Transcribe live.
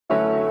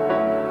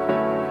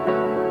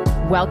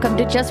Welcome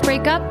to Just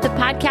Break Up, the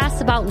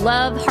podcast about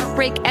love,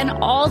 heartbreak, and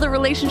all the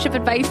relationship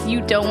advice you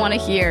don't want to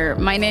hear.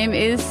 My name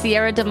is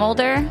Sierra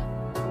DeMulder.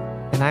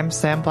 And I'm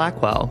Sam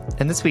Blackwell.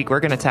 And this week we're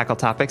going to tackle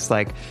topics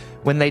like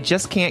when they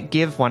just can't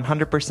give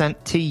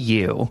 100% to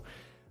you,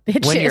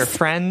 Bitches. When your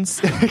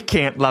friends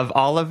can't love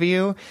all of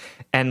you,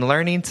 and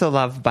learning to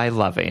love by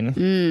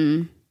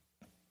loving.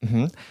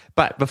 Mm-hmm.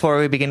 But before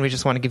we begin, we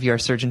just want to give you our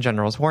Surgeon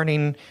General's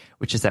warning,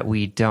 which is that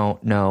we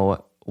don't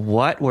know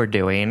what we're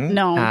doing.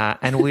 No.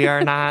 And we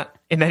are not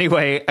in any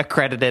way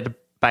accredited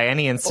by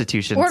any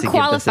institution or to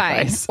qualified.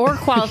 give this advice. Or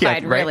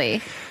qualified, Yeah, right?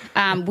 really.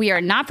 We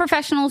are not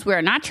professionals. We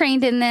are not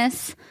trained in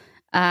this.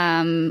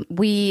 Go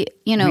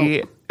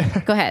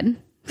ahead.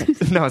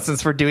 No,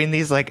 since we're doing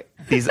these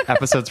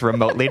episodes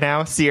remotely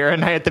now, Sierra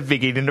and I at the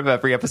beginning of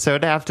every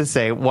episode have to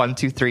say 1,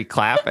 2, 3,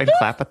 clap, and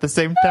clap at the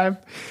same time.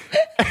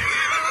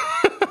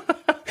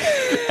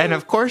 And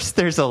of course,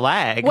 there's a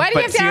lag. Why do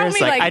you have to Sierra's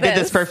tell me like I did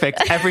this? this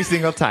perfect every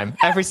single time.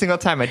 Every single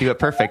time I do it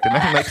perfect. And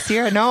I'm like,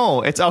 Sierra,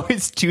 no, it's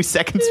always 2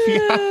 seconds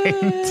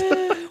behind.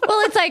 Well,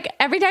 it's like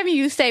every time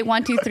you say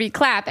 1, 2, 3,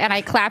 clap, and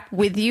I clap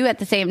with you at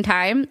the same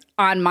time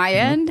on my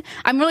end,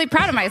 I'm really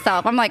proud of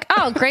myself. I'm like,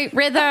 oh, great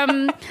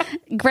rhythm,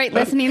 great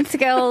listening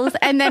skills.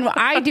 And then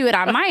I do it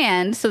on my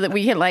end so that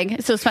we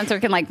can so Spencer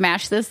can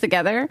mash this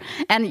together.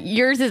 And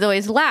yours is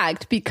always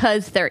lagged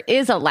because there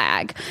is a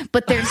lag,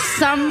 but there's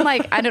some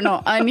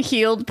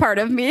unhealed part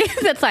of me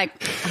that's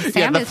like,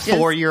 Sam the is just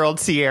 4-year-old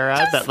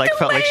Sierra that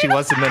felt like she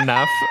wasn't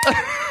enough.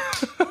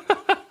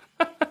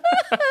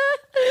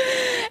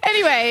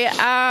 Anyway,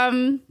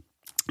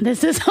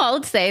 this is all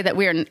to say that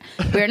we're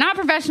not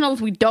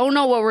professionals. We don't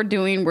know what we're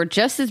doing. We're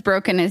just as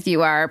broken as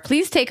you are.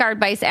 Please take our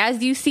advice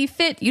as you see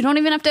fit. You don't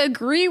even have to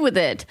agree with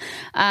it.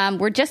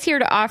 We're just here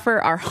to offer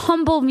our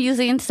humble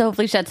musings to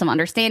hopefully shed some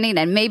understanding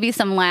and maybe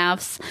some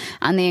laughs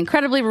on the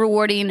incredibly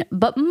rewarding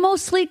but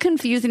mostly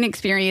confusing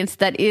experience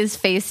that is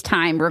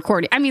FaceTime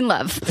recording. I mean,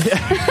 love.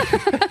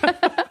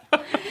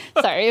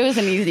 Sorry, it was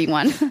an easy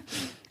one.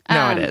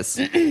 No, it is.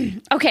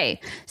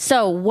 Okay,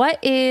 so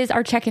what is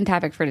our check-in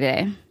topic for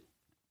today?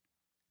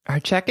 Our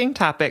check-in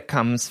topic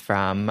comes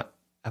from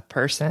a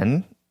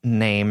person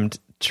named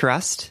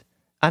Trust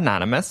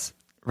Anonymous,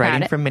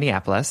 writing from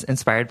Minneapolis,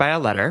 inspired by a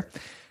letter.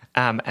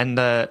 And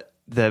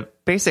the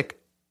basic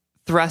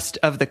thrust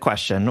of the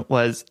question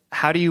was,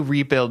 how do you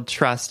rebuild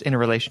trust in a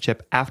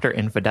relationship after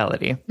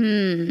infidelity?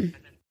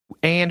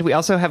 And we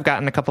also have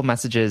gotten a couple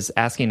messages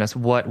asking us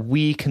what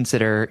we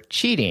consider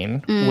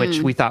cheating,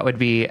 which we thought would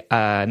be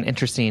an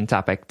interesting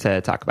topic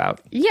to talk about.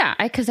 Yeah,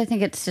 because I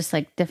think it's just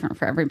different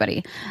for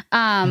everybody.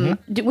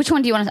 Which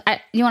one do you want to?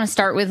 You want to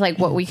start with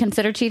what we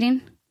consider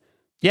cheating?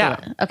 Yeah.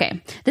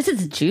 Okay. This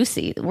is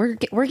juicy. We're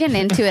getting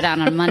into it on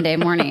a Monday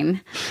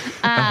morning.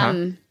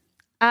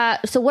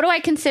 So what do I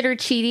consider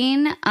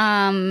cheating?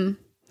 Do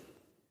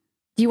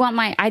you want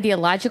my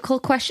ideological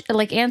question,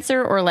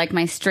 answer, or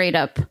my straight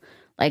up?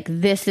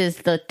 This is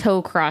the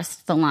toe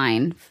crossed the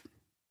line,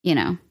 What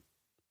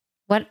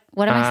am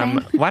I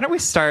saying? Why don't we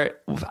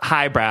start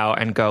highbrow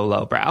and go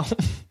lowbrow?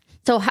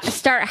 So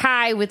start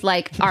high with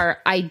our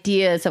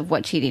ideas of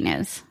what cheating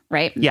is,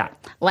 right? Yeah.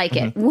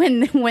 It.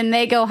 When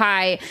they go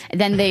high,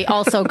 then they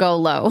also go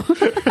low.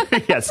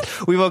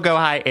 Yes, we will go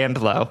high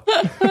and low.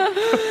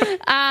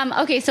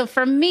 Okay, so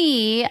for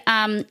me,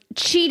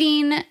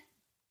 cheating,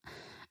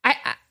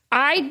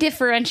 I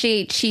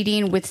differentiate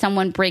cheating with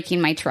someone breaking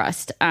my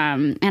trust.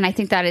 And I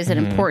think that is an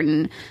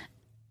important,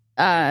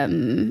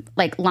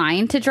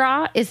 line to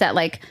draw, is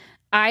that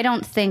I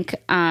don't think,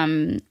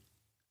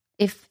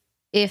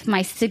 if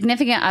my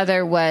significant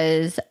other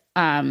was,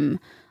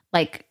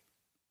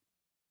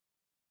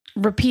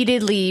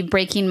 repeatedly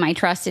breaking my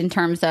trust in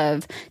terms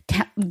of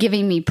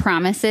giving me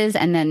promises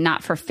and then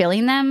not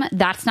fulfilling them,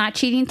 that's not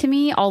cheating to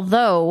me.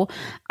 Although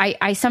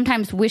I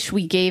sometimes wish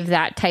we gave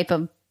that type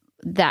of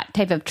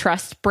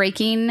trust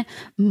breaking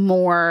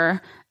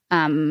more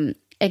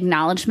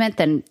acknowledgement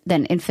than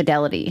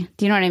infidelity.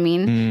 Do you know what I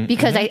mean?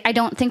 Because I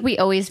don't think we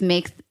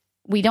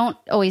don't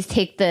always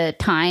take the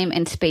time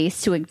and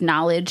space to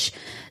acknowledge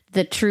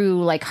the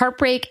true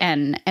heartbreak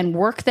and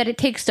work that it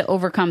takes to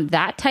overcome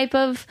that type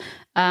of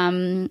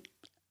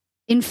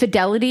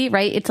infidelity,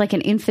 right? It's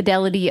an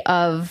infidelity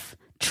of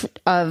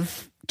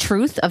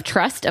truth, of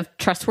trust, of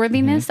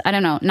trustworthiness. I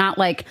don't know, not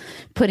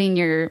putting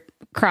your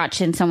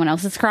crotch in someone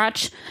else's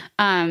crotch.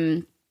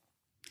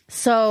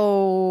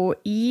 So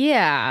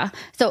yeah.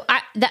 So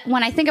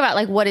when I think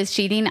about what is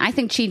cheating, I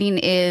think cheating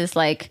is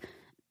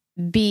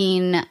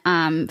being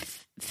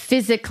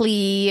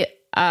physically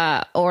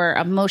or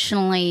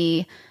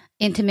emotionally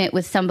intimate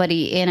with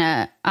somebody in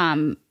a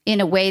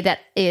way that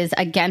is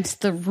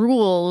against the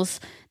rules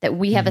that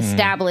we have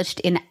established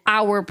in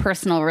our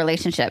personal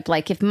relationship.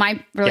 If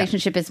my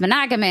relationship is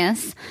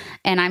monogamous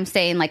and I'm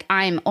saying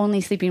I'm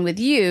only sleeping with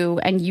you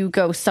and you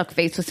go suck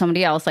face with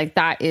somebody else,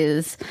 that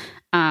is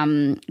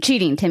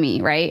cheating to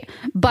me, right?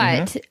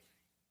 But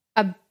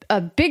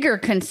a bigger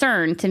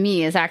concern to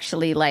me is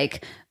actually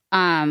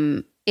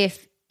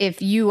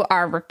if you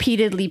are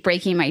repeatedly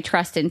breaking my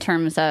trust in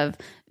terms of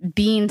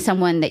being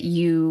someone that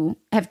you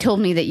have told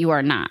me that you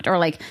are not. Or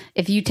like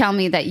if you tell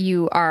me that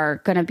you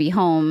are going to be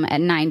home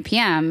at 9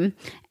 p.m.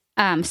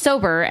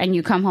 Sober and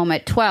you come home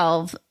at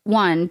 12,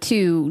 1,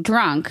 2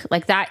 drunk,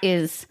 like that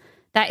is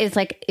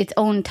like its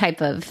own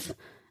type of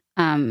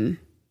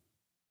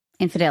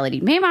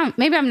infidelity. Maybe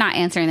I'm not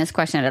answering this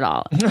question at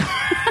all.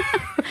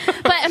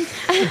 But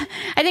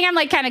I think I'm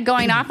like kind of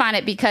going off on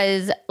it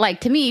because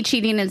like to me,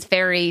 cheating is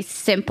very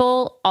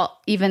simple,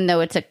 even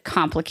though it's a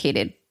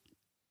complicated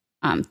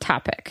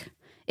topic.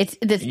 It's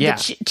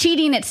the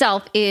cheating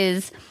itself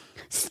is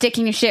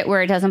sticking your shit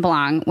where it doesn't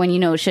belong when you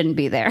know it shouldn't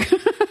be there.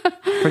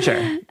 For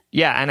sure.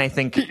 Yeah. And I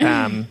think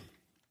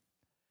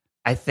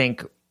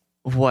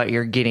what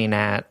you're getting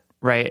at,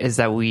 right, is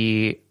that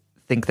we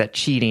think that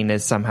cheating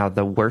is somehow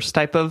the worst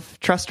type of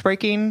trust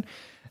breaking.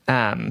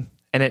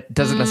 And it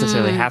doesn't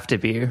necessarily have to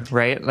be,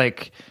 right?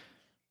 Like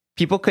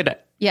people could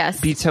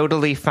be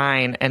totally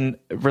fine, and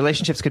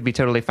relationships could be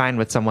totally fine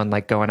with someone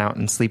like going out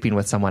and sleeping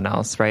with someone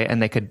else, right?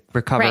 And they could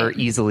recover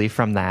easily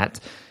from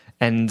that.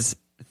 And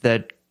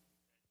the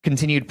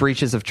continued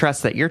breaches of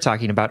trust that you're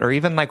talking about, or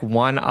even like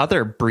one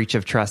other breach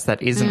of trust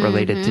that isn't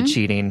related to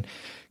cheating,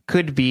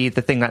 could be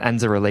the thing that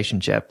ends a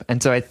relationship.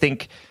 And so I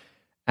think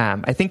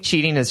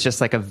cheating is just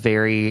like a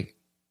very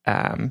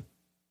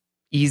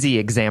easy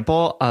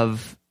example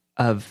of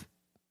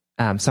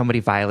somebody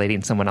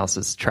violating someone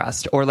else's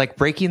trust, or like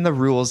breaking the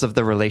rules of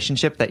the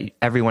relationship that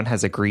everyone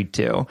has agreed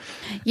to.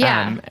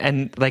 Yeah.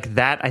 And like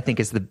that, I think,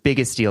 is the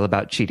biggest deal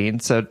about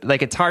cheating. So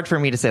like, it's hard for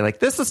me to say like,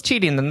 this is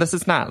cheating and this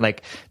is not.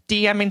 Like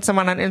DMing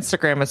someone on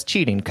Instagram is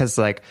cheating because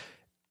like,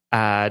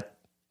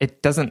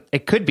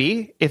 it could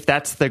be if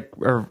that's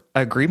the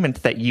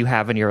agreement that you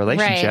have in your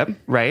relationship.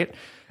 Right.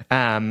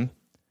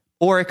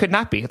 Or it could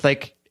not be.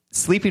 Like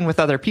sleeping with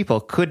other people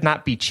could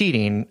not be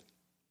cheating.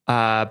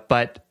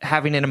 But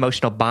having an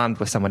emotional bond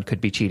with someone could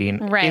be cheating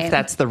if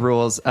that's the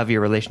rules of your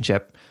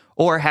relationship.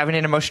 Or having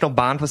an emotional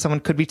bond with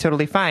someone could be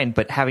totally fine,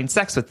 but having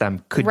sex with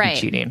them could be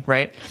cheating,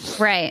 right?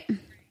 Right.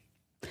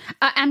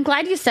 I'm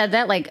glad you said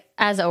that. Like,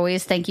 as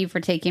always, thank you for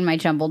taking my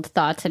jumbled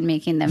thoughts and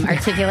making them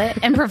articulate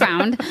and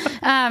profound.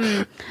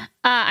 I'm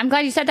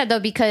glad you said that, though,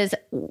 because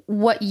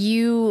what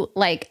you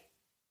like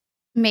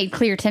made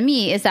clear to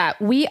me is that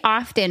we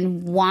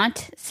often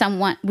want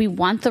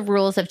the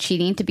rules of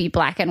cheating to be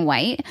black and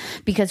white,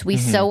 because we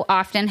so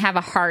often have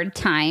a hard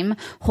time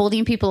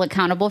holding people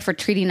accountable for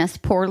treating us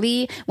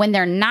poorly when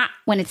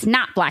it's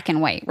not black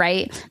and white,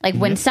 right? Like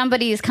when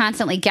somebody is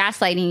constantly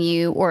gaslighting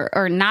you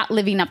or not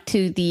living up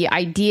to the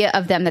idea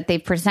of them that they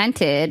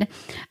presented,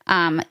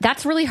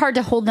 that's really hard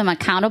to hold them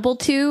accountable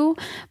to.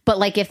 But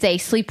like if they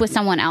sleep with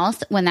someone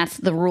else when that's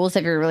the rules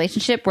of your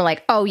relationship, we're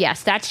like, oh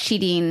yes, that's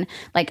cheating.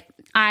 Like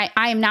I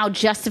am now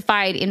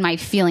justified in my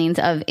feelings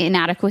of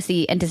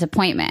inadequacy and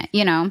disappointment,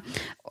 you know,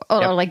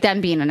 or like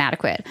them being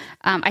inadequate.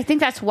 I think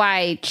that's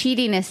why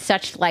cheating is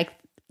such like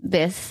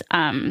this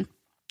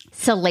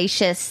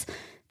salacious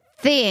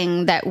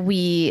thing that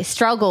we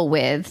struggle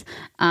with,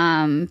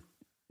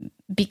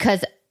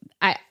 because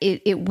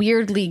it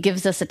weirdly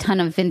gives us a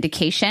ton of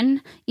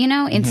vindication, you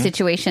know, in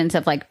situations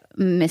of like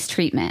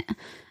mistreatment.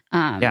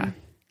 Yeah.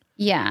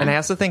 And I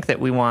also think that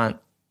we want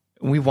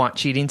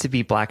cheating to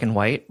be black and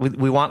white.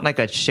 We want like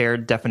a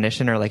shared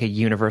definition or like a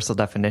universal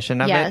definition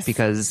of it,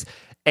 because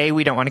A,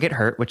 we don't want to get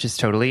hurt, which is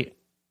totally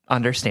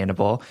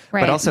understandable.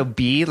 But also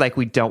B, like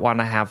we don't want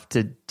to have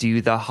to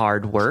do the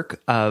hard work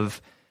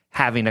of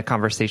having a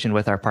conversation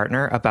with our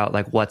partner about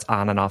like what's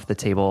on and off the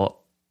table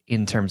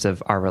in terms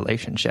of our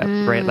relationship,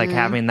 right? Like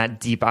having that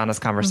deep,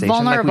 honest conversation.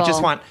 Vulnerable. Like we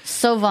just want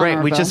vulnerable.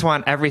 Right. We just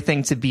want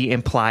everything to be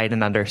implied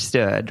and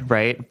understood.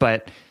 Right.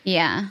 But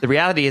the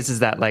reality is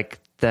that like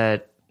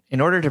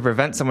in order to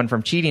prevent someone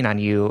from cheating on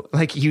you,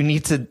 like you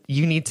need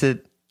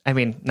to, I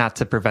mean, not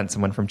to prevent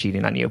someone from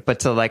cheating on you, but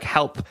to like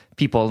help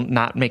people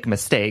not make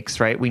mistakes,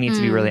 right? We need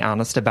to be really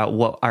honest about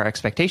what our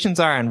expectations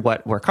are and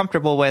what we're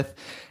comfortable with.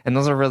 And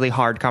those are really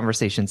hard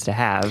conversations to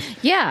have.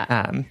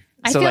 Yeah.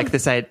 So like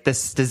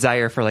this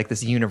desire for like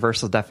this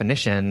universal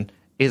definition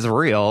is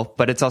real,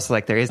 but it's also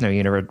like there is no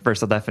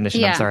universal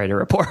definition. I'm sorry to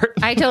report.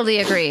 I totally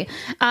agree.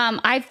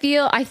 I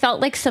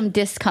felt like some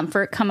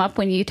discomfort come up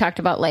when you talked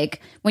about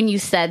like when you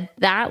said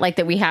that, like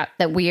that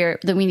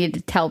we need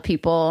to tell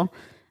people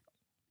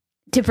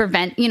to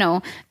prevent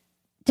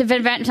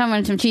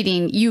someone from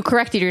cheating. You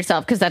corrected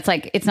yourself because that's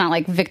like it's not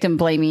like victim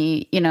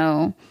blamey, you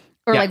know.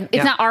 Or like,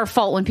 it's not our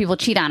fault when people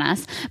cheat on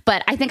us.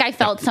 But I think I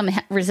felt some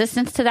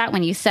resistance to that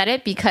when you said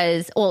it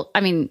because, well,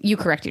 I mean, you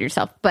corrected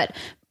yourself, but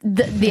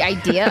the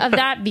idea of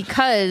that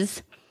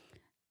because,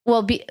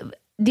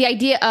 the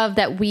idea of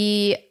that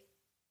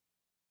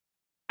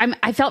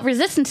I felt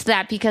resistance to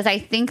that because I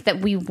think that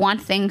we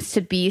want things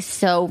to be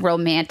so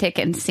romantic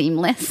and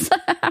seamless.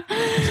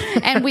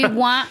 And we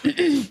want,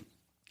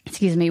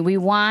 we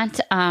want,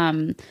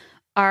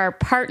 our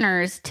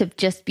partners to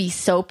just be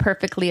so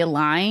perfectly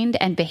aligned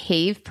and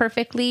behave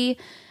perfectly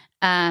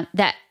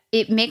that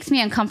it makes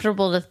me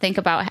uncomfortable to think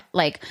about,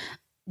 like,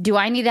 do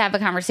I need to have a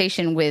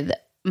conversation with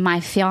my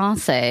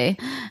fiance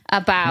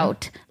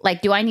about,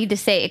 like, do I need to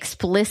say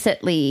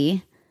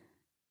explicitly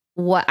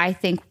what I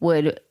think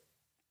would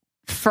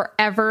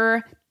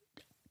forever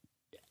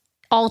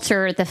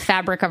alter the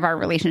fabric of our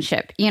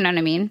relationship. You know what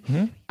I mean?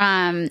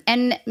 Mm-hmm.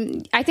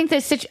 And I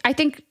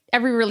think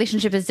every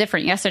relationship is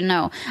different. Yes or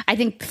no. I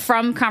think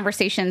from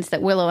conversations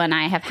that Willow and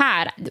I have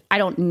had, I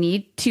don't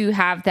need to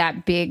have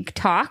that big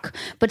talk,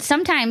 but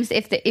sometimes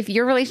if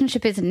your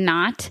relationship is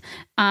not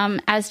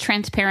as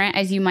transparent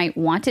as you might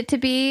want it to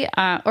be,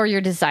 or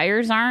your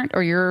desires aren't,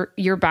 or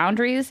your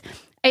boundaries,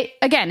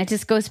 it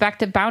just goes back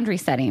to boundary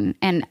setting.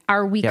 And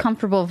are we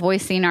comfortable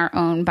voicing our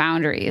own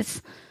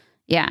boundaries?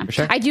 Yeah. For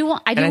sure. I do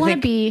want to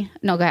be,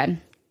 no, go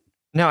ahead.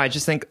 No, I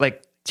just think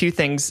like two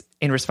things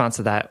in response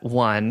to that.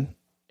 One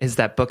is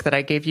that book that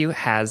I gave you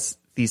has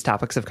these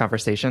topics of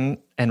conversation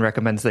and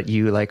recommends that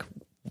you like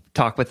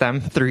talk with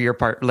them through your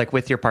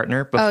with your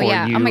partner before you.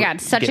 Oh my God.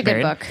 Such a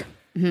good book.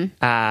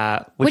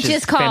 Mm-hmm. Which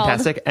is called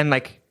fantastic. And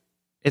like,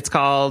 it's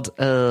called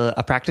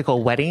A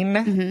Practical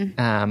Wedding,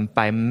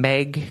 by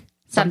Meg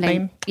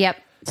something. Yep.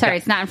 Sorry,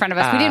 it's not in front of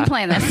us. We didn't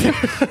plan this.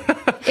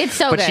 It's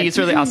so good. But she's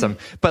really awesome.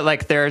 But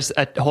like, there's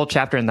a whole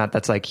chapter in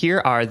that's like,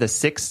 here are the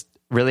 6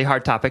 really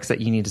hard topics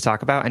that you need to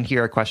talk about, and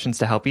here are questions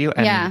to help you.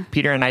 And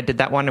Peter and I did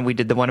that one, and we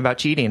did the one about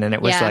cheating, and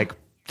it was like,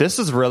 this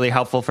is really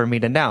helpful for me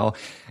to know.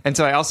 And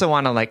so I also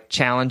want to like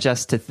challenge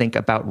us to think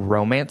about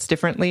romance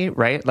differently,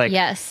 right? Like,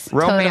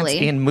 romance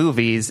in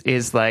movies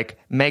is like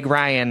Meg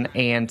Ryan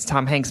and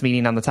Tom Hanks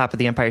meeting on the top of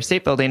the Empire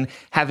State Building,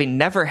 having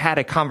never had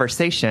a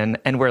conversation,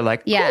 and we're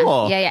like,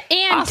 cool, and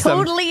awesome.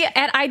 Totally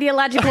at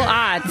ideological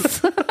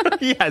odds.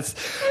 Yes,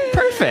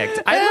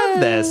 perfect. I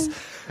love this.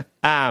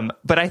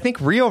 But I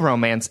think real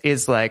romance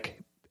is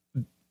like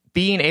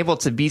being able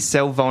to be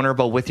so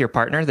vulnerable with your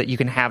partner that you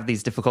can have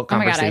these difficult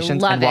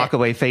conversations and walk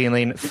away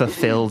feeling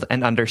fulfilled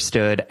and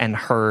understood and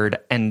heard,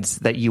 and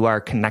that you are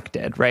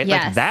connected, right?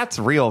 Yes. Like, that's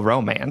real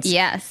romance.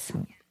 Yes.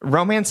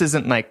 Romance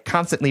isn't like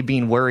constantly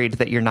being worried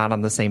that you're not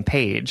on the same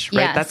page,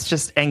 right? Yes. That's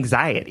just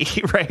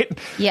anxiety, right?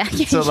 Yeah.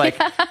 So like,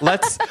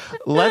 let's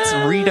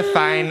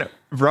redefine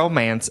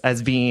romance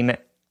as being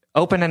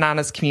open and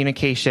honest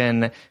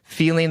communication,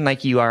 feeling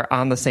like you are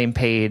on the same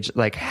page,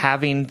 like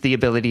having the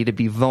ability to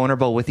be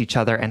vulnerable with each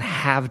other and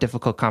have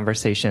difficult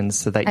conversations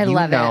so that you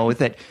know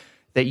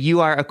that you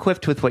are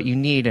equipped with what you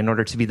need in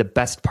order to be the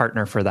best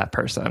partner for that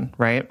person,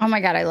 right? Oh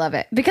my God, I love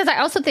it. Because I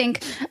also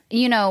think,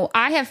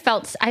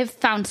 I've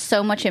found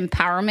so much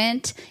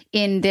empowerment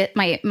in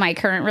my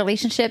current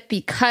relationship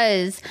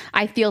because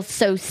I feel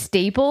so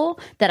stable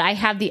that I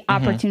have the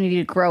opportunity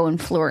to grow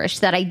and flourish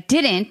that I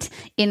didn't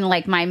in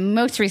like my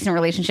most recent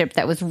relationship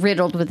that was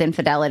riddled with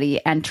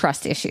infidelity and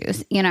trust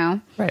issues,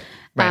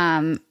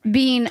 Right.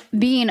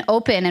 Being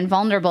open and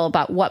vulnerable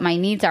about what my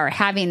needs are,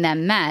 having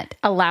them met,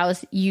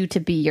 allows you to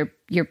be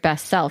your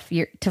best self,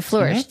 to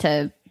flourish,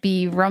 to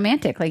be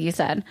romantic, like you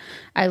said.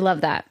 I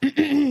love that.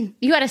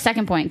 You had a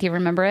second point. Do you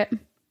remember it?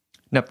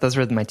 Nope, those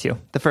were my 2.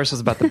 The first was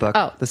about the book.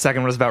 The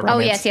second one was about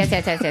romance. Oh, yes.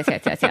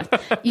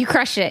 You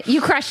crushed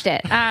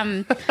it.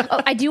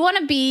 I do want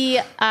to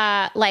be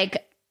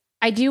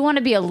I do want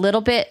to be a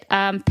little bit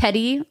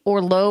petty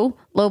or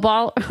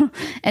lowball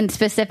and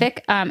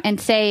specific, and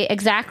say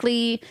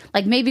exactly,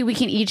 like, maybe we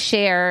can each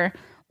share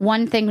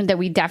one thing that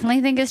we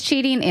definitely think is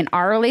cheating in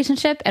our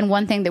relationship and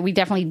one thing that we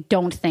definitely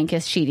don't think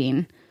is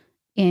cheating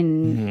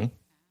in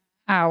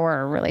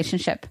our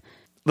relationship.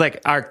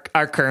 Like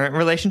our current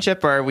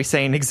relationship, or are we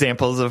saying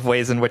examples of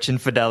ways in which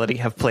infidelity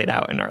have played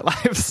out in our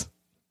lives?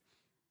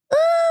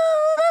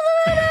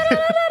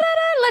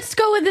 Let's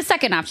go with the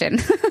second option.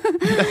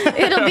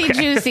 It'll be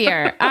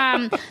juicier.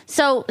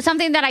 So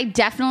something that I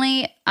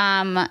definitely,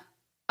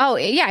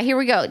 here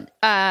we go.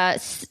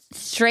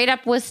 Straight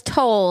up was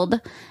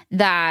told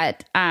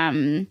that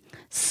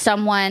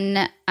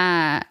someone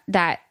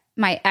that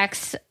my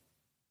ex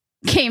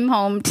came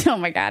home to, oh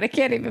my God, I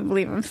can't even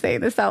believe I'm saying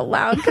this out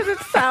loud because it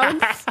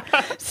sounds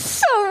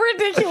so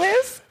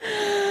ridiculous.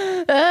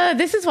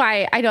 This is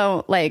why I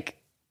don't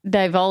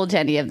divulge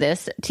any of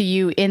this to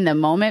you in the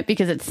moment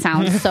because it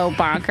sounds so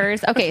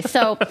bonkers. Okay,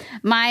 so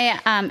my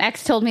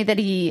ex told me that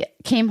he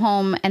came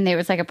home and there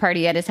was like a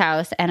party at his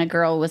house and a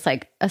girl was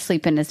like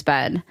asleep in his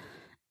bed,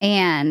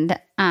 and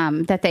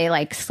that they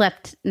like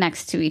slept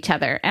next to each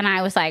other. And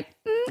I was like,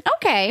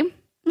 okay,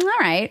 all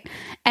right.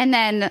 And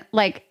then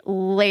like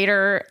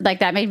later, like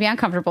that made me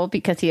uncomfortable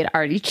because he had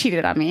already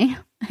cheated on me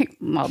like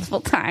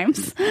multiple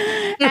times.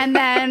 And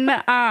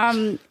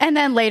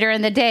then later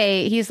in the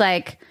day, he's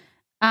like,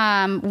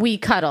 we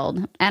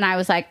cuddled, and I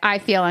was like, I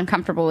feel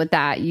uncomfortable with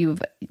that.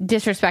 You've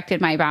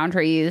disrespected my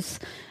boundaries.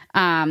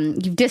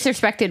 You've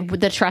disrespected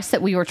the trust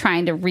that we were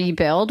trying to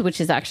rebuild, which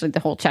is actually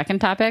the whole check-in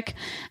topic.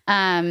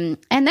 And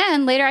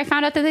then later I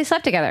found out that they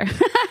slept together.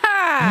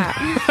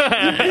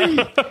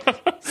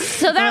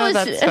 So that was,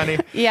 that's funny.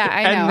 Yeah,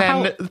 I know. And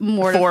then how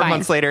mortifying. 4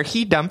 months later,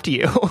 he dumped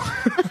you.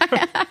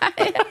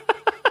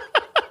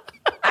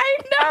 I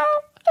know.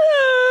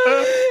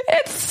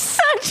 It's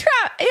such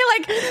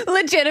like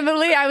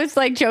legitimately I was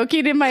like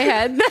joking in my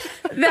head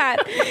that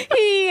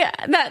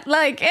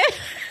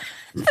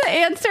the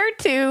answer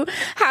to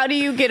how do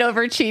you get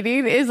over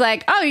cheating is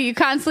like, oh, you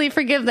constantly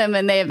forgive them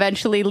and they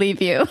eventually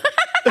leave you.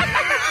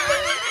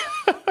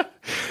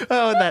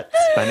 Oh, that's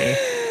funny.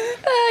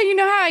 You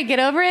know how I get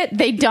over it?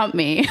 They dump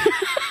me.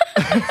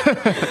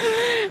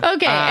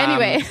 Okay.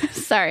 Anyway,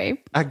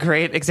 sorry. A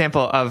great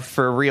example of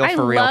for real I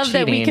love cheating.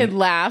 that we could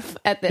laugh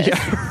at this.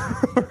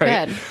 Right. Go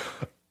ahead.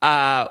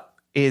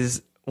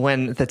 Is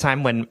when the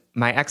time when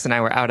my ex and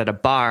I were out at a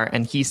bar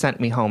and he sent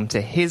me home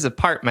to his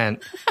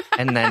apartment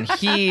and then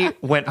he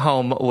went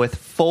home with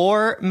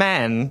 4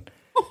 men,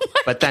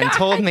 but then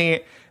told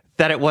me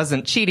that it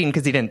wasn't cheating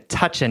because he didn't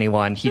touch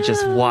anyone. He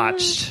just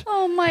watched.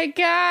 Oh my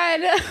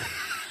God.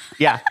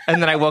 Yeah.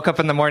 And then I woke up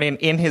in the morning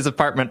in his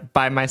apartment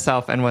by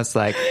myself and was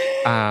like,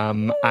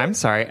 I'm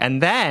sorry.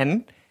 And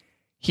then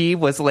he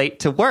was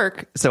late to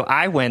work. So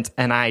I went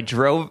and I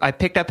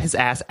picked up his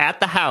ass at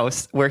the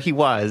house where he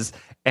was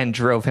and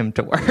drove him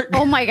to work.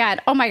 Oh my God.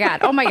 Oh my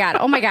God. Oh my God.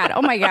 Oh my God.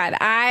 Oh my God.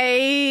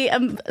 I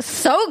am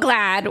so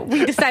glad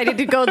we decided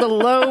to go the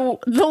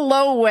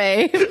low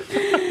way.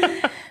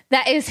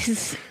 That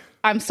is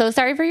I'm so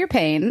sorry for your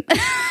pain.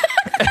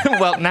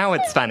 Well, now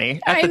it's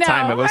funny. At the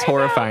time, it was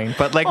horrifying.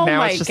 But like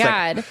now, it's just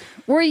like,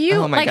 were you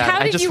oh my like, God,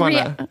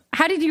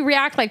 how did you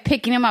react? Like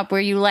picking him up? Were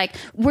you like,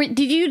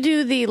 did you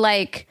do the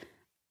like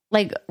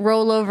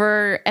roll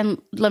over and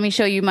let me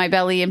show you my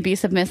belly and be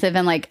submissive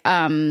and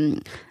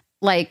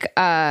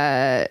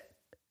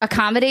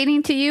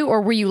accommodating to you,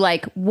 or were you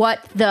like, what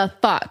the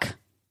fuck?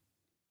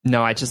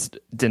 No, I just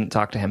didn't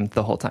talk to him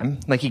the whole time.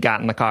 Like he got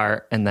in the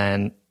car and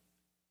then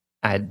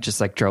I just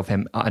like drove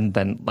him and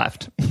then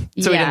left.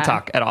 So we didn't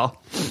talk at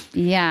all.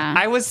 Yeah.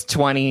 I was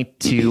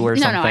 22 or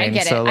something. No, I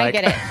get it. So I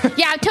get it.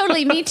 Yeah,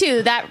 totally. Me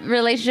too. That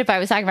relationship I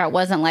was talking about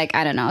wasn't like,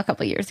 I don't know, a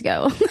couple years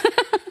ago.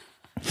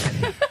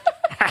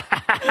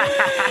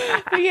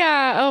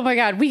 Yeah. Oh my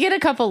God. We get a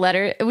couple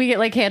letters. We get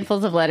like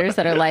handfuls of letters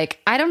that are like,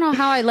 I don't know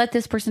how I let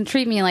this person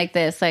treat me like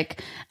this.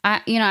 Like,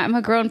 I'm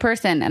a grown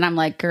person. And I'm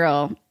like,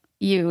 girl,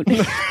 you,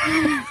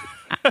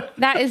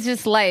 that is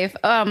just life.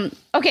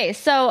 Okay.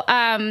 So,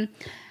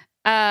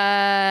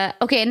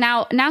 okay.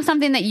 Now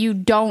something that you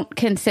don't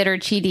consider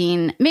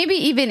cheating, maybe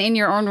even in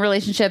your own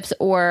relationships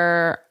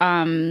or,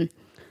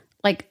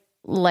 like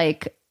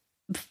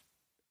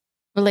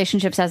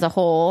relationships as a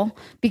whole,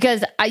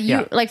 because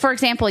like, for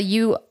example,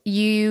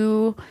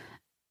 you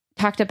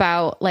talked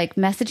about like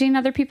messaging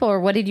other people, or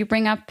what did you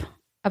bring up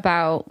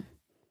about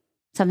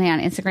something on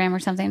Instagram or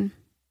something?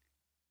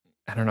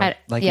 I don't know,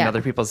 liking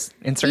other people's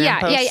Instagram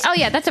posts? Yeah. Oh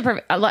yeah. That's a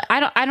perfect,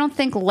 I don't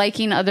think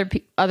liking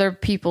other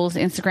people's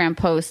Instagram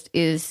posts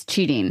is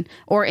cheating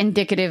or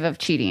indicative of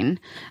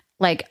cheating.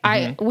 Like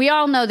we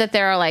all know that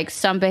there are like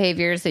some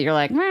behaviors that you're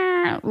like,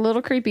 a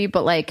little creepy,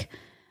 but like,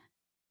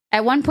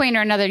 at one point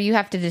or another, you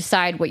have to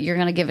decide what you're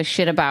going to give a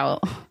shit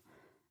about.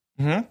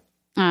 Mm-hmm.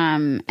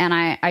 And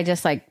I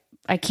just like,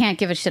 I can't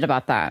give a shit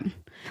about that.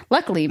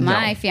 Luckily,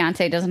 my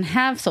fiance doesn't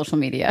have social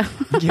media.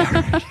 She does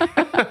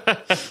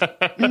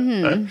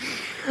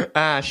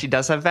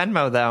have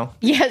Venmo, though.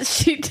 Yes,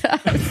 she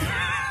does.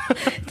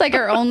 It's like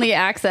her only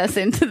access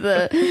into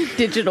the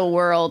digital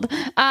world.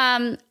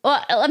 Well,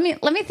 let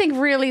me think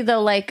really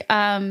though, like,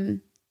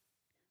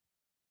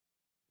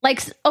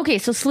 okay,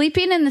 so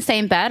sleeping in the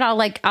same bed, I'll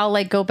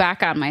go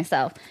back on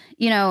myself.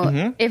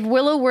 If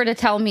Willow were to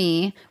tell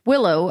me,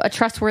 a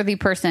trustworthy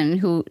person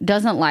who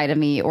doesn't lie to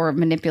me or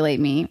manipulate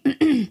me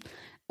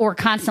or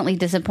constantly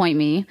disappoint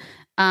me,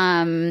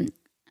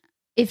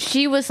 if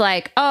she was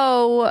like,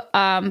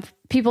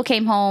 people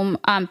came home,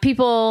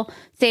 people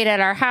stayed at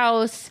our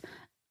house,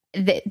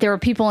 there were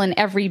people in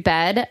every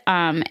bed,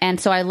 and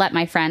so I let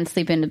my friend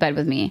sleep in the bed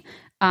with me.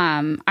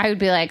 I would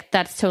be like,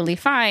 that's totally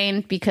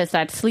fine because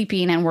that's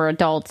sleeping and we're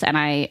adults and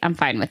I'm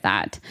fine with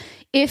that.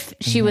 If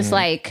she was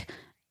like,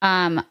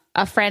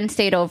 a friend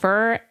stayed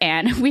over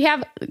and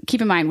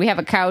keep in mind, we have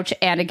a couch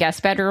and a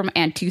guest bedroom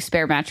and 2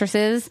 spare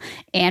mattresses.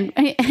 And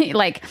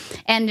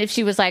and if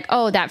she was like,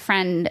 oh, that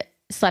friend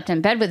slept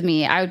in bed with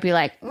me, I would be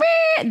like,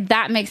 meh,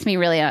 that makes me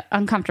really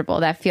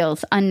uncomfortable. That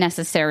feels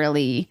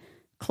unnecessarily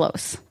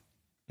close.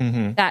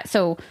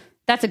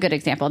 That's a good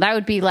example. That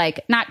would be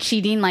like not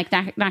cheating, like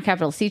not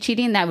capital C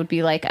cheating. That would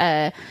be like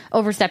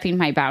overstepping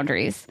my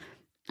boundaries.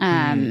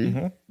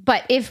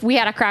 But if we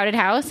had a crowded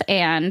house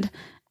and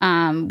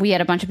we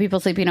had a bunch of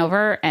people sleeping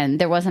over and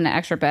there wasn't an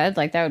extra bed,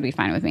 like that would be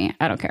fine with me.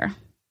 I don't care.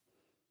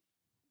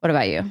 What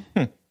about you?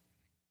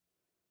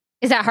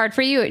 Is that hard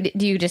for you?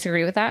 Do you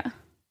disagree with that?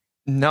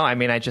 No, I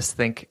mean, I just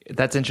think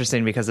that's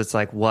interesting because it's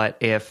like, what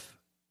if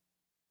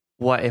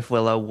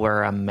Willow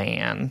were a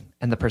man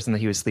and the person that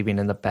he was sleeping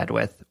in the bed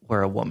with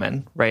were a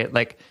woman, right?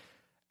 Like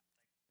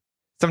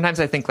sometimes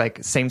I think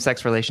like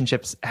same-sex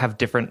relationships have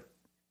different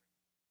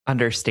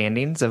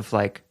understandings of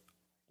like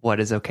what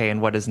is okay and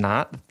what is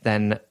not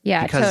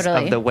because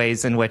of the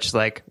ways in which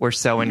like we're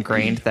so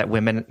ingrained that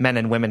men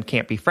and women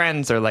can't be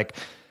friends, or like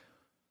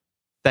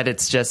that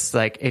it's just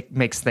like it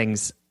makes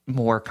things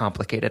more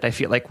complicated. I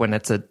feel like when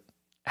it's a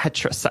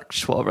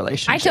heterosexual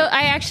relationship.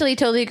 I actually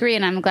totally agree,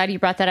 and I'm glad you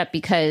brought that up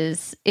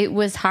because it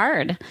was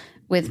hard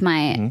with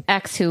my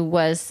ex who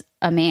was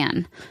a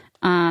man.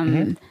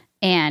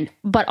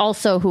 but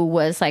also who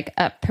was like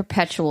a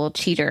perpetual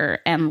cheater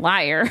and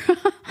liar.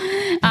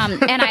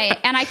 And I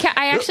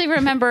actually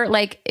remember,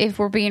 like, if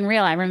we're being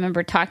real, I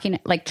remember talking,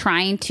 like,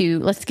 trying to,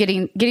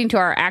 getting to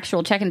our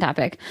actual check-in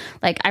topic.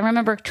 Like, I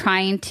remember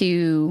trying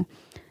to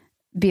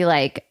be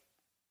like,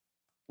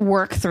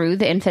 work through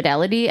the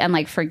infidelity and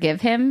like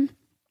forgive him.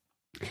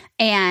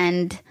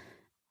 And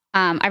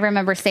I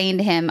remember saying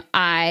to him,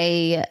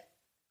 I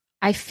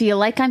feel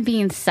like I'm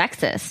being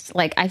sexist.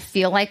 Like, I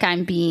feel like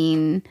I'm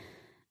being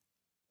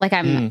like,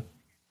 and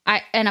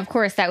of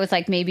course that was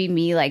like maybe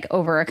me like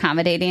over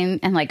accommodating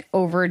and like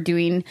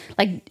overdoing,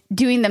 like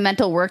doing the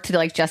mental work to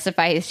like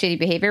justify his shitty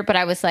behavior. But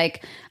I was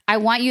like, I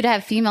want you to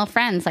have female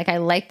friends. Like, I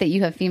like that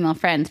you have female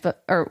friends,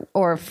 but,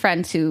 or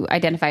friends who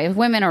identify as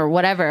women or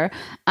whatever.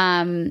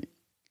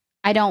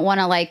 I don't want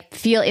to like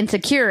feel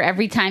insecure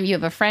every time you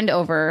have a friend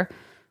over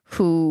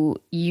who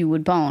you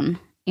would bone,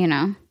 you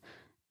know?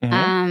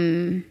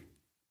 Mm-hmm.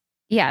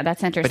 Yeah,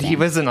 that's interesting. But he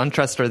was an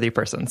untrustworthy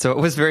person, so it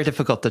was very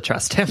difficult to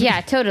trust him. Yeah,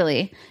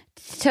 totally.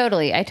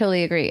 I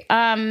totally agree.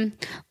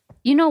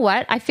 You know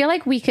what? I feel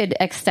like we could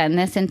extend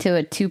this into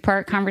a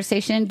 2-part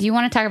conversation. Do you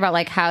want to talk about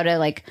like how to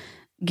like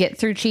get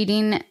through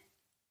cheating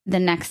the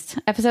next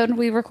episode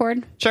we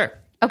record? Sure.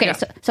 Okay. Yeah.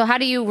 So how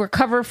do you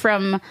recover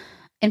from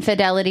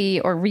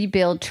infidelity or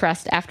rebuild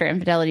trust after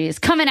infidelity is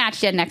coming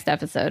at you next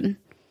episode?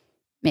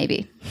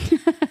 Maybe.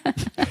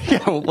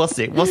 Yeah, we'll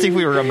see. We'll see if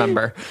we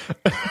remember.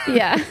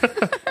 Yeah.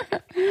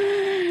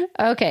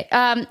 Okay.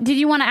 Did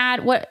you want to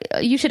add what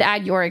you should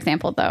add your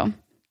example though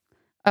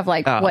of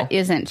like what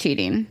isn't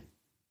cheating?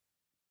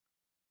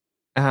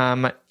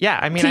 Yeah,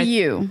 I mean,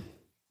 you.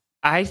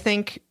 I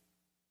think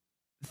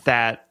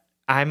that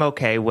I'm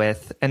okay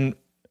with, and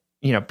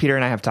you know, Peter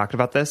and I have talked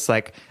about this.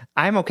 Like,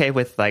 I'm okay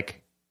with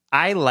like,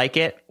 I like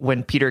it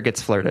when Peter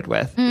gets flirted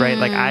with,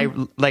 right?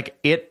 Like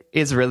it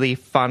is really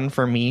fun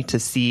for me to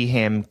see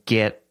him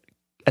get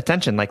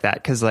attention like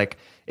that. Cause like,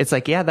 it's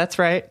like, yeah, that's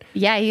right.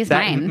 Yeah. He's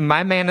mine.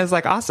 My man is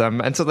like awesome.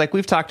 And so like,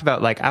 we've talked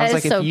about like, I was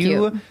like, if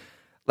you cute.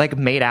 Like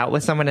made out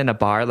with someone in a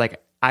bar,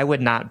 like I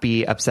would not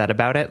be upset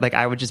about it. Like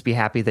I would just be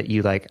happy that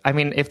you like, I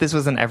mean, if this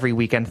was an every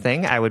weekend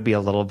thing, I would be a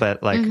little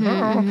bit like,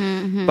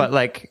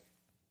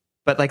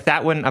 but like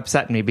that wouldn't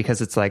upset me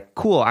because it's like,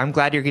 cool. I'm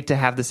glad you get to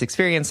have this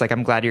experience. Like,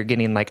 I'm glad you're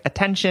getting like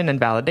attention and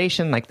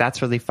validation. Like,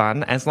 that's really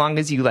fun. As long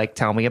as you like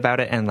tell me about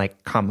it and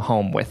like come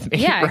home with me.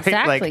 Yeah, right?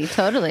 exactly. Like,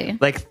 totally.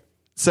 Like,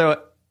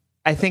 so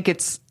I think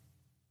it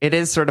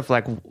is sort of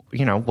like,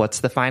 you know, what's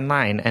the fine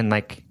line? And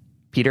like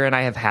Peter and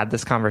I have had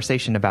this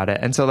conversation about it.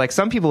 And so like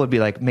some people would be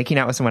like making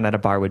out with someone at a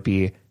bar would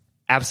be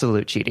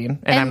absolute cheating.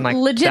 And I'm like,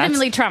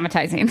 legitimately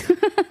traumatizing.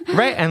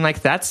 Right. And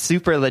like, that's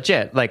super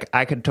legit. Like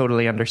I could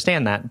totally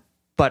understand that.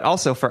 But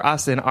also for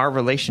us in our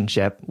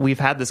relationship, we've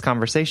had this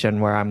conversation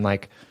where I'm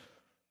like,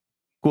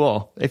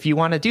 cool, if you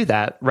want to do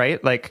that,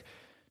 right? Like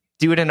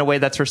do it in a way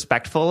that's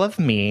respectful of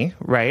me,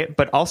 right?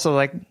 But also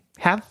like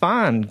have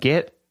fun,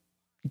 get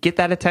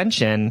that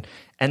attention,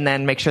 and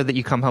then make sure that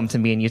you come home to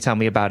me and you tell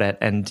me about it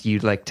and you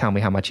like tell me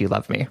how much you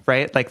love me,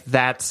 right? Like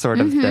that's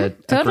sort of the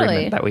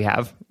agreement that we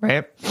have,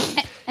 right?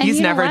 And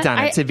he's never done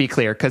it, to be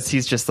clear, because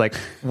he's just like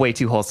way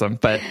too wholesome.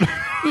 But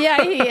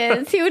yeah, he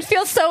is. He would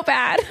feel so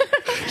bad.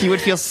 He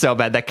would feel so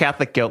bad. That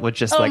Catholic guilt would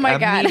just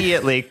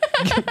immediately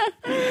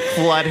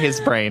flood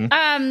his brain.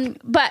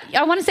 But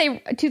I want to say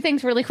 2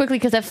 things really quickly,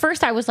 because at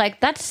first I was like,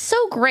 that's so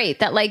great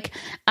that like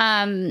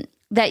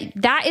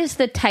that is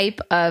the type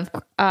of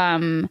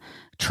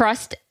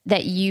trust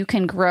that you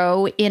can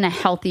grow in a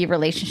healthy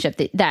relationship.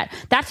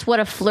 That's what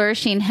a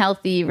flourishing,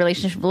 healthy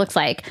relationship looks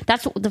like.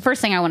 That's the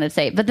first thing I wanted to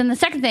say. But then the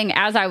second thing,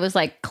 as I was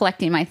like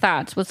collecting my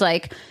thoughts, was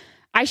like,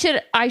 I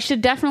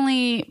should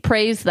definitely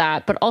praise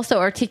that, but also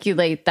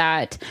articulate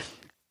that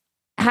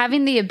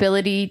having the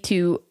ability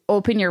to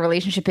open your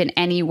relationship in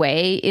any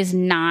way is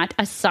not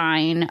a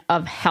sign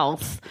of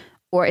health.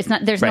 Or it's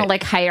not, there's no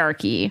like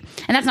hierarchy.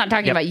 And that's not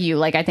talking about you.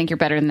 Like, I think you're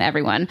better than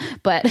everyone,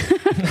 but,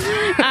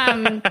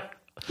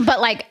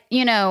 but like,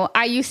 you know,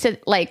 I used to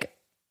like,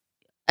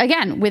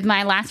 again, with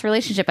my last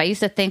relationship, I used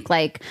to think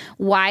like,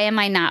 why am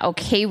I not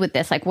okay with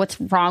this? Like, what's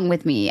wrong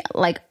with me?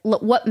 Like,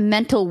 what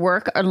mental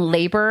work or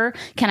labor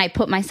can I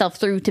put myself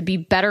through to be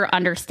better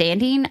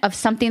understanding of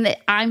something that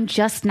I'm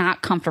just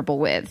not comfortable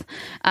with?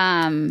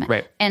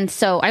 Right. And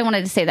so I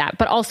wanted to say that,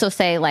 but also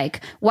say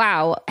like,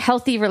 wow,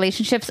 healthy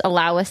relationships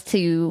allow us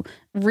to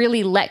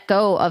really let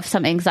go of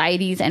some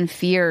anxieties and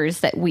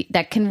fears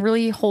that can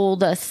really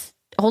hold us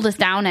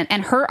down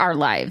and hurt our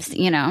lives,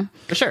 you know?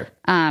 For sure.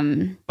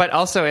 But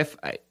also if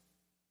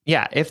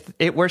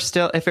it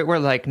were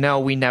like, no,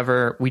 we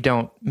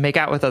don't make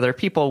out with other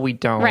people. We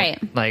don't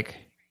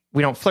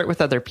we don't flirt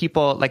with other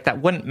people. Like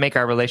that wouldn't make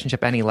our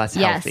relationship any less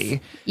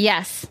healthy.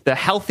 Yes. The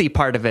healthy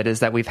part of it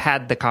is that we've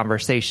had the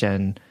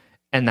conversation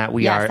and that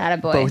we are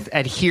both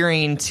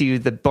adhering to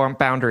the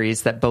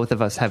boundaries that both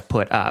of us have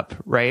put up.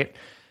 Right.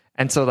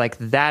 And so like,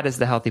 that is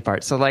the healthy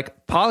part. So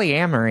like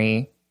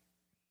polyamory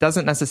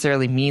doesn't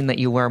necessarily mean that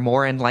you are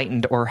more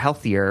enlightened or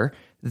healthier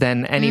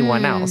than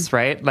anyone else,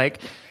 right? Like,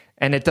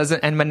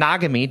 And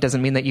monogamy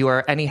doesn't mean that you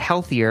are any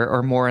healthier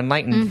or more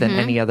enlightened than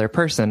any other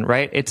person,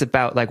 right? It's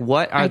about like,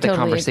 what are the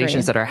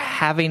conversations that are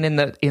having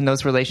in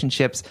those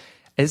relationships?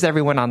 Is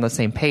everyone on the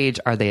same page?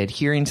 Are they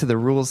adhering to the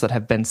rules that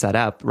have been set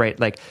up, right?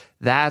 Like,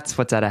 that's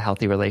what's at a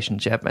healthy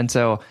relationship. And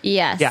so,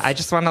 I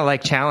just want to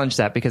like challenge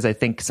that, because I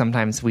think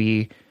sometimes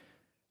we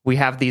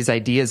have these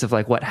ideas of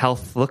like what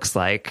health looks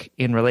like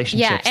in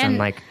relationships, and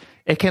like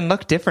it can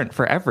look different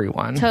for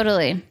everyone.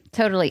 Totally.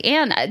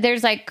 And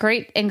there's like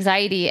great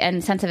anxiety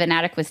and sense of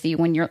inadequacy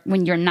when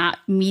you're not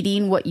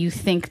meeting what you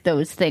think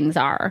those things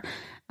are.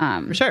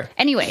 For sure.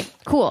 Anyway,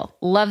 cool.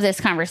 Love this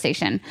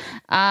conversation.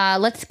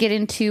 Let's get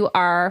into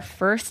our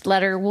first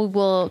letter. We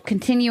will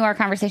continue our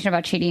conversation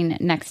about cheating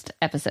next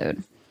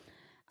episode.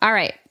 All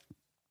right.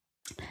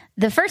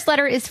 The first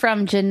letter is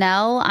from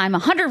Janelle. I'm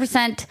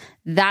 100%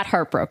 that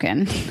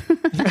heartbroken.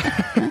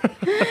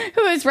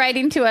 Who is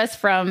writing to us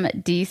from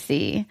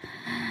DC.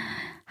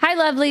 Hi,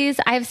 lovelies.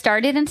 I have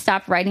started and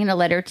stopped writing a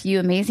letter to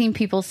you amazing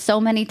people so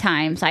many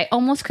times. I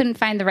almost couldn't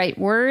find the right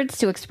words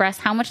to express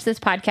how much this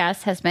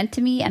podcast has meant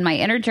to me and my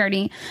inner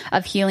journey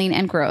of healing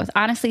and growth.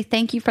 Honestly,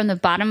 thank you from the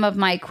bottom of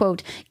my,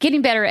 quote,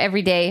 getting better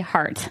every day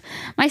heart.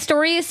 My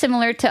story is so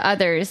similar to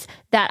others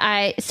that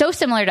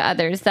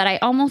I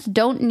almost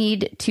don't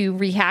need to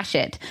rehash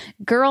it.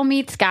 Girl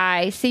meets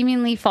guy,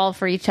 seemingly fall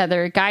for each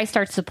other. Guy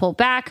starts to pull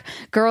back.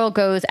 Girl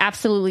goes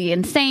absolutely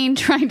insane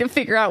trying to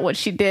figure out what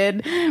she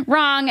did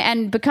wrong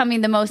and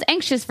becoming the most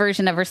anxious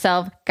version of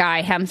herself.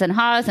 Guy hems and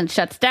haws and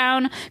shuts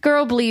down.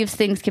 Girl believes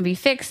things can be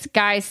fixed.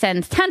 Guy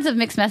sends tons of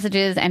mixed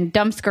messages and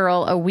dumps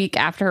girl a week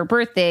after her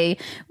birthday,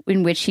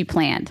 in which he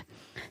planned.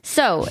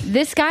 So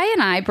this guy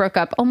and I broke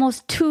up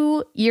almost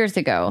 2 years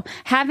ago,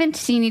 haven't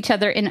seen each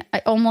other in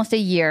almost a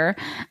year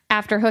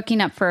after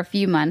hooking up for a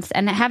few months,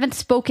 and haven't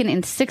spoken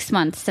in 6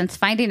 months since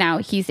finding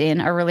out he's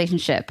in a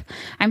relationship.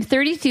 I'm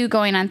 32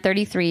 going on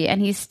 33, and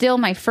he's still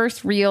my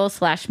first real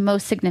 /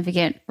 most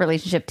significant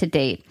relationship to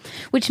date,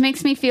 which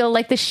makes me feel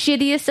like the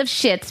shittiest of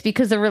shits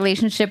because the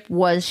relationship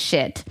was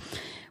shit.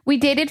 We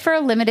dated for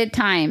a limited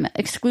time,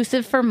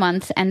 exclusive for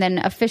months, and then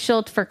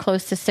official for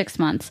close to 6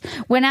 months.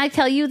 When I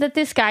tell you that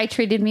this guy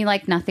treated me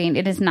like nothing,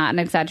 it is not an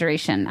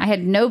exaggeration. I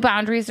had no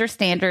boundaries or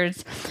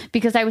standards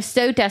because I was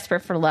so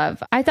desperate for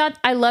love. I thought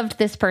I loved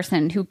this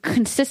person who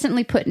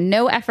consistently put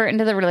no effort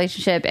into the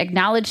relationship,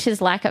 acknowledged his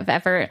lack of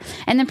effort,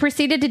 and then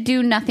proceeded to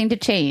do nothing to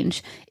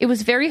change. It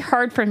was very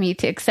hard for me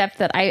to accept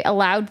that I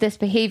allowed this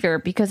behavior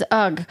because,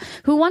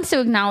 who wants to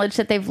acknowledge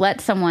that they've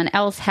let someone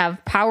else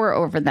have power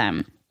over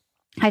them?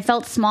 I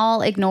felt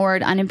small,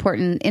 ignored,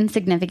 unimportant,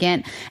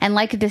 insignificant, and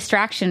like a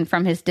distraction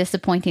from his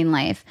disappointing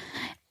life.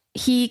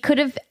 He could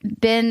have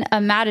been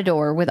a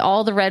matador with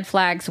all the red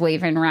flags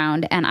waving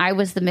around, and I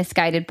was the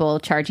misguided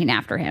bull charging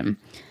after him.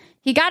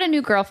 He got a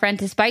new girlfriend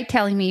despite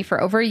telling me for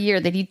over a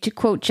year that he,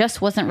 quote,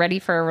 just wasn't ready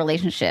for a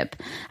relationship.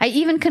 I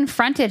even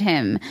confronted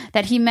him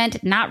that he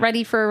meant not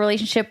ready for a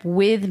relationship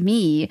with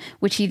me,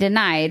 which he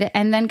denied,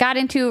 and then got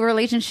into a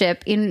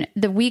relationship in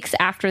the weeks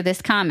after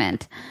this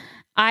comment.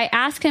 I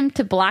asked him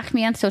to block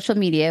me on social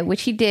media,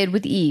 which he did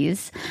with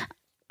ease.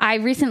 I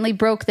recently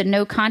broke the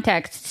no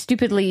contact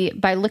stupidly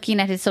by looking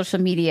at his social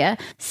media.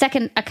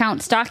 Second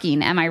account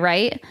stalking, am I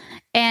right?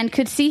 And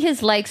could see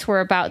his likes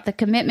were about the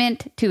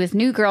commitment to his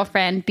new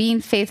girlfriend,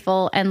 being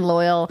faithful and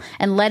loyal,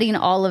 and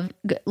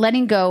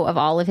letting go of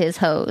all of his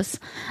hoes.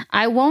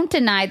 I won't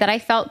deny that I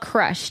felt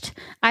crushed.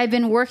 I've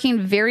been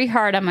working very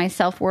hard on my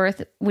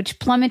self-worth, which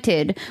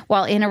plummeted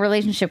while in a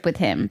relationship with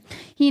him.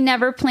 He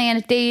never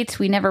planned dates.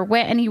 We never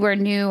went anywhere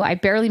new. I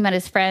barely met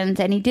his friends,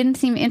 and he didn't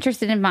seem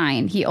interested in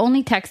mine. He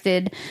only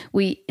texted.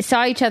 We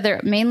saw each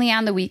other mainly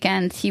on the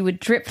weekends. He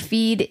would drip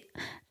feed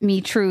me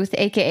truth,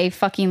 aka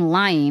fucking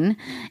lying,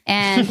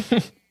 and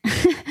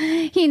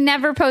he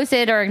never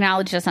posted or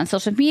acknowledged us on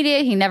social media.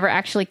 He never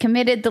actually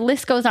committed. The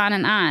list goes on.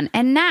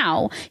 And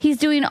now he's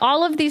doing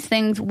all of these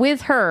things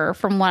with her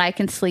from what I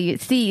can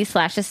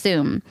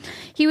see/assume.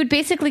 He would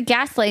basically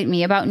gaslight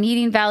me about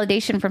needing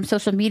validation from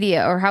social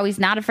media or how he's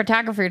not a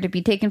photographer to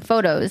be taking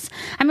photos.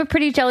 I'm a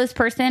pretty jealous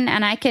person,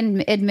 and I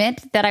can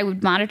admit that I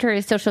would monitor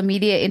his social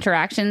media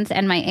interactions,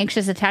 and my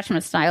anxious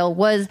attachment style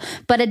was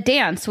but a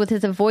dance with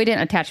his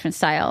avoidant attachment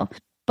style.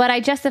 But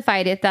I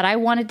justified it that I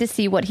wanted to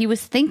see what he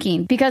was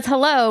thinking because,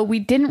 hello, we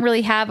didn't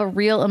really have a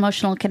real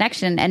emotional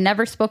connection and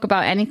never spoke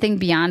about anything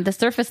beyond the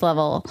surface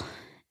level.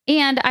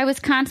 And I was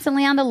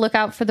constantly on the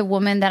lookout for the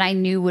woman that I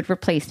knew would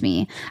replace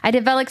me. I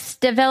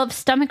developed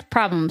stomach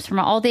problems from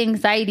all the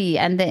anxiety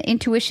and the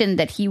intuition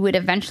that he would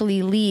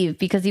eventually leave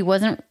because he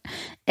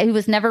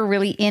was never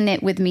really in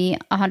it with me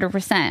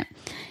 100%.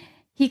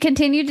 He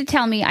continued to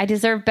tell me I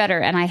deserved better,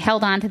 and I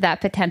held on to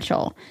that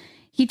potential.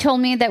 He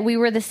told me that we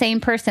were the same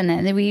person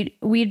and that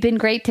we'd been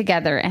great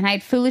together, and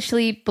I'd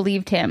foolishly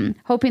believed him,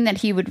 hoping that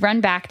he would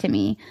run back to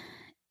me.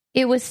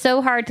 It was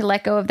so hard to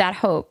let go of that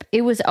hope.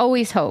 It was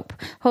always hope.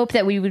 Hope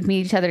that we would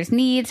meet each other's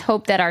needs,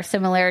 hope that our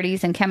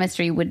similarities and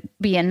chemistry would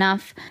be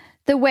enough.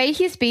 The way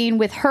he's being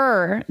with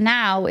her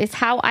now is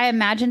how I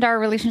imagined our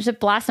relationship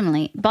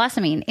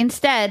blossoming.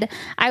 Instead,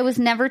 I was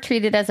never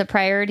treated as a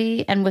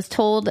priority and was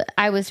told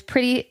I was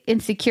pretty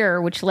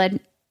insecure, which led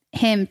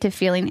him to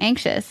feeling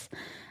anxious.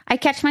 I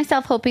catch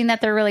myself hoping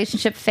that their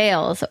relationship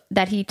fails,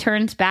 that he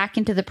turns back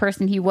into the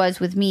person he was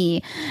with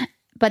me.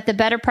 But the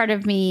better part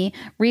of me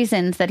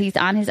reasons that he's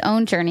on his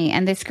own journey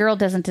and this girl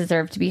doesn't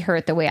deserve to be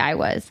hurt the way I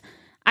was.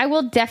 I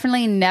will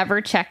definitely never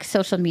check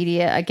social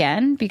media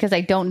again because I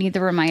don't need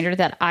the reminder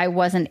that I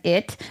wasn't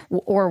it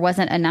or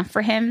wasn't enough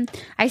for him.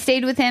 I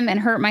stayed with him and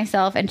hurt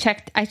myself and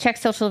I checked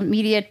social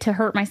media to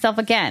hurt myself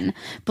again.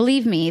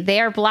 Believe me, they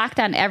are blocked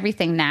on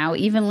everything now,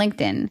 even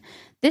LinkedIn.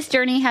 This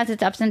journey has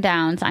its ups and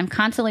downs. I'm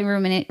constantly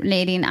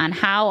ruminating on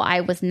how I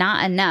was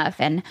not enough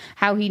and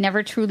how he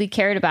never truly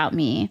cared about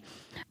me.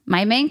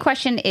 My main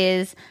question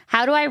is,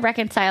 how do I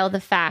reconcile the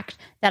fact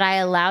that I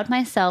allowed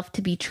myself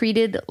to be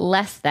treated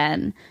less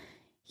than?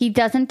 He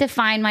doesn't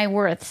define my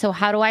worth, so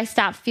how do I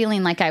stop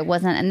feeling like I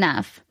wasn't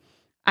enough?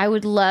 I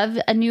would love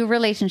a new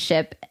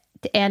relationship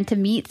and to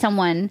meet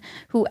someone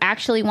who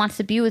actually wants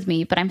to be with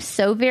me, but I'm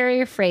so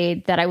very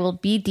afraid that I will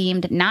be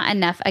deemed not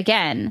enough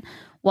again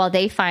while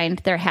they find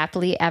their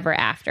happily ever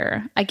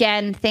after.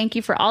 Again, thank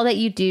you for all that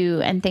you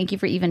do, and thank you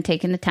for even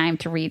taking the time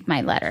to read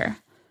my letter.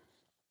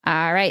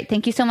 All right.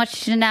 Thank you so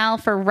much,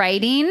 Janelle, for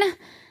writing.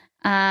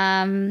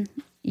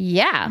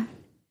 Yeah,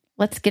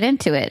 let's get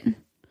into it.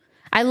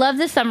 I love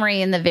the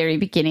summary in the very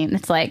beginning.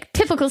 It's like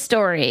typical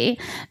story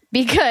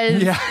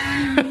because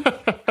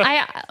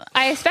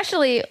I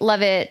especially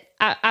love it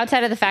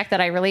outside of the fact that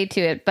I relate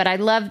to it, but I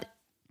love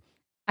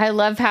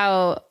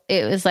how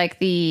it was like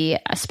the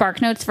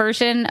SparkNotes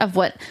version of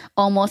what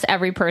almost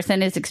every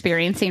person is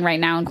experiencing right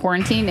now in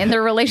quarantine in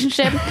their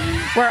relationship,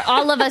 where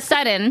all of a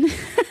sudden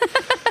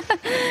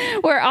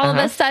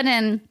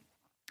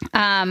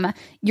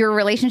your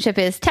relationship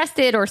is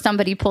tested or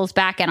somebody pulls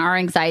back and our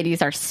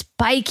anxieties are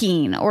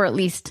spiking, or at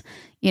least,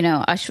 you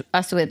know,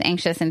 us with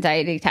anxious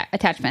anxiety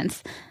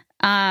attachments.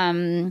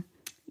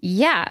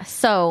 Yeah.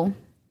 So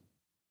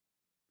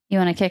you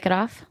want to kick it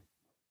off?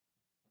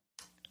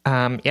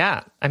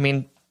 Yeah. I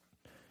mean,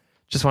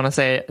 just want to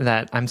say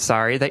that I'm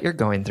sorry that you're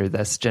going through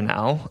this,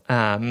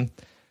 Janelle.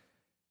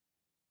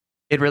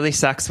 It really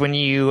sucks when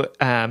you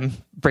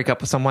break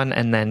up with someone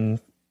and then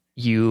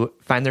you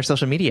find their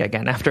social media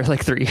again after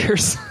like 3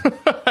 years.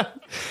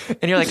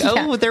 And you're like,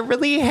 oh, they're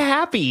really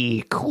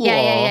happy. Cool.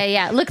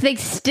 Yeah. Look, they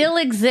still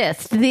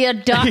exist. The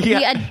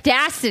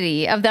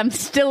audacity of them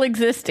still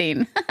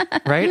existing.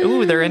 Right?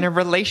 Ooh, they're in a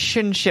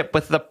relationship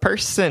with the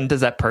person.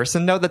 Does that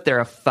person know that they're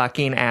a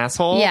fucking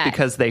asshole? Yeah.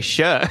 Because they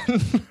should.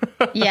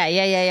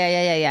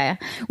 Yeah.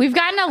 We've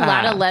gotten a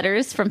lot of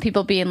letters from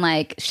people being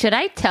like, should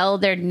I tell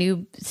their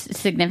new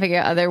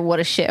significant other what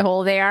a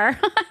shithole they are?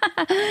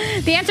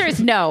 The answer is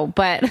no,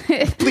 but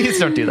please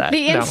don't do that.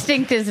 The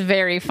instinct is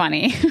very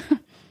funny.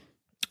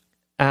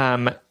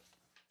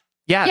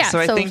 So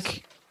I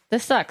think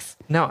this sucks.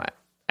 No,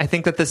 I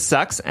think that this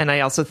sucks. And I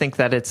also think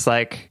that it's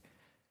like,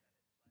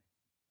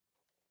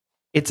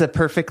 it's a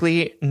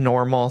perfectly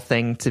normal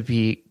thing to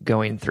be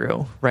going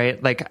through,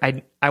 right? Like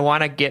I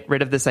want to get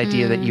rid of this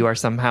idea that you are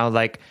somehow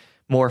like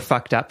more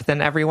fucked up than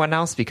everyone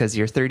else because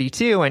you're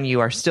 32 and you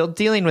are still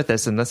dealing with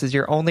this and this is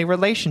your only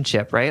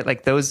relationship, right?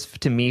 Like those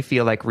to me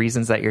feel like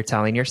reasons that you're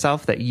telling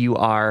yourself that you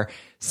are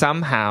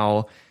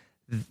somehow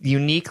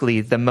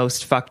uniquely the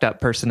most fucked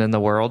up person in the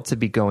world to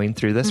be going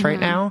through this right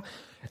now.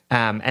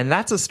 And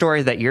that's a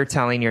story that you're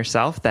telling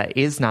yourself that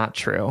is not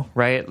true,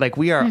 right? Like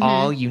we are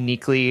all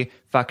uniquely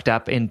fucked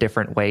up in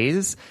different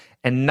ways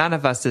and none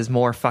of us is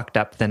more fucked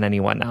up than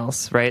anyone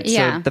else, right?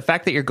 Yeah. So the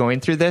fact that you're going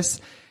through this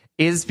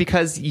is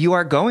because you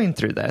are going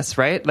through this,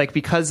 right? Like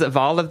because of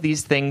all of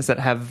these things that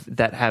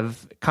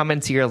have come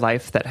into your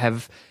life that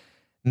have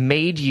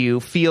made you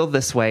feel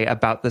this way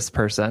about this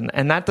person.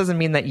 And that doesn't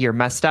mean that you're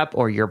messed up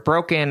or you're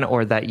broken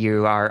or that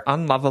you are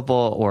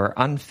unlovable or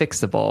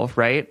unfixable,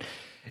 right?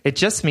 It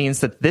just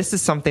means that this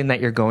is something that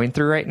you're going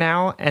through right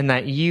now and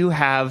that you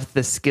have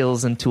the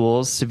skills and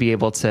tools to be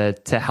able to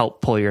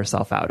help pull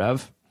yourself out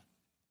of.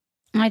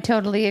 I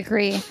totally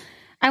agree.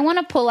 I want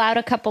to pull out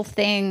a couple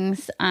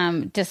things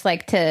just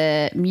like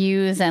to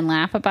muse and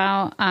laugh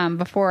about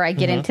before I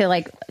get into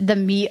like the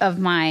meat of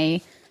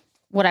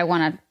what I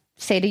want to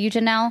say to you,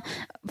 Janelle.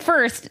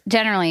 First,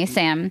 generally,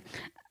 Sam,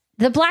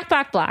 the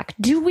block.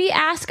 Do we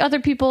ask other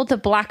people to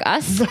block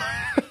us?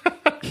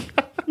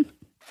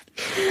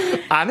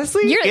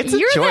 Honestly, it's a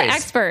you're choice. The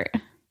expert.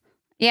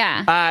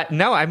 Yeah.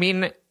 No, I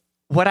mean,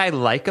 what I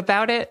like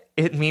about it,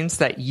 it means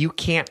that you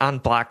can't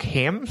unblock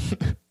him,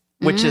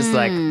 which is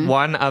like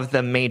one of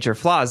the major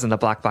flaws in the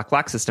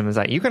block system is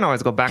that you can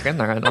always go back in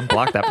there and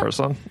unblock that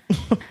person.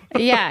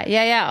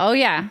 Yeah. Oh,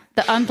 yeah.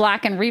 The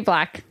unblock and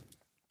reblock.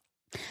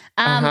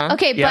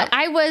 Okay, but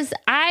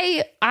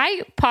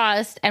I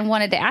paused and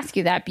wanted to ask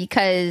you that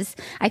because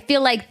I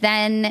feel like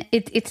then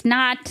it's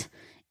not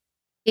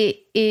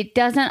it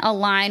doesn't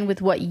align with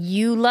what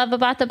you love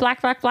about the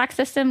black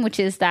system, which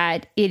is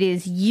that it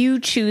is you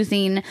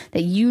choosing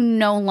that you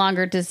no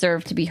longer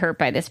deserve to be hurt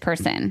by this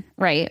person,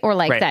 right? Or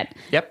like that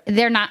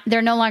they're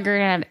no longer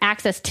going to have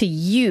access to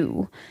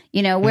you,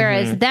 you know,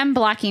 whereas them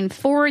blocking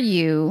for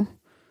you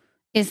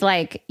is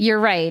like, you're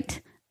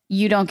right,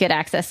 you don't get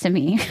access to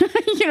me.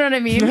 You know what I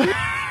mean?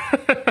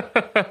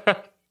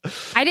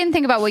 I didn't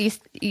think about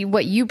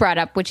what you brought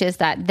up, which is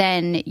that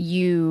then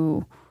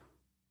you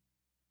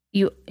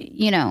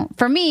know,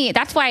 for me,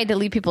 that's why I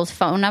delete people's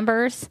phone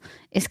numbers,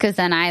 is because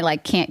then I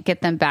like can't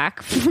get them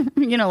back.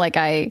 You know, like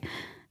I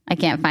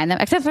can't find them,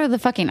 except for the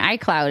fucking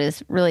iCloud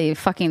is really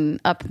fucking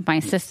up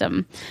my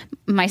system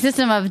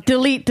of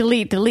delete.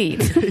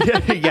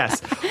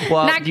 Yes.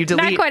 Well, you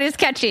delete. Not quite as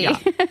catchy. Yeah,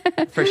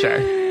 for sure.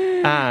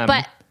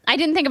 But I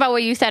didn't think about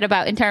what you said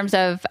about in terms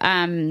of,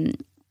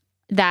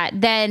 that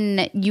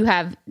then you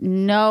have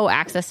no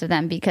access to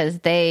them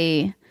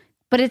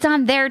but it's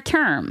on their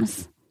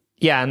terms.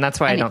 Yeah, and that's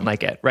why I don't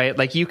like it, right?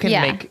 Like you can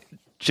make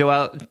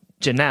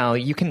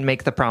Janelle, you can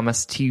make the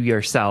promise to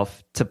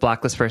yourself to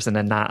block this person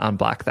and not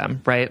unblock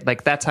them, right?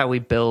 Like that's how we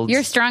build.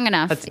 You're strong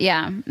enough.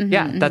 Yeah.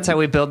 Mm-hmm, that's how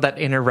we build that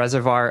inner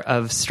reservoir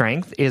of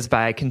strength, is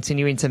by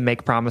continuing to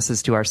make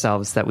promises to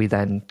ourselves that we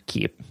then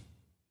keep.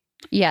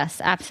 Yes,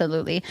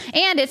 absolutely.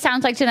 And it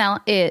sounds like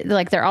Janelle,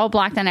 like they're all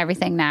blocked on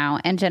everything now.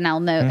 And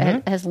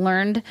Janelle has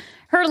learned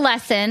her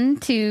lesson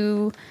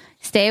to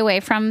stay away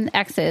from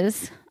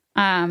exes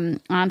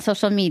on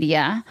social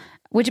media.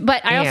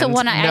 But I also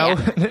want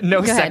to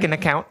no second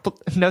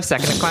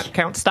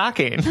account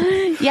stalking.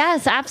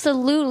 Yes,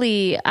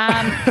 absolutely.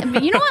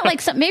 You know what?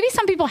 Like maybe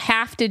some people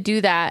have to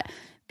do that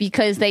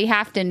because they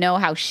have to know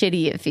how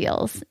shitty it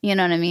feels. You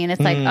know what I mean?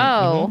 It's like,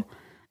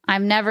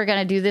 I'm never going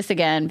to do this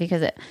again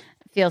because it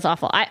feels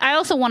awful. I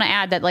also want to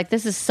add that like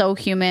this is so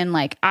human.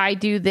 Like I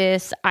do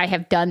this. I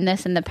have done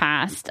this in the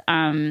past.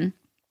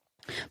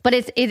 But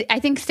I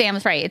think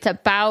Sam's right. It's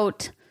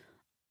about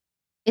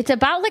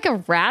like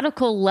a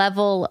radical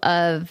level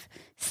of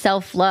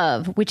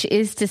self-love, which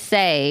is to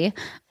say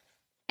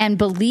and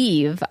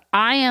believe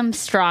I am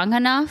strong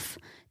enough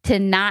to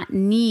not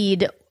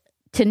need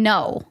to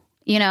know,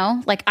 you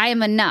know, like I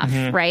am enough,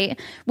 right?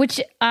 Which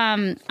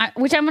I'm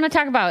going to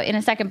talk about in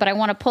a second, but I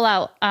want to pull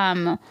out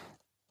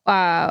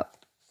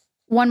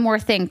one more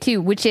thing too,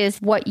 which is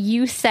what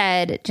you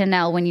said,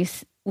 Janelle, when you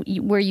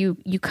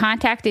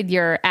contacted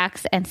your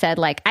ex and said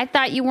like, I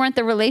thought you weren't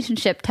the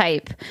relationship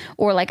type,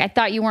 or like, I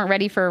thought you weren't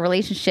ready for a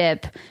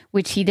relationship,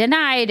 which he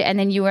denied. And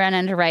then you went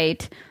on to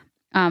write,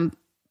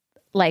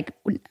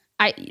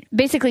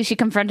 basically she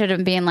confronted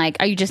him being like,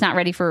 are you just not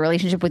ready for a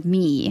relationship with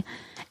me?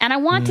 And I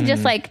want to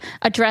just like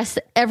address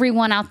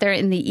everyone out there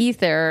in the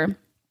ether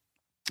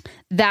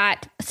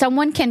that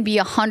someone can be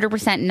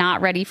 100%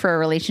 not ready for a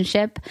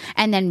relationship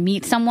and then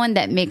meet someone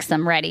that makes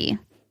them ready.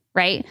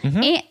 Right.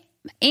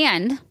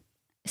 And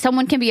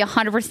someone can be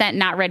 100%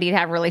 not ready to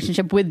have a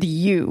relationship with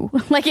you.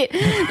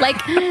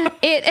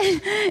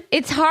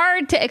 It's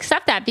hard to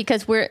accept that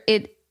because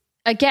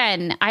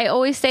again, I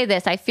always say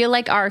this, I feel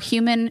like our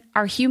human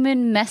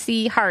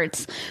messy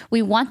hearts,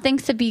 we want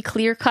things to be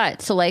clear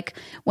cut. So like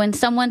when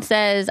someone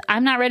says,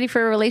 I'm not ready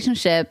for a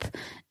relationship,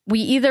 we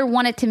either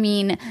want it to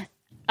mean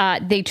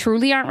they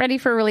truly aren't ready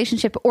for a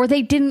relationship, or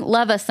they didn't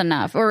love us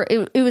enough, or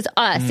it was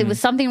us. It was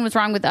something was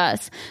wrong with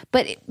us.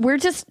 But we're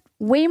just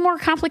way more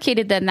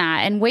complicated than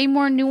that, and way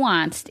more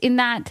nuanced in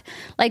that,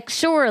 like,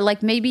 sure,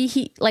 like maybe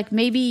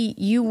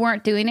you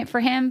weren't doing it for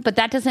him, but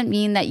that doesn't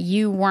mean that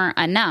you weren't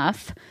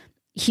enough.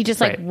 He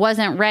just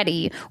wasn't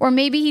ready, or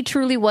maybe he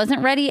truly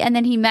wasn't ready. And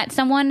then he met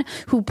someone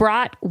who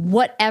brought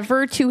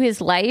whatever to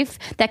his life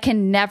that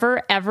can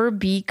never, ever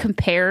be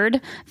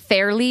compared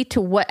fairly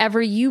to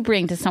whatever you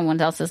bring to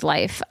someone else's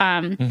life.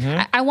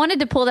 I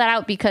wanted to pull that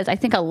out because I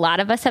think a lot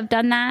of us have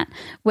done that,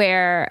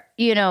 where,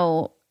 you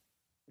know,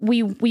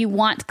 we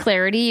want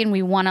clarity, and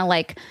we want to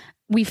like,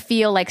 we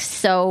feel like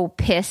so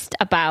pissed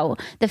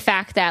about the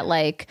fact that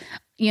like,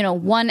 you know,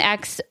 one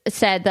ex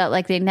said that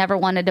like they never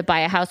wanted to buy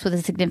a house with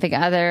a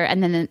significant other,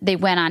 and then they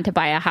went on to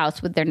buy a house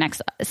with their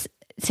next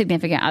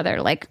significant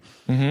other. Like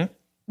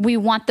we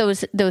want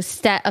those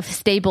set of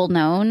stable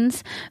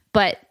knowns,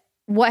 but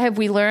what have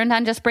we learned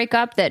on Just Break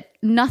Up? That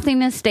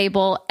nothing is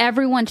stable.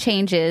 Everyone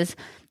changes.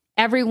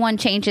 Everyone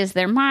changes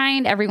their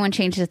mind. Everyone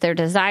changes their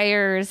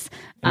desires.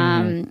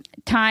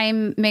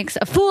 Time makes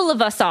a fool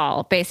of us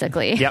all,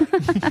 basically. Yep.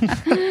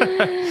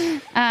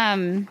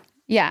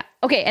 Yeah.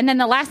 Okay. And then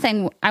the last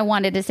thing I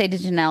wanted to say to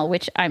Janelle,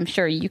 which I'm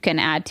sure you can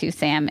add to,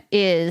 Sam,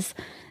 is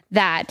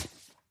that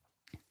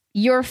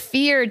your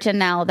fear,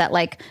 Janelle, that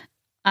like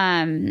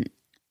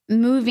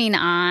moving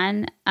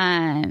on,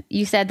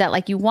 you said that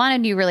like you want a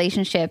new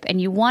relationship and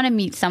you want to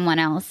meet someone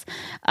else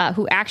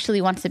who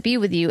actually wants to be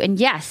with you. And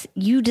yes,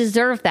 you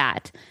deserve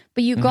that.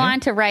 But you go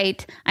on to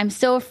write, I'm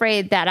so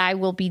afraid that I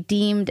will be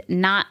deemed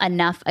not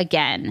enough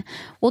again.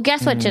 Well,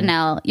 guess what,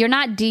 Janelle? You're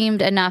not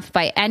deemed enough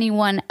by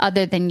anyone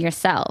other than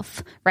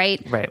yourself,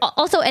 right? Right.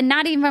 Also, and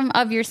not even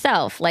of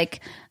yourself.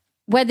 Like,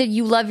 whether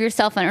you love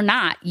yourself or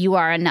not, you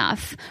are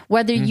enough.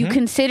 Whether you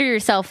consider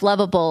yourself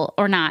lovable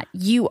or not,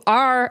 you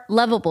are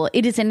lovable.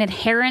 It is an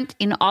inherent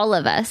in all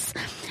of us.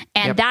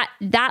 And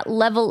that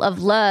level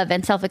of love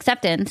and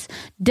self-acceptance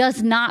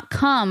does not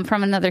come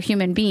from another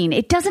human being.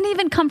 It doesn't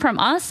even come from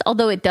us,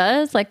 although it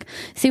does. Like,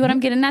 see what I'm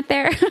getting at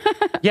there?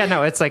 Yeah,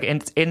 no, it's like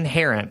it's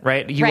inherent,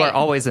 right? You are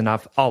always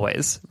enough,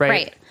 always, right?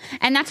 Right.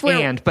 And that's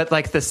where... But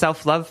like the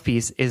self-love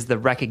piece is the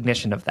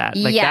recognition of that.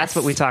 Like that's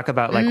what we talk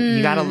about. Like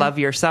you got to love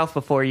yourself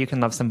before you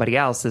can love somebody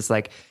else. Is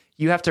like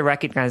you have to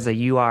recognize that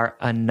you are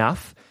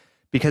enough,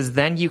 because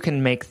then you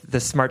can make the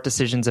smart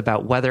decisions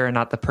about whether or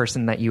not the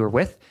person that you are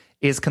with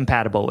is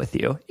compatible with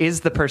you,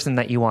 is the person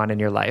that you want in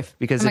your life.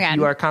 Because if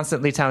you are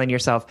constantly telling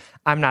yourself,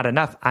 I'm not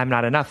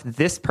enough,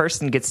 this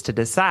person gets to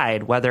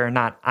decide whether or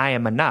not I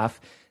am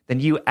enough, then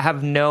you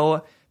have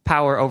no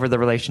power over the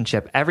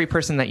relationship. Every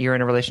person that you're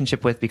in a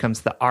relationship with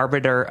becomes the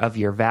arbiter of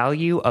your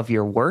value, of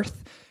your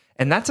worth.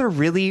 And that's a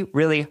really,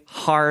 really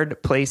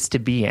hard place to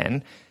be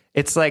in.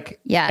 It's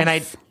like, and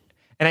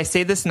I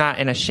say this not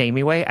in a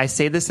shamey way. I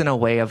say this in a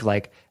way of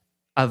like,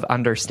 of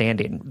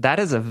understanding. That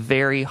is a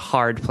very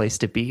hard place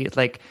to be.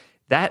 Like,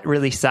 that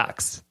really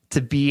sucks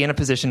to be in a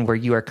position where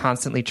you are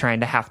constantly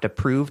trying to have to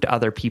prove to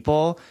other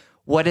people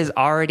what is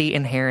already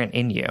inherent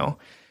in you.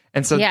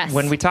 And so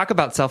when we talk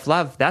about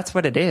self-love, that's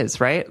what it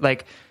is, right?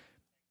 Like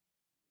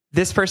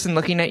this person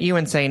looking at you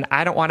and saying,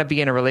 I don't want to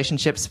be in a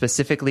relationship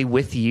specifically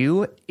with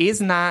you, is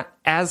not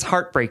as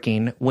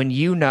heartbreaking when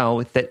you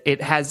know that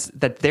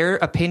that their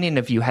opinion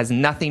of you has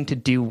nothing to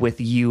do with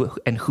you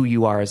and who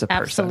you are as a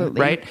person,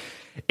 right?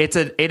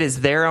 It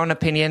is their own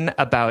opinion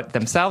about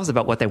themselves,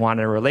 about what they want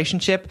in a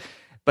relationship.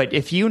 But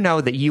if you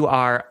know that you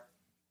are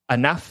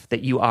enough,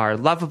 that you are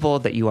lovable,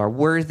 that you are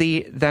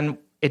worthy, then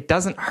it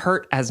doesn't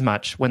hurt as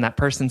much when that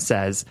person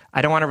says,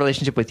 I don't want a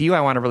relationship with you, I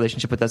want a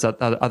relationship with this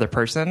other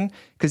person.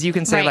 Because you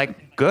can say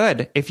like,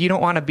 good, if you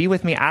don't want to be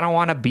with me, I don't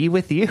want to be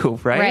with you,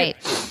 right?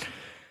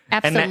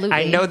 Absolutely. And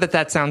I know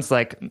that sounds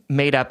like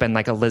made up and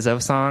like a Lizzo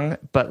song,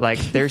 but like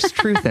there's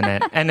truth in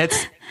it. And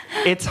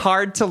it's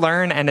hard to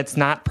learn, and it's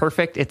not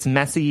perfect. It's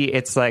messy.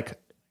 It's like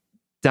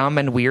dumb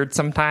and weird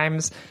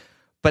sometimes.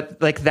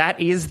 But like that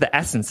is the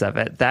essence of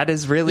it. That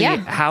is really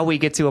how we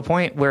get to a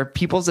point where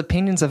people's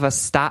opinions of us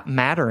stop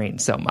mattering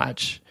so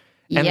much.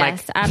 And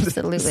yes,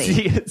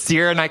 absolutely.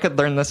 Sierra and I could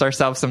learn this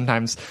ourselves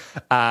sometimes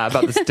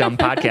about this dumb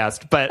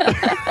podcast, but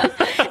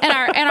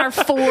and our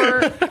 4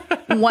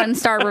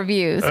 1-star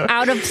reviews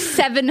out of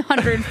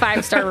 700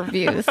 5-star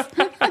reviews.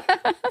 But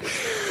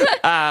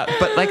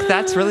like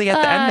that's really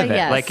at the end of it.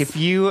 Yes. Like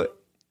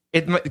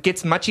it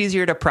gets much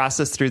easier to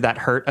process through that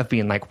hurt of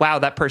being like, wow,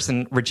 that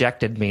person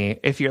rejected me.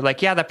 If you're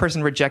like, yeah, that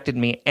person rejected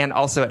me, and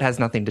also it has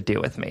nothing to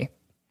do with me.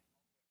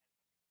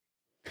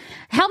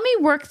 Help me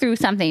work through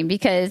something,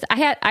 because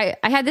I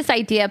had this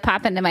idea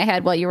pop into my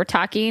head while you were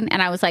talking,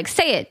 and I was like,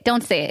 say it,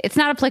 don't say it. It's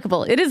not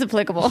applicable. It is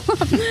applicable.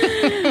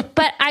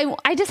 But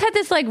I just had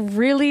this like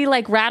really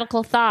like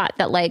radical thought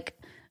that like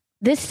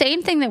this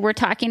same thing that we're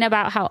talking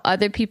about, how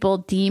other people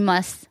deem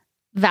us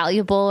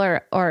valuable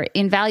or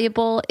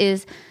invaluable,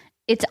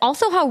 it's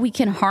also how we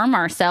can harm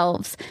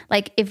ourselves.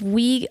 Like if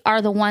we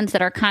are the ones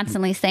that are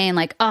constantly saying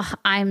like, oh,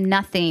 I'm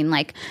nothing,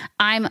 like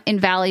I'm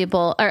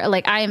invaluable, or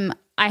like I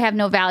have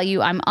no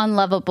value, I'm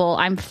unlovable,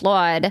 I'm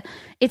flawed.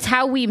 It's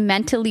how we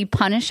mentally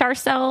punish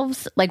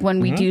ourselves, like when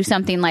we do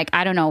something like,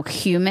 I don't know,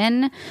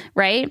 human,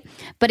 right?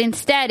 But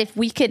instead, if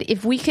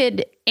we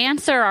could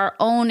answer our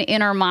own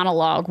inner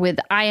monologue with,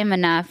 I am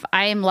enough,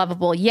 I am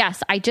lovable.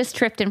 Yes, I just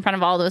tripped in front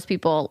of all those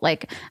people.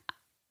 Like,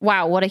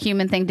 wow, what a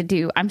human thing to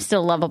do. I'm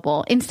still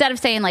lovable. Instead of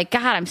saying like,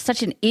 God, I'm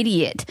such an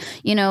idiot.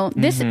 You know,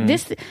 this,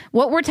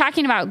 what we're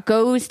talking about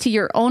goes to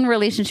your own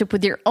relationship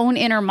with your own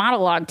inner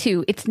monologue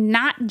too. It's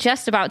not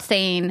just about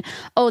saying,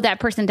 oh,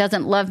 that person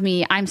doesn't love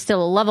me, I'm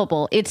still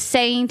lovable. It's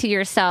saying to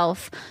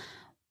yourself,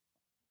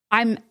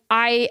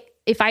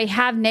 if I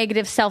have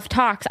negative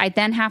self-talks, I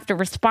then have to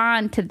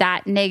respond to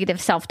that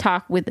negative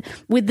self-talk with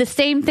the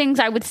same things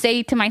I would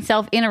say to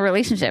myself in a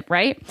relationship,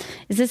 right?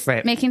 Is this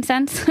making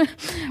sense?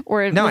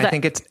 Or no, I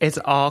think it's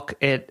all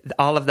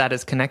of that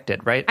is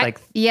connected, right?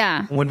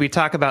 When we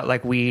talk about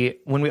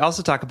when we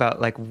also talk about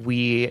like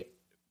we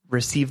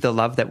receive the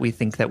love that we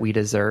think that we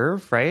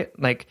deserve, right?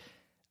 Like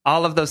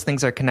all of those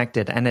things are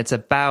connected, and it's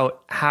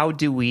about how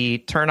do we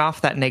turn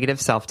off that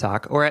negative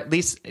self-talk, or at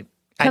least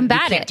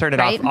combat you can't turn it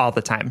off all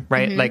the time,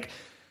 right? Like,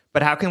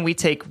 but how can we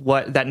take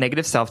that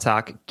negative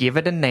self-talk, give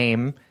it a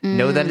name,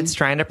 know that it's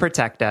trying to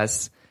protect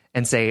us,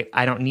 and say,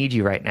 I don't need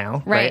you right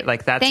now, right?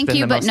 Like that's been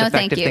the most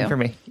effective thing for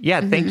me. Yeah,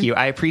 thank you.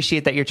 I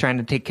appreciate that you're trying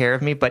to take care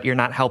of me, but you're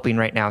not helping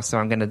right now, so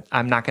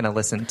I'm not gonna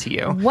listen to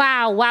you.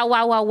 Wow.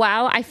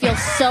 I feel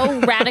so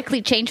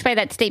radically changed by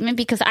that statement,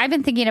 because I've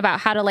been thinking about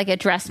how to like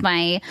address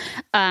my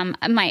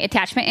my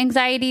attachment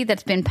anxiety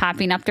that's been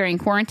popping up during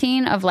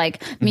quarantine of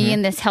like me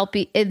in this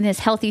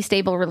healthy,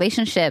 stable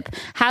relationship.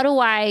 How do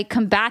I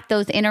combat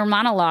those inner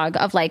monologue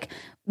of like,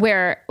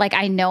 where like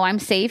I know I'm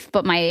safe,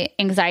 but my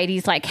anxiety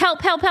is like, help,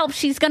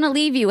 she's gonna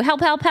leave you,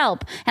 help. And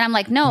I'm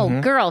like,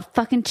 no, girl,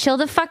 fucking chill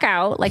the fuck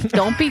out. Like,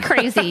 don't be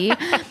crazy.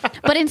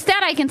 But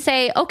instead I can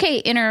say, okay,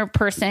 inner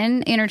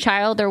person, inner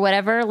child or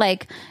whatever,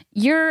 like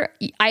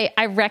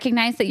I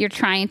recognize that you're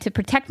trying to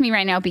protect me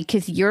right now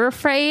because you're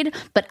afraid,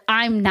 but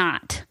I'm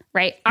not.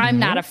 Right. I'm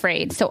not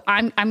afraid. So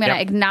I'm going to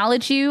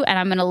acknowledge you and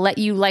I'm going to let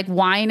you like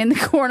whine in the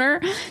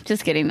corner.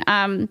 Just kidding.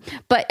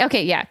 But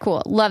okay. Yeah,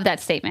 cool. Love that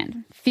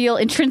statement. Feel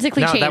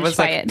intrinsically changed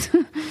by it.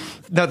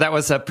 No, that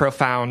was a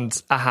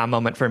profound aha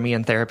moment for me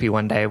in therapy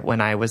one day when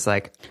I was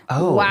like,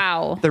 oh,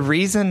 wow. The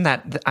reason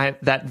that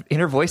that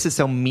inner voice is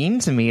so mean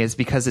to me is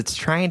because it's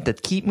trying to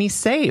keep me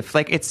safe.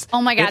 Like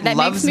oh my God, that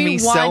makes me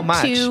want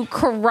to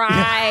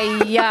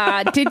cry.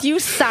 Yeah. Did you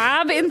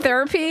sob in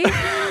therapy?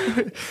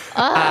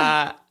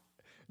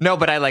 No,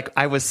 but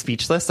I was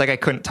speechless. Like I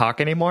couldn't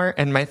talk anymore.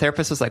 And my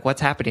therapist was like, what's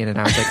happening? And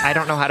I was like, I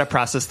don't know how to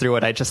process through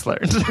what I just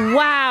learned.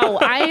 Wow.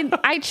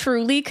 I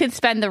truly could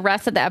spend the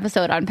rest of the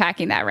episode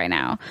unpacking that right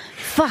now.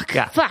 Fuck.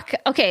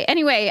 Okay.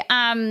 Anyway,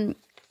 Janelle,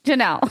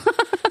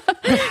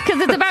 because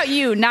it's about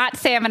you, not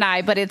Sam and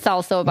I, but it's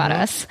also about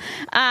us.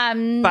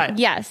 But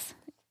yes.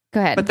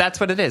 Go ahead. But that's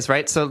what it is,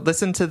 right? So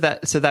listen to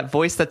that. So that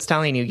voice that's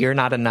telling you you're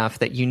not enough,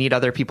 that you need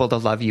other people to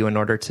love you in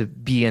order to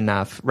be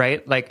enough,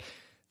 right? Like,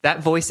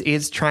 that voice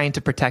is trying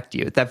to protect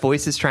you. That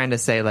voice is trying to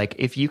say, like,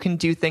 if you can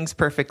do things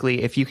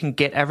perfectly, if you can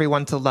get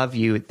everyone to love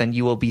you, then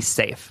you will be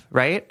safe,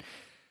 right?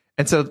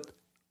 And so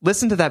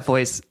listen to that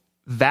voice,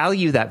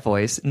 value that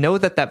voice, know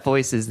that that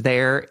voice is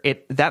there.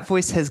 That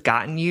voice has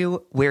gotten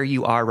you where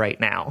you are right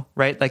now,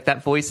 right? Like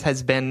that voice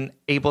has been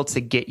able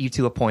to get you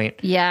to a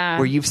point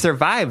where you've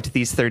survived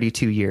these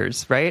 32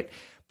 years, right?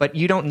 But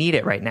you don't need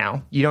it right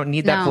now. You don't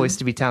need that voice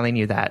to be telling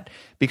you that,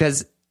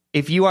 because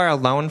if you are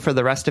alone for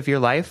the rest of your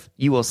life,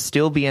 you will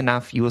still be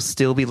enough. You will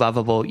still be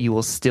lovable. You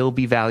will still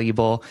be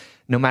valuable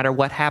no matter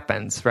what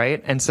happens,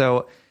 right? And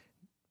so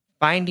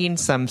finding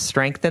some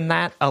strength in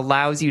that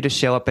allows you to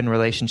show up in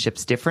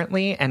relationships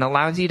differently and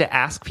allows you to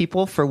ask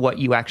people for what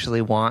you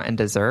actually want and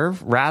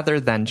deserve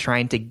rather than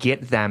trying to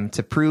get them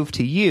to prove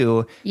to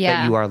you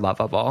that you are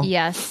lovable.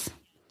 Yes.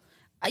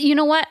 You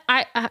know what?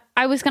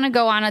 I was going to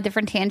go on a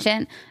different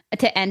tangent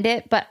to end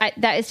it, but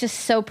that is just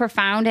so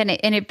profound.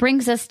 And it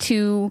brings us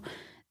to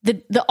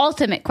the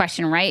ultimate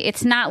question, right?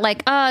 It's not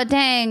like, oh,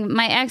 dang,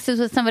 my ex is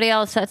with somebody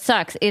else. That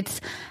sucks.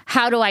 It's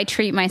how do I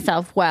treat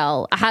myself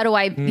well? How do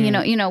I, you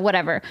know,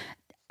 whatever.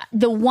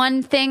 The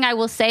one thing I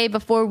will say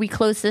before we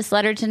close this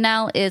letter,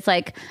 Janelle, is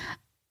like,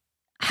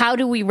 how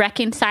do we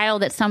reconcile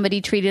that somebody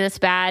treated us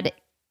bad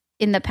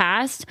in the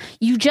past?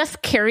 You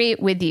just carry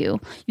it with you.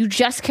 You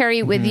just carry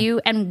it with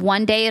you. And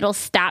one day it'll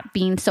stop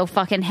being so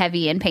fucking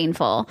heavy and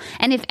painful.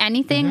 And if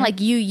anything, like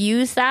you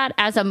use that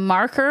as a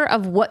marker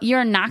of what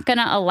you're not going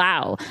to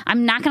allow.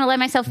 I'm not going to let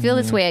myself feel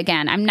this way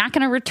again. I'm not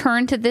going to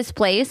return to this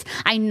place.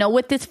 I know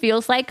what this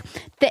feels like.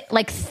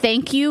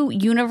 Thank you,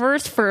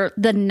 universe, for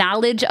the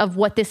knowledge of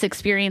what this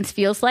experience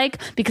feels like,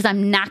 because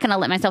I'm not going to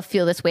let myself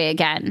feel this way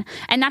again.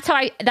 And that's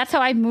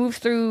how I move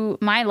through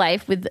my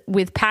life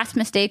with past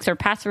mistakes or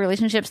past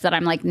relationships that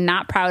I'm like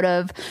not proud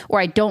of,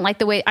 or I don't like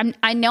the way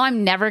I know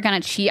I'm never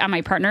going to cheat on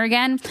my partner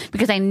again,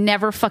 because I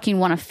never fucking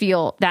want to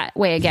feel that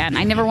way again.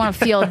 I never want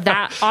to feel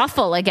that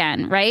awful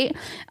again. Right.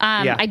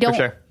 I don't, for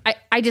sure.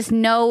 I just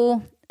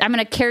know I'm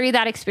going to carry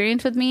that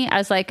experience with me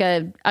as like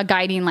a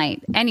guiding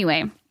light.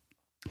 Anyway,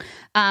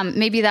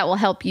 maybe that will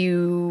help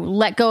you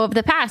let go of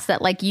the past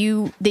that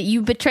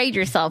you betrayed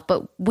yourself,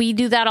 but we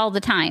do that all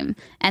the time.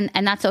 And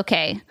that's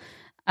okay.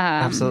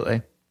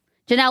 Absolutely.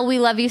 Janelle, we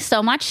love you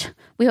so much.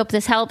 We hope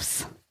this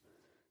helps.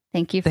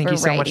 Thank you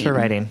so much for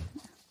writing.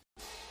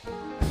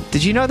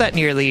 Did you know that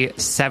nearly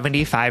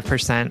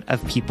 75%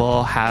 of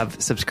people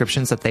have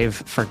subscriptions that they've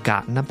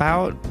forgotten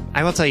about?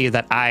 I will tell you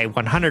that I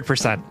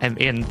 100% am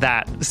in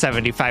that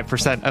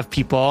 75% of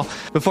people.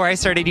 Before I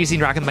started using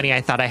Rocket Money, I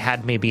thought I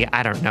had maybe,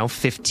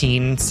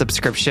 15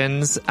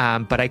 subscriptions,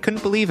 but I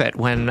couldn't believe it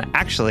when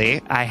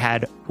actually I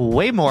had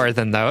way more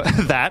than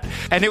that.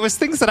 And it was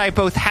things that I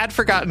both had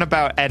forgotten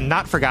about and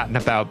not forgotten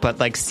about, but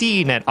like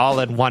seeing it all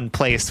in one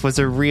place was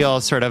a real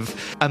sort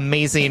of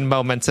amazing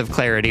moments of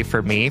clarity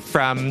for me.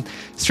 From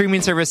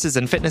streaming services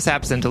and fitness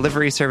apps and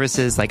delivery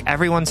services, like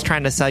everyone's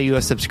trying to sell you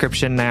a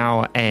subscription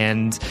now,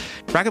 and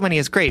Rocket Money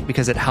is great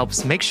because it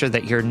helps make sure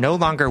that you're no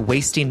longer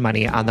wasting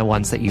money on the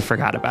ones that you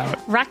forgot about.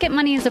 Rocket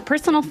Money is a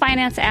personal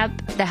finance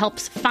app that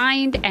helps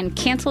find and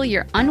cancel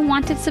your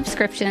unwanted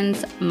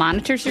subscriptions,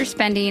 monitors your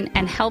spending,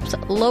 and helps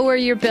lower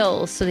your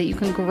bills so that you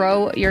can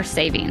grow your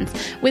savings.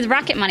 With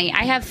Rocket Money,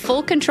 I have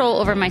full control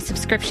over my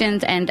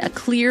subscriptions and a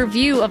clear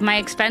view of my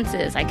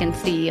expenses. I can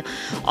see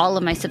all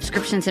of my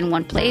subscriptions in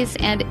one place,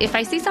 and if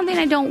I see something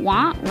I don't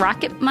want,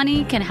 Rocket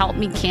Money can help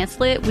me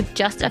cancel it with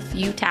just a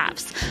few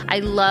taps. I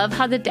love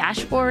how the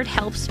dashboard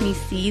helps me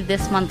see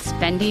this month's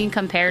spending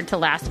compared to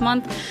last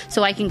month,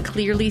 so I can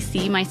clearly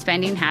see my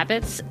spending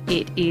habits.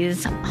 It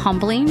is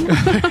humbling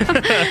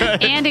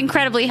and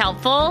incredibly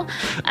helpful.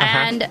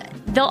 And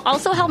they'll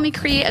also help me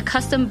create a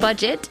custom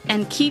budget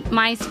and keep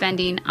my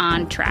spending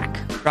on track.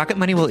 Rocket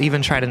Money will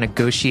even try to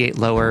negotiate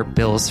lower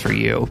bills for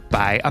you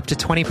by up to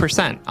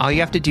 20%. All you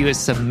have to do is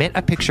submit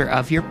a picture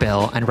of your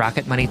bill, and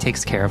Rocket Money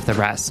takes care of the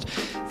rest.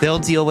 They'll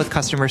deal with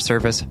customer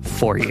service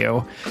for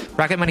you.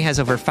 Rocket Money has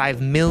over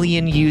 5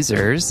 million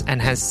users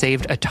and has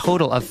saved a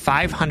total of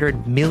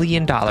 $500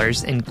 million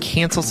in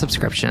cancel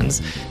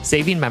subscriptions,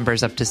 saving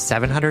members up to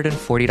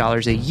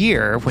 $740 a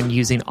year when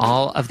using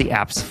all of the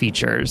app's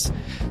features.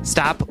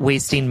 Stop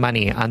wasting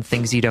money on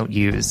things you don't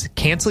use.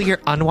 Cancel your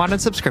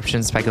unwanted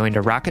subscriptions by going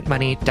to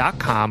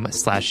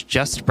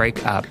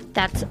rocketmoney.com/justbreakup.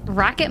 That's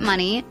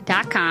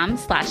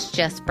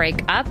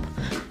rocketmoney.com/justbreakup.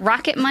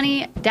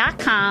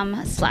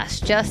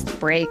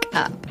 rocketmoney.com/justbreakup.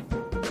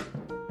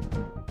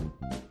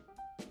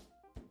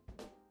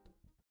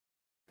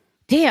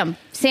 Damn,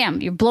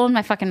 Sam, you're blowing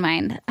my fucking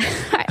mind.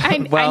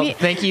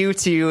 Thank you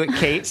to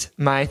Kate,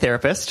 my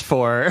therapist,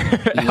 for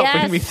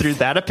helping me through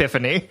that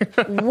epiphany.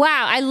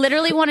 Wow, I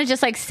literally want to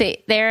just like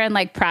sit there and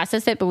like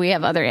process it, but we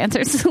have other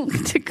answers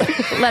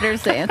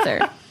letters to answer.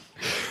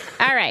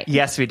 All right.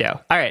 Yes, we do.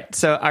 All right.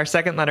 So our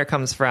second letter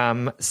comes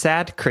from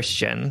Sad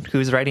Christian,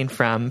 who's writing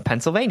from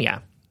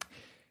Pennsylvania.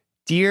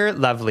 Dear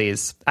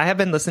Lovelies, I have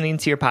been listening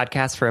to your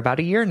podcast for about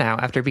a year now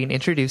after being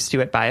introduced to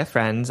it by a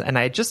friend, and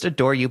I just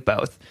adore you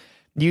both.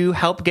 You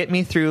help get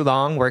me through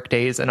long work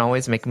days and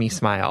always make me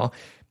smile.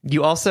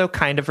 You also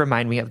kind of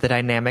remind me of the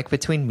dynamic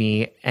between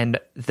me and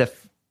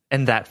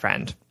that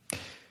friend.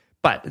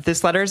 But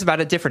this letter is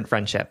about a different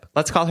friendship.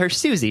 Let's call her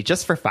Susie,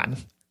 just for fun.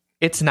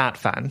 It's not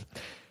fun.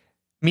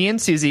 Me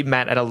and Susie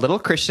met at a little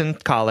Christian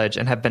college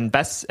and have been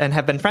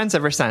friends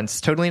ever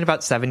since, totaling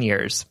about 7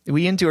 years.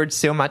 We endured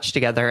so much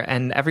together,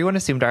 and everyone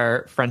assumed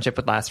our friendship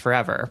would last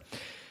forever.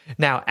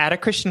 Now, at a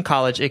Christian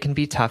college, it can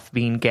be tough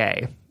being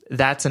gay.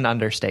 That's an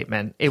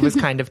understatement. It was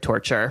kind of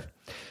torture.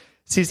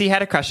 Susie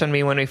had a crush on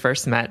me when we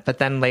first met, but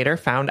then later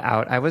found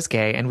out I was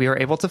gay, and we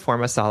were able to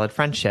form a solid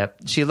friendship.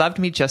 She loved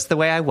me just the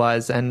way I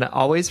was and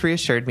always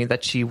reassured me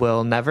that she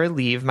will never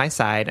leave my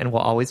side and will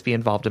always be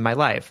involved in my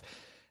life.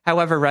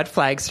 However, red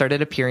flags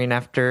started appearing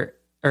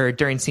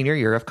during senior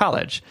year of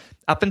college.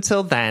 Up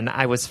until then,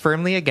 I was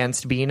firmly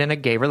against being in a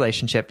gay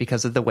relationship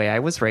because of the way I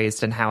was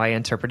raised and how I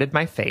interpreted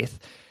my faith.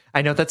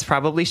 I know that's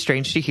probably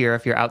strange to hear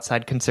if you're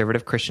outside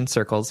conservative Christian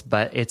circles,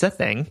 but it's a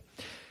thing.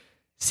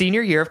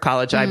 Senior year of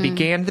college, I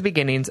began the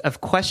beginnings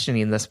of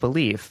questioning this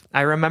belief.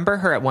 I remember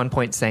her at one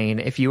point saying,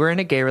 if you were in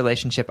a gay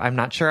relationship, I'm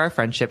not sure our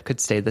friendship could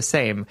stay the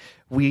same.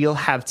 We'll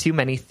have too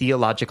many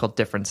theological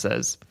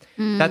differences.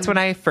 That's when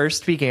I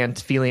first began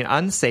feeling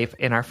unsafe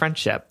in our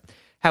friendship.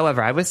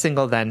 However, I was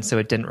single then, so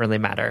it didn't really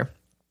matter.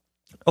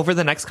 Over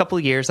the next couple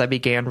of years, I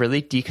began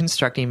really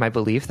deconstructing my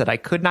belief that I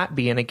could not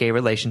be in a gay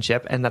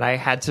relationship and that I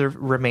had to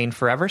remain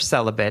forever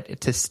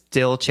celibate to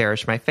still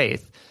cherish my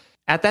faith.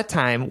 At that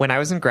time, when I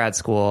was in grad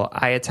school,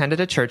 I attended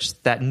a church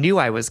that knew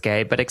I was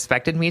gay, but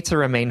expected me to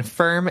remain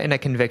firm in a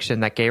conviction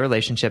that gay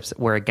relationships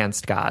were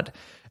against God.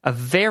 A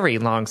very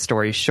long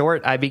story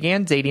short, I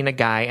began dating a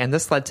guy, and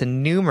this led to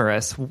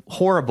numerous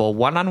horrible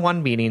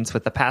one-on-one meetings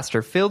with the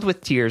pastor filled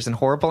with tears and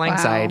horrible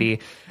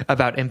anxiety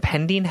about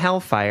impending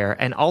hellfire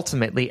and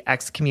ultimately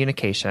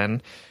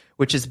excommunication,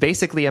 which is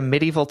basically a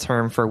medieval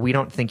term for we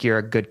don't think you're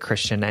a good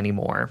Christian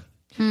anymore.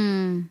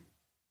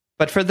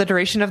 But for the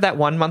duration of that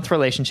 1 month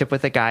relationship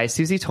with a guy,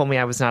 Susie told me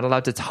I was not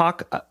allowed to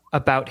talk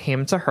about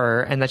him to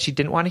her and that she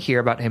didn't want to hear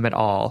about him at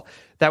all.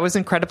 That was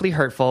incredibly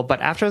hurtful, but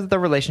after the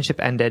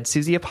relationship ended,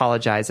 Susie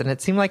apologized and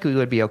it seemed like we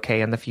would be okay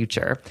in the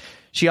future.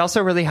 She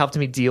also really helped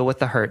me deal with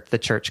the hurt the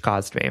church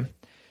caused me.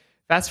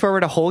 Fast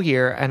forward a whole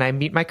year and I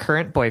meet my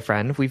current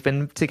boyfriend. We've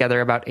been together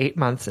about 8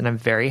 months and I'm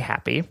very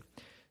happy.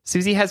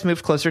 Susie has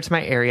moved closer to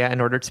my area in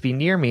order to be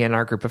near me and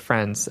our group of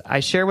friends. I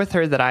share with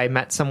her that I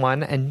met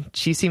someone and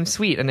she seems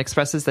sweet and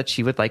expresses that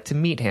she would like to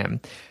meet him.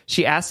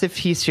 She asks if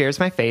he shares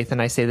my faith and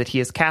I say that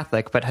he is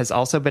Catholic but has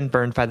also been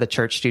burned by the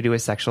church due to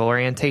his sexual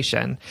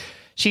orientation.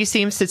 She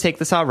seems to take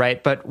this all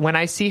right, but when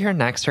I see her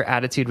next, her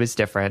attitude was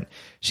different.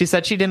 She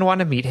said she didn't want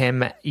to meet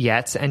him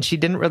yet and she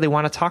didn't really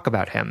want to talk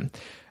about him.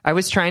 I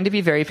was trying to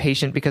be very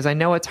patient because I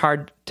know it's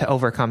hard to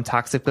overcome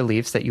toxic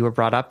beliefs that you were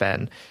brought up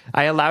in.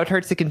 I allowed her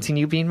to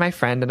continue being my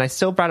friend, and I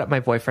still brought up my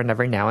boyfriend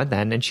every now and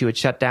then, and she would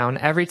shut down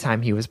every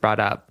time he was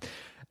brought up.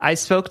 I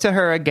spoke to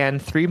her again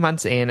 3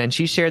 months in, and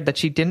she shared that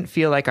she didn't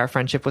feel like our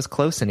friendship was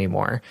close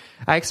anymore.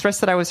 I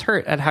expressed that I was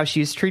hurt at how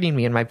she was treating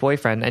me and my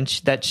boyfriend, and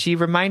that she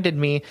reminded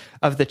me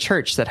of the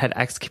church that had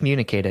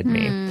excommunicated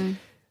me.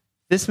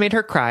 This made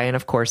her cry, and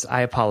of course,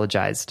 I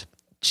apologized.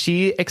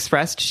 She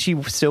expressed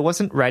she still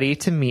wasn't ready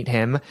to meet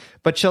him,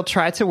 but she'll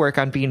try to work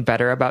on being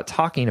better about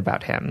talking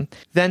about him.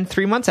 Then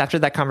 3 months after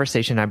that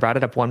conversation, I brought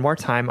it up one more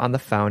time on the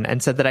phone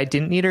and said that I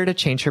didn't need her to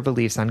change her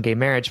beliefs on gay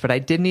marriage, but I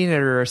did need her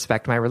to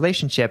respect my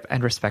relationship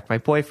and respect my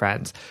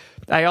boyfriend.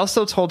 I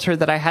also told her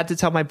that I had to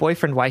tell my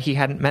boyfriend why he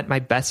hadn't met my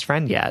best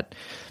friend yet.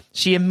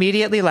 She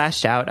immediately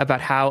lashed out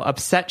about how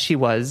upset she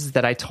was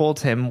that I told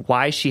him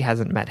why she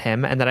hasn't met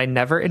him and that I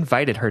never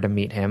invited her to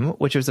meet him,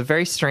 which was a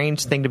very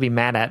strange thing to be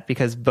mad at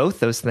because both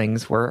those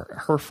things were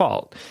her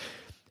fault.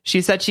 She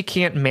said she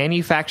can't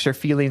manufacture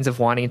feelings of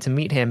wanting to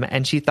meet him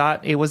and she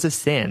thought it was a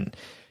sin.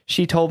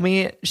 She told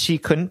me she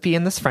couldn't be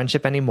in this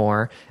friendship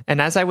anymore, and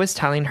as I was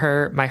telling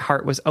her my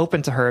heart was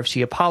open to her if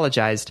she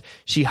apologized,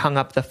 she hung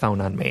up the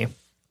phone on me.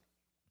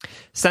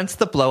 Since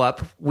the blow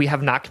up, we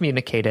have not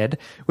communicated,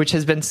 which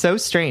has been so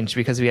strange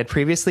because we had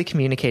previously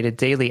communicated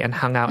daily and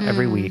hung out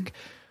every week.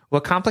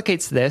 What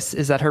complicates this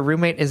is that her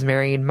roommate is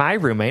marrying my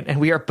roommate, and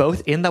we are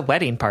both in the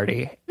wedding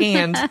party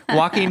and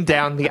walking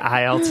down the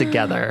aisle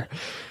together.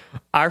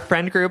 Our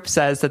friend group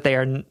says that they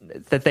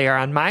are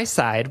on my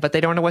side, but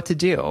they don't know what to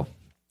do.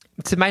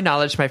 To my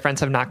knowledge, my friends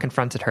have not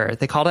confronted her.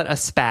 They called it a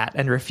spat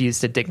and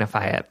refused to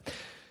dignify it.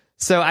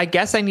 So I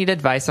guess I need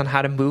advice on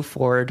how to move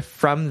forward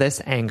from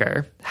this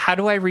anger. How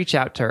do I reach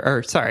out to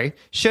her?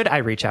 Should I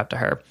reach out to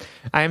her?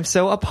 I am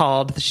so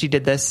appalled that she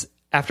did this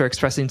after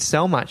expressing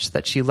so much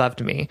that she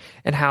loved me,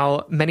 and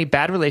how many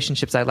bad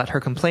relationships I let her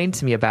complain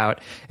to me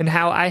about, and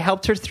how I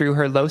helped her through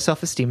her low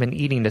self-esteem and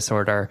eating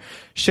disorder.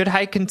 Should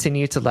I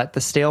continue to let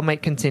the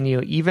stalemate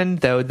continue, even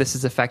though this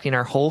is affecting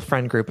our whole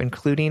friend group,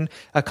 including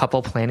a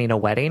couple planning a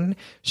wedding?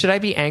 Should I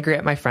be angry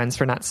at my friends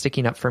for not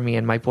sticking up for me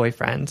and my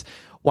boyfriend?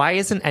 Why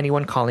isn't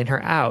anyone calling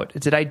her out?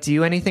 Did I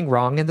do anything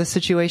wrong in this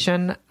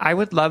situation? I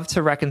would love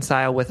to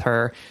reconcile with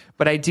her,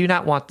 but I do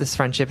not want this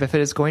friendship if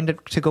it is going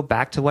to go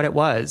back to what it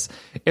was.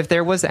 If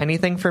there was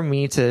anything for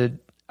me to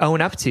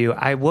own up to,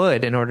 I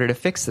would in order to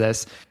fix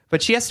this.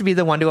 But she has to be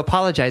the one to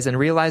apologize and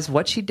realize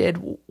what she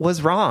did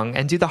was wrong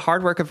and do the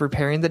hard work of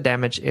repairing the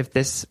damage if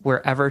this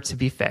were ever to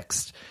be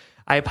fixed.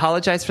 I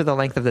apologize for the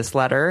length of this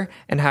letter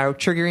and how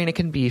triggering it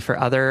can be for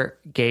other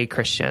gay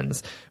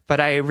Christians, but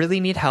I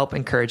really need help,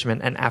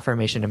 encouragement, and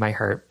affirmation in my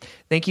hurt.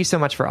 Thank you so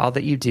much for all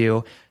that you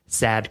do.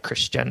 Sad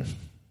Christian.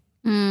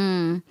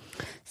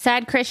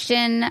 Sad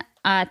Christian,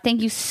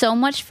 thank you so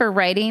much for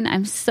writing.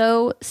 I'm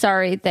so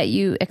sorry that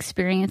you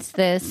experienced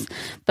this,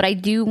 but I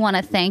do want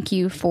to thank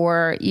you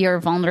for your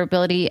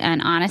vulnerability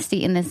and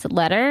honesty in this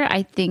letter.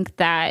 I think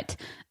that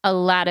a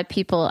lot of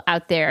people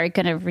out there are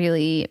going to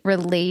really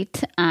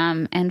relate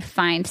and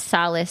find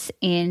solace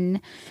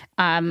in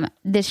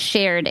this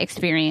shared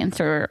experience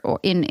or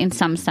in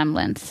some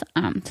semblance.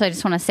 So I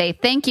just want to say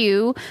thank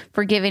you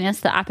for giving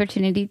us the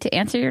opportunity to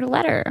answer your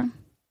letter.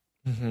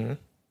 Mm-hmm.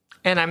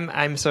 And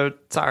I'm so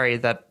sorry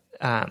that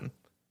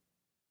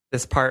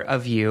this part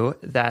of you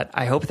that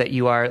I hope that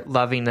you are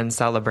loving and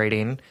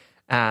celebrating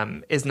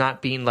is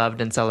not being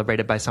loved and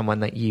celebrated by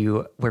someone that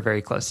you were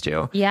very close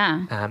to.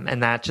 Yeah.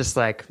 And that just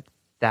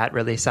that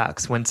really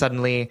sucks when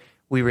suddenly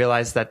we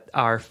realize that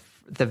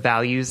the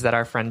values that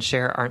our friends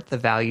share aren't the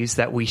values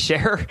that we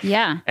share.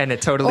 Yeah. And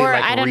it totally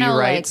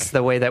rewrites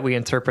the way that we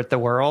interpret the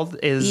world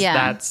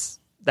that's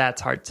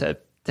hard to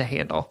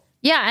handle.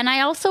 Yeah. And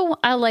I also,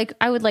 I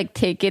would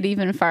take it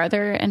even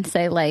farther and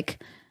say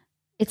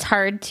it's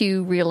hard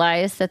to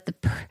realize that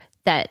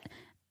that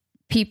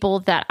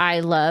people that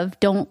I love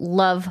don't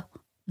love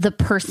the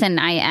person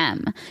I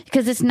am,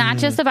 because it's not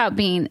just about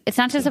it's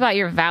not just about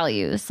your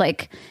values.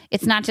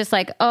 It's not just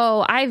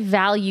oh, I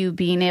value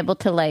being able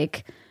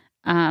to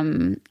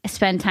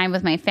spend time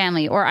with my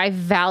family, or I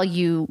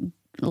value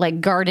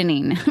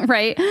gardening,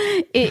 right?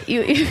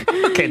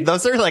 Okay.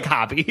 Those are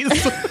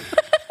hobbies.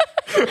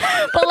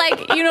 But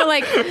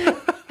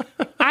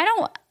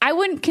I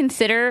wouldn't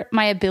consider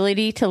my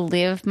ability to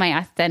live my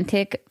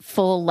authentic,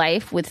 full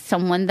life with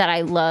someone that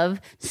I love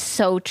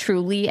so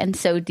truly and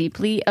so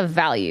deeply of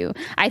value.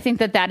 I think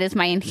that is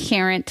my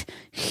inherent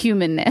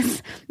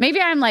humanness. Maybe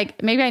I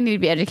need to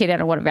be educated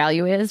on what a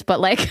value is,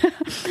 but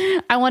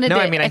I wanted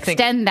to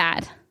extend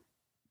that.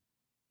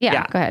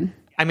 Yeah, go ahead.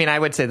 I mean, I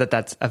would say that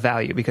that's a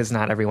value because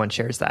not everyone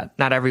shares that.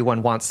 Not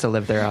everyone wants to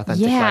live their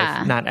authentic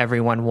life. Not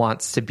everyone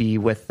wants to be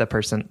with the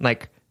person.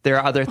 There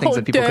are other things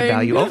that people could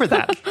value over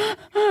that.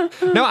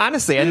 No,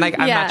 honestly. And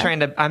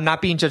I'm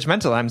not being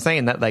judgmental. I'm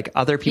saying that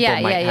other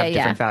people might have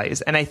different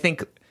values. And I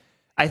think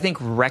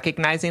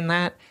recognizing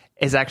that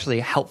is actually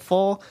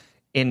helpful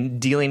in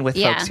dealing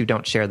with folks who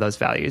don't share those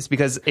values.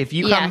 Because if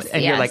you come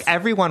and you're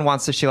everyone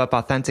wants to show up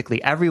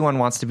authentically, everyone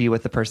wants to be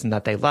with the person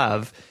that they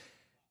love,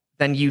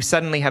 then you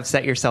suddenly have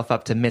set yourself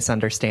up to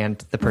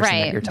misunderstand the person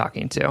that you're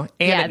talking to.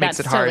 And it makes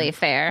it hard. Totally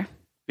fair.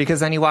 Because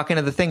then you walk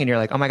into the thing and you're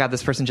like, oh my God,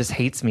 this person just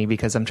hates me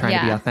because I'm trying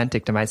to be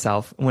authentic to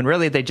myself. When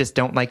really they just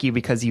don't like you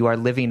because you are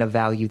living a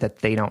value that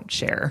they don't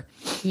share.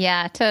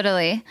 Yeah,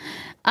 totally.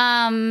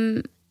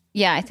 I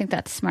think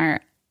that's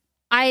smart.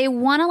 I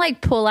want to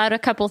pull out a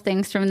couple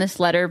things from this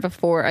letter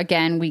before,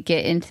 again, we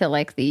get into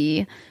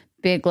the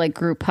big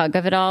group hug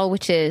of it all,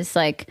 which is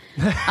I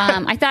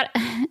thought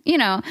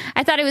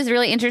it was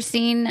really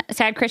interesting,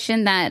 Sad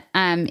Christian, that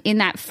in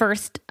that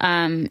first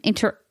in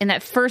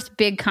that first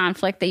big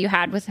conflict that you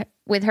had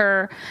with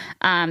her,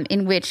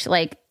 in which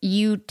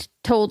you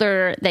told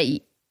her that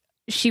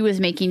she was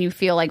making you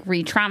feel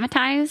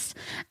re-traumatized,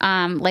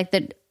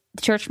 the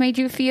church made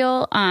you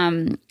feel,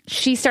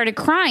 she started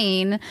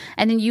crying,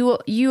 and then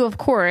you of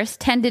course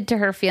tended to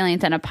her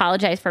feelings and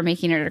apologized for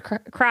making her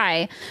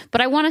cry.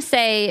 But I want to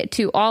say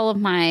to all of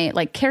my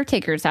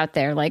caretakers out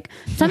there,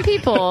 some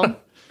people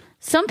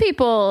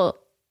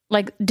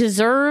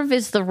deserve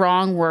is the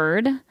wrong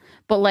word,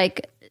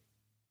 but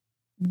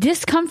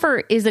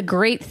discomfort is a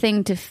great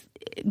thing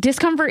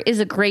discomfort is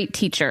a great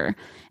teacher.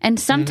 And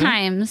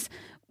sometimes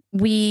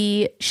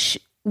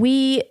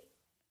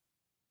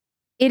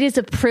it is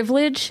a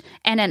privilege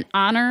and an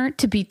honor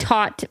to be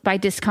taught by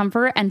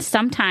discomfort. And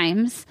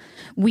sometimes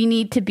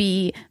we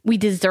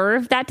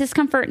deserve that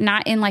discomfort,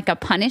 not in like a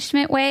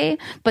punishment way,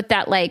 but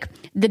that like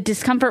the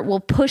discomfort will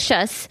push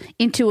us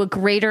into a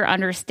greater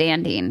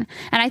understanding.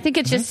 And I think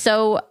it's just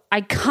so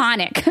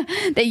iconic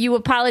that you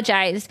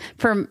apologize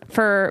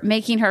for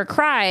making her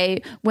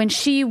cry when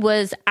she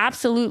was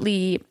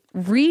absolutely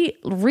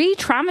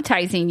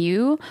re-traumatizing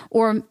you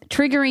or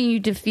triggering you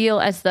to feel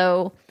as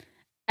though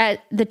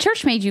the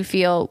church made you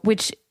feel,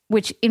 which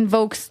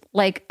invokes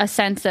like a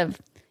sense of,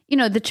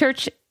 the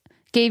church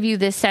gave you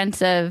this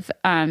sense of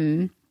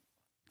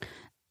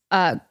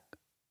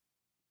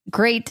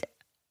great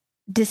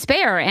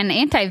despair and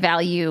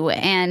anti-value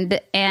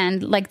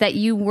and like that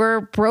you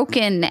were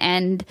broken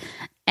and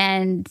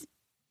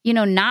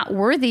not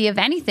worthy of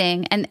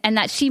anything, and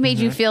that she made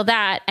you feel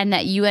that, and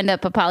that you end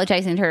up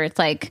apologizing to her. It's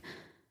like,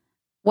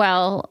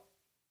 well,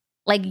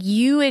 like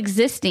you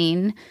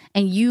existing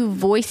and you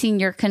voicing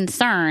your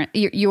concern,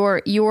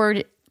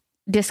 your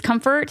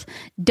discomfort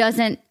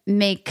doesn't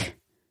make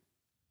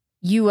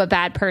you a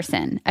bad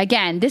person.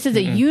 Again, this is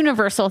a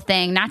universal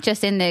thing, not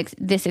just in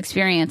this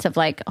experience of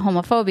like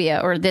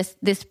homophobia or this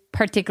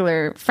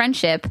particular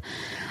friendship.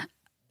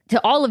 To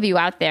all of you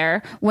out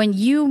there, when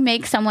you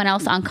make someone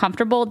else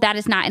uncomfortable, that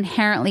is not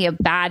inherently a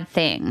bad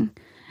thing.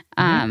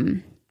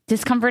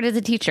 Discomfort is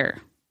a teacher.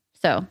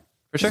 So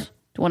for sure.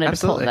 Wanted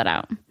Absolutely. To pull that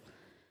out.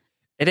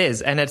 It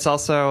is. And it's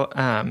also,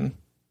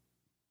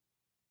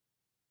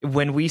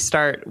 when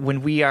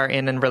we are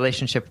in a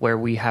relationship where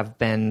we have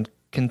been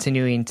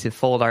continuing to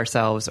fold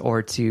ourselves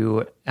or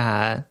to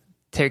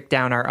take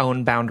down our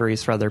own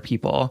boundaries for other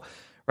people,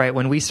 right?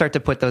 When we start to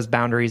put those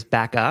boundaries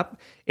back up,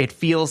 it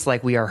feels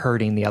like we are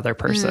hurting the other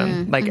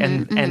person.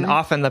 And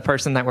often the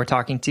person that we're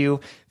talking to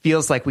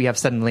feels like we have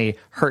suddenly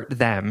hurt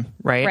them,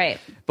 right? Right.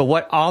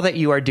 But all that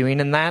you are doing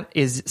in that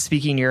is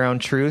speaking your own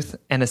truth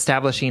and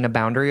establishing a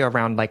boundary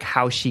around like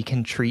how she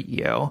can treat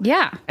you.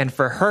 Yeah. And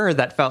for her,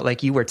 that felt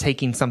like you were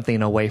taking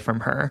something away from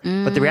her.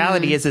 But the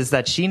reality is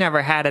that she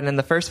never had it in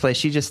the first place.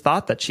 She just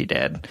thought that she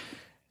did.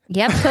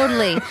 Yep,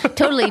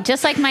 totally.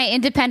 Just like my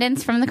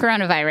independence from the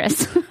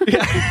coronavirus.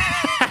 Yeah.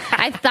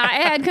 I thought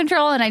I had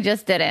control and I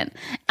just didn't.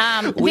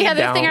 The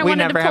other thing I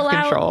wanted to pull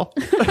out.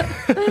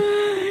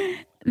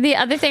 The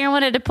other thing I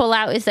wanted to pull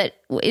out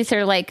is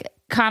her like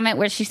comment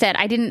where she said,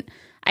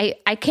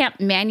 I can't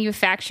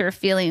manufacture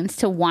feelings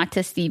to want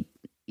to see,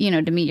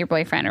 to meet your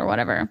boyfriend or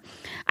whatever.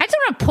 I just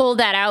want to pull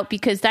that out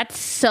because that's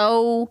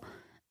so,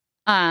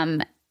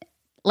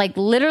 like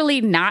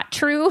literally not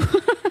true.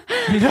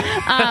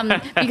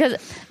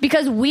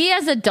 Because we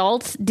as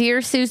adults,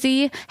 dear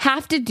Susie,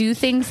 have to do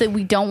things that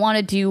we don't want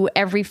to do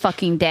every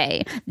fucking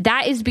day.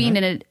 That is being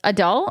an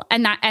adult,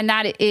 and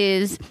that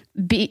is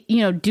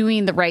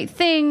doing the right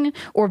thing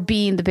or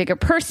being the bigger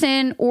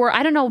person, or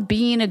I don't know,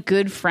 being a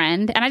good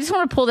friend. And I just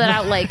want to pull that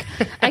out. Like,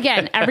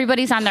 again,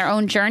 everybody's on their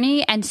own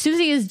journey, and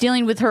Susie is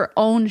dealing with her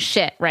own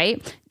shit,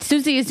 right?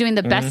 Susie is doing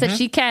the best that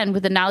she can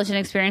with the knowledge and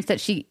experience that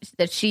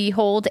she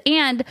holds,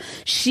 and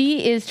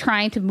she is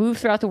trying to move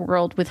throughout the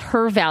world with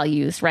her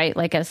values, right?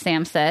 Like as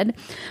Sam said.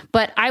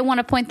 But I want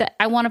to point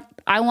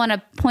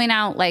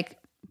out like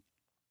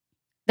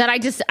that I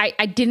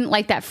didn't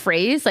like that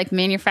phrase, like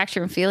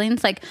manufacturing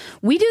feelings. Like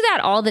we do that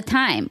all the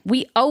time.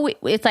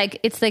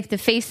 It's like the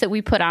face that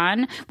we put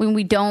on when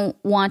we don't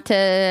want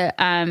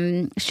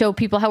to show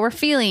people how we're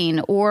feeling,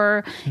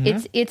 or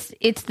it's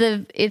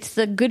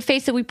the good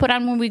face that we put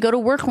on when we go to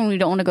work when we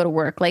don't want to go to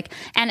work. Like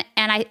and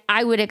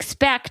I would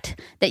expect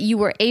that you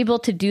were able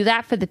to do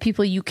that for the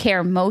people you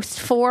care most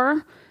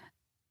for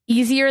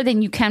easier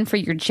than you can for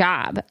your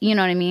job. You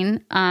know what I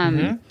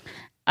mean?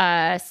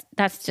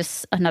 That's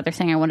just another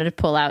thing I wanted to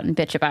pull out and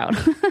bitch about.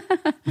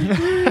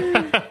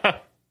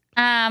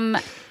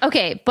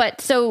 Okay,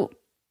 but so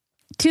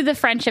to the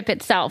friendship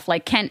itself,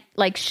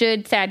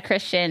 should Sad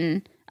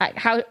Christian,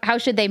 how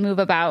should they move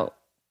about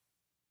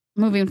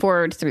moving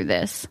forward through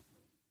this?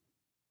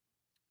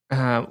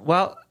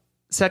 Well,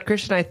 Sad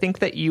Christian, I think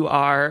that you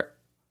are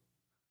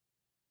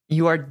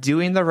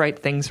doing the right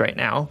things right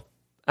now,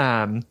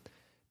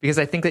 because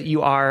I think that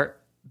you are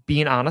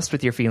being honest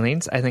with your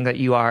feelings. I think that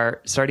you are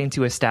starting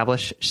to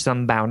establish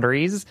some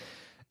boundaries.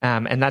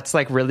 And that's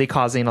like really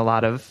causing a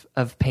lot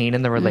of pain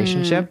in the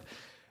relationship.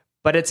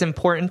 But it's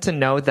important to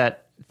know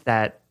that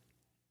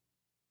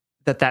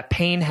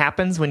pain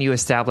happens when you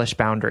establish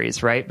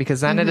boundaries, right?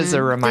 Because then it is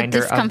a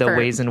reminder of the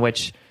ways in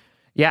which,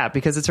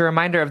 because it's a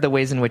reminder of the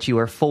ways in which you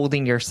are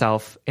folding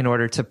yourself in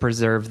order to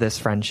preserve this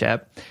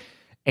friendship.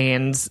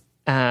 And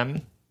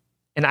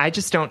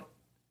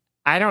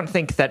I don't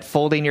think that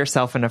folding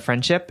yourself in a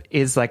friendship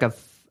is like a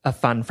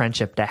fun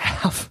friendship to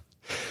have.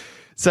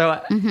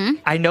 So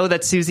I know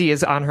that Susie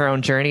is on her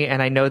own journey,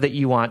 and I know that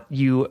you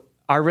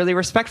are really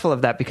respectful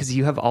of that because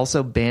you have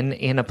also been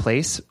in a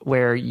place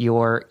where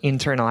your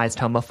internalized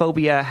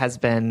homophobia has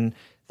been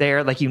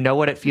there. Like,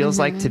 what it feels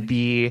like to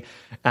be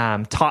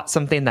taught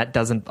something that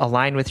doesn't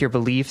align with your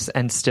beliefs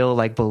and still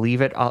like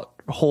believe it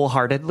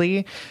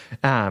wholeheartedly.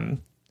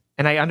 And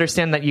And I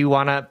understand that you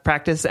want to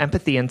practice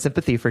empathy and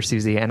sympathy for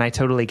Susie, and I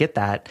totally get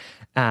that.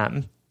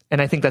 And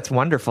I think that's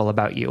wonderful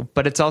about you.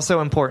 But it's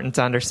also important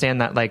to understand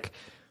that, like,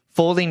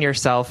 folding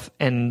yourself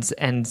and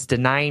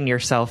denying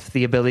yourself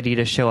the ability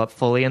to show up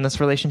fully in this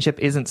relationship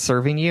isn't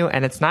serving you,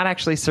 and it's not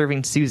actually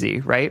serving Susie,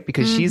 right?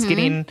 Because she's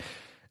getting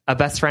a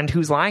best friend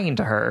who's lying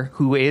to her,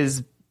 who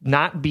is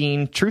not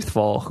being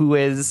truthful, who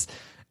is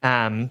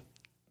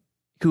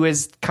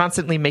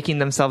constantly making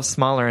themselves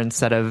smaller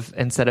instead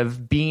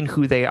of being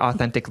who they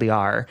authentically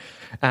are.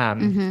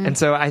 And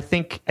so I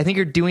think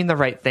you're doing the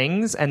right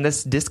things, and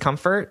this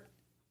discomfort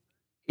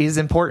is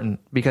important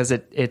because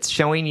it's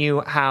showing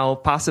you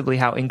how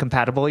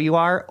incompatible you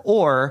are,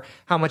 or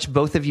how much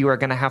both of you are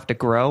going to have to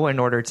grow in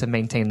order to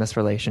maintain this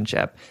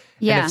relationship.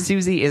 Yeah. And if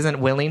Susie isn't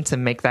willing to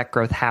make that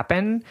growth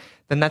happen,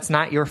 then that's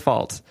not your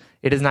fault.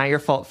 It is not your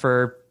fault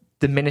for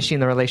diminishing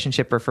the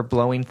relationship or for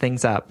blowing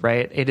things up,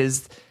 right? It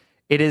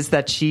is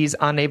that she's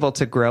unable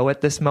to grow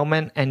at this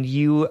moment, and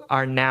you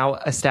are now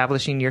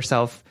establishing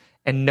yourself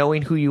and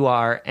knowing who you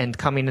are and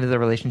coming into the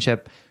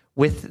relationship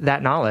with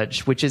that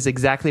knowledge, which is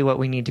exactly what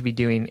we need to be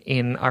doing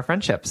in our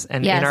friendships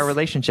and in our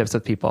relationships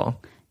with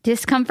people.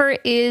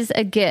 Discomfort is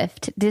a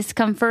gift.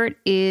 Discomfort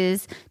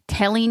is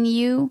telling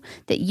you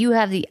that you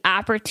have the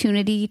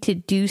opportunity to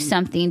do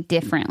something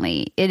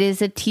differently. It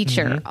is a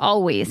teacher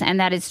always. And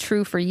that is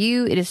true for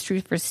you. It is true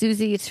for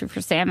Susie. It's true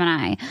for Sam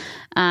and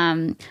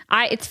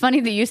I. It's funny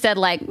that you said,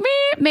 like,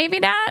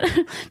 maybe not,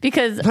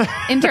 because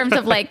in terms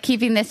of, like,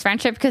 keeping this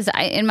friendship, because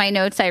in my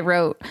notes I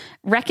wrote,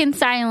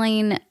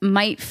 reconciling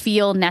might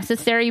feel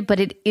necessary,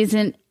 but it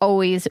isn't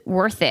always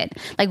worth it.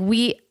 Like,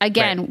 we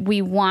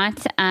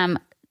want,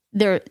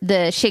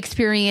 the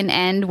Shakespearean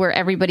end where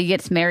everybody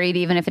gets married,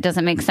 even if it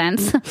doesn't make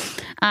sense.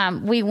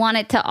 We want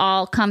it to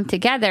all come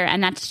together.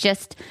 And that's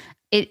just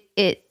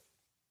it.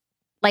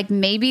 Like,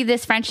 maybe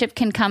this friendship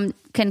can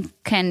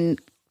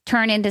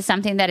turn into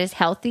something that is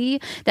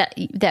healthy,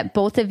 that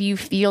both of you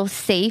feel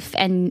safe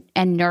and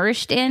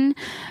nourished in.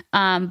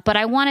 But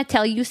I want to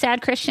tell you,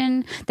 Sad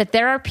Christian, that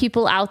there are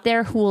people out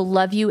there who will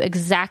love you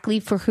exactly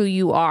for who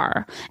you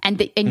are.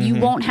 And you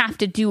won't have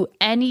to do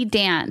any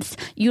dance.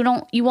 You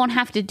won't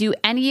have to do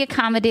any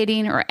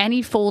accommodating or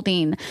any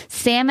folding.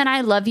 Sam and I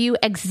love you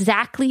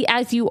exactly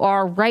as you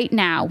are right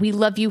now. We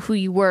love you who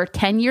you were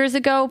 10 years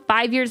ago,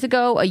 5 years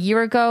ago, a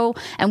year ago,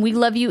 and we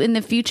love you in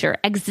the future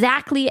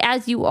exactly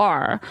as you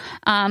are.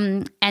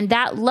 And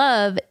that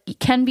love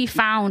can be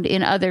found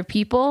in other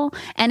people.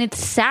 And it's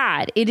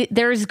sad.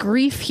 There's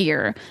grief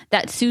here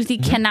that Susie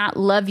cannot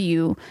love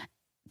you,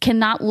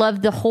 cannot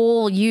love the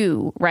whole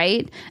you,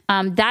 right?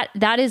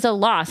 That is a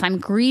loss. I'm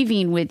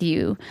grieving with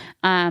you.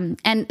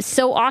 And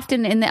so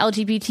often in the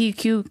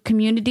LGBTQ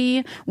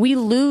community, we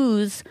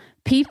lose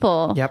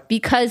people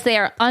because they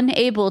are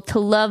unable to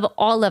love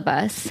all of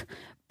us.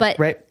 But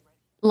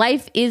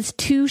life is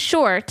too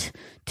short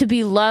to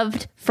be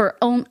loved for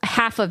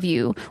half of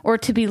you, or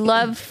to be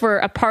loved for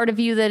a part of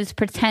you that is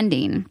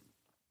pretending.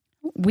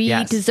 We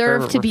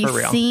deserve to be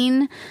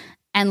seen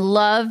and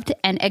loved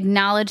and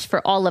acknowledged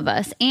for all of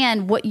us.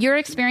 And what you're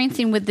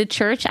experiencing with the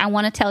church, I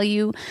want to tell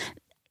you,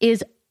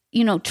 is,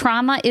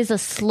 trauma is a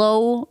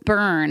slow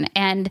burn.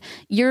 And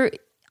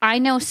I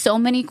know so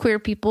many queer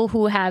people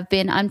who have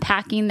been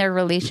unpacking their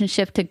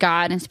relationship to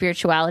God and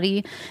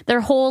spirituality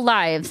their whole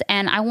lives.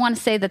 And I want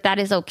to say that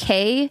is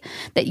okay,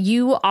 that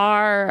you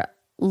are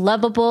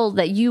lovable,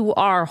 that you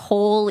are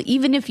whole,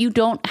 even if you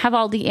don't have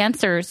all the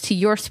answers to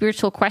your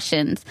spiritual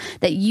questions,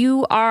 that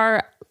you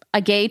are a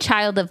gay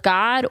child of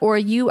God, or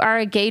you are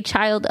a gay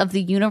child of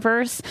the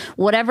universe.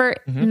 Whatever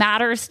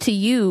matters to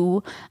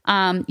you,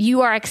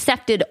 you are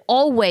accepted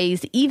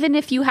always, even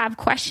if you have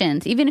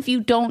questions, even if you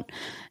don't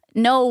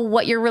know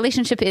what your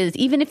relationship is,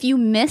 even if you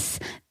miss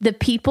the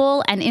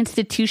people and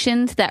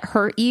institutions that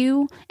hurt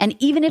you, and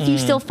even if you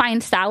still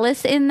find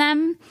solace in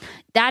them,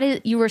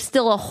 you are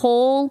still a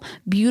whole,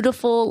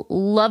 beautiful,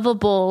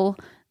 lovable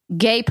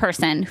gay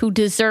person who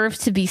deserves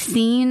to be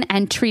seen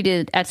and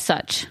treated as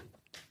such.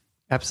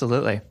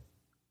 Absolutely.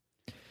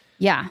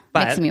 Yeah,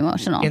 makes me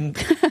emotional.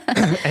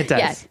 It does.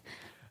 Yeah.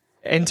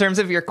 In terms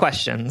of your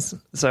questions,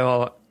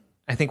 so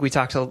I think we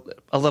talked a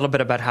little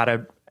bit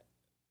about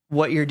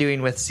what you're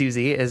doing with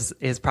Susie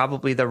is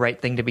probably the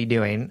right thing to be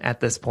doing at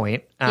this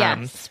point.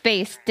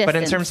 Space, distance. But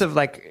in terms of,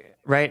 like,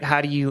 right,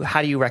 how do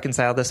you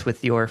reconcile this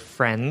with your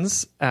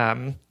friends?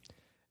 I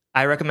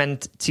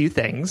recommend two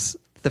things.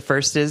 The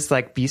first is,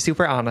 like, be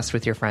super honest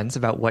with your friends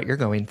about what you're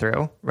going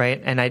through, right?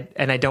 And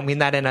I don't mean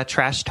that in a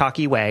trash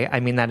talky way.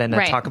 I mean that in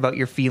a talk about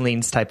your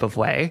feelings type of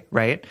way,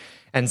 right?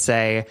 And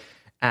say,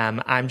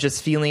 I'm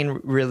just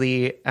feeling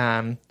really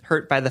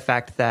hurt by the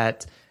fact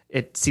that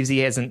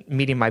Susie isn't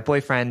meeting my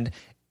boyfriend.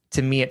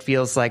 To me, it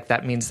feels like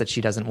that means that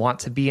she doesn't want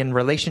to be in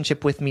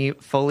relationship with me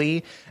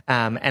fully.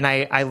 And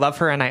I love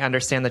her, and I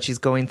understand that she's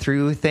going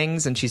through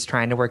things and she's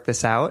trying to work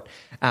this out.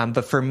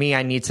 But for me,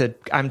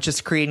 I'm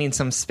just creating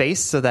some space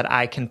so that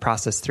I can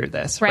process through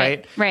this.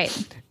 Right. Right.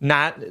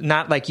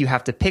 Not like you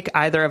have to pick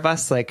either of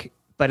us, like,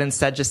 but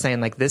instead just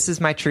saying like, this is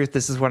my truth.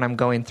 This is what I'm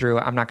going through.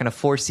 I'm not going to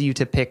force you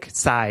to pick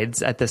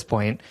sides at this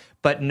point,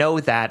 but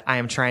know that I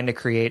am trying to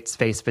create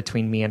space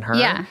between me and her.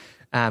 Yeah.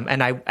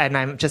 And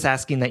I'm just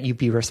asking that you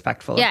be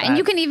respectful. Yeah, of that. and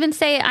you can even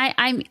say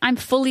I'm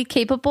fully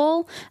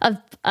capable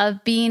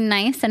of being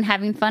nice and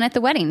having fun at the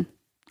wedding.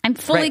 I'm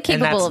fully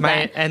capable of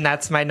that. And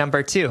that's my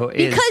number 2.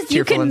 Is because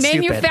you can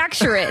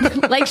manufacture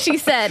it, like she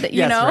said.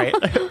 You know, right.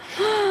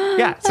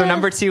 Yeah. So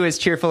number 2 is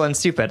cheerful and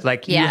stupid.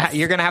 Like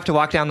you're going to have to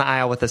walk down the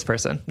aisle with this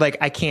person.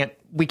 Like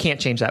we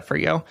can't change that for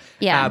you.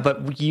 Yeah.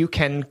 But you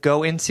can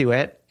go into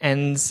it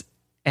and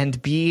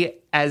be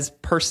as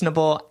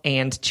personable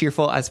and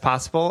cheerful as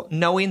possible,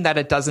 knowing that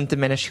it doesn't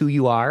diminish who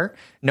you are,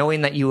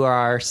 knowing that you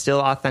are still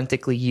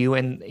authentically you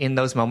in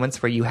those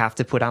moments where you have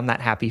to put on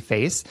that happy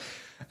face.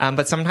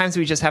 But sometimes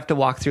we just have to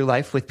walk through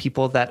life with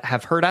people that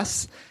have hurt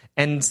us.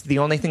 And the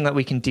only thing that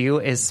we can do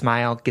is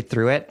smile, get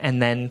through it,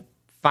 and then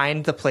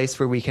find the place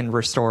where we can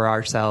restore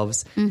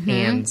ourselves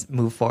and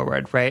move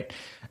forward. Right.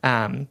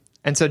 And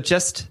so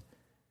just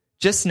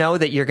know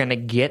that you're going to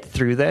get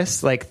through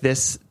this. Like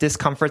this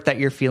discomfort that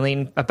you're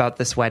feeling about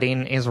this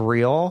wedding is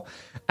real.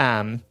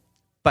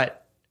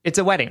 But it's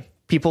a wedding.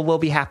 People will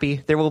be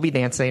happy. There will be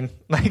dancing.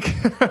 Like,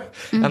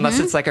 unless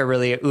it's like a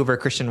really uber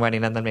Christian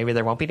wedding, and then maybe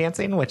there won't be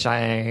dancing, which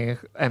I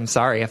am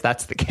sorry if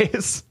that's the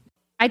case.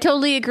 I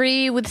totally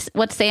agree with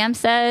what Sam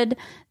said.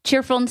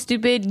 Cheerful and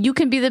stupid. You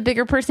can be the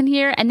bigger person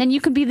here, and then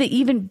you can be the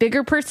even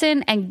bigger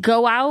person and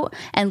go out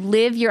and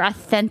live your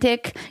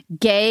authentic,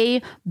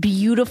 gay,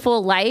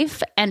 beautiful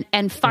life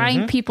and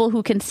find people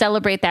who can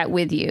celebrate that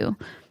with you.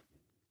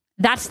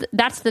 That's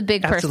the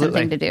big person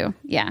thing to do.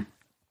 Yeah.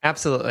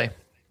 Absolutely.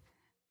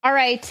 All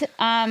right.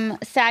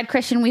 Sad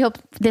Christian, we hope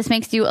this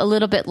makes you a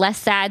little bit less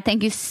sad.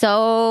 Thank you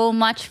so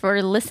much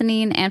for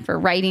listening and for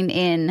writing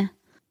in.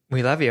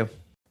 We love you.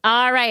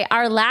 All right.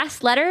 Our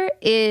last letter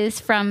is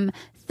from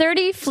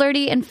 30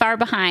 Flirty and Far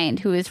Behind,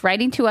 who is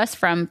writing to us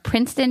from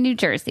Princeton, New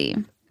Jersey.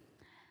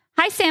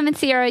 Hi, Sam and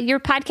Sierra.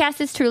 Your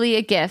podcast is truly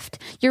a gift.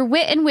 Your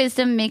wit and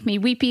wisdom make me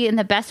weepy in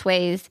the best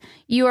ways.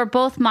 You are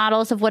both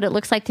models of what it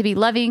looks like to be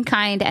loving,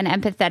 kind, and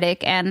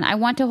empathetic. And I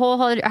want to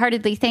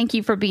wholeheartedly thank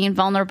you for being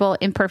vulnerable,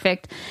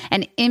 imperfect,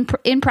 and in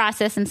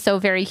process and so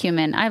very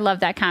human. I love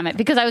that comment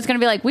because I was going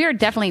to be like, we are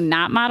definitely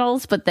not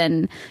models, but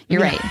then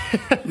you're right.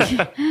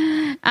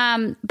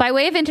 By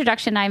way of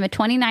introduction, I'm a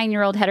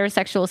 29-year-old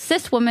heterosexual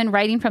cis woman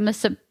writing from a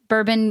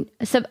suburban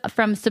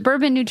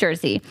New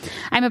Jersey.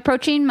 I'm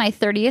approaching my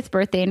 30th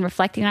birthday and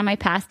reflecting on my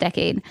past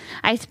decade.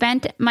 I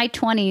spent my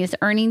 20s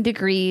earning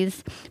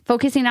degrees,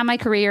 focusing on my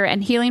career,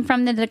 and healing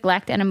from the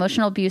neglect and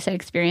emotional abuse I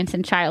experienced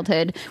in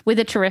childhood with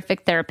a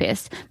terrific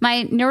therapist.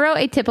 My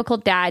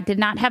neuroatypical dad did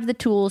not have the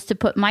tools to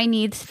put my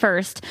needs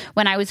first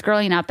when I was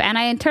growing up, and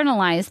I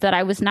internalized that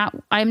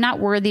I am not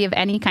worthy of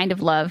any kind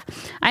of love.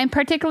 I am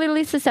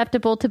particularly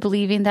susceptible to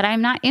believing that I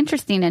am not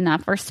interesting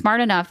enough or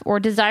smart enough or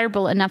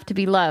desirable enough to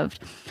be loved.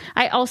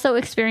 I also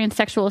experienced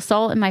sexual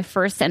assault in my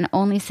first and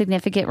only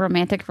significant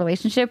romantic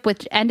relationship,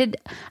 which I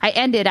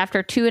ended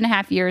after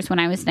 2.5 years when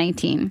I was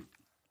 19.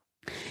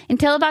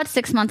 Until about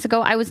 6 months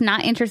ago, I was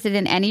not interested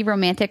in any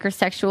romantic or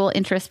sexual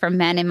interest from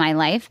men in my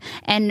life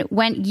and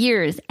went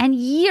years and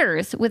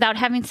years without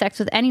having sex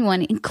with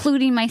anyone,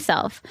 including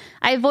myself.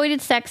 I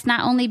avoided sex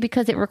not only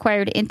because it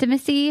required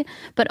intimacy,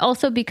 but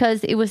also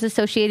because it was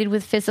associated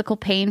with physical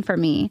pain for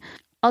me.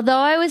 Although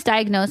I was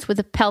diagnosed with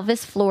a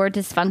pelvis floor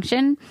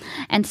dysfunction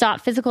and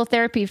sought physical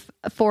therapy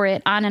for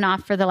it on and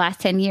off for the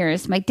last 10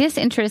 years, my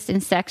disinterest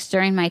in sex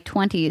during my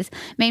 20s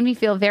made me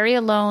feel very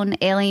alone,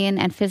 alien,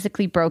 and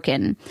physically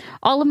broken.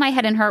 All of my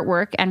head and heart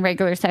work and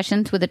regular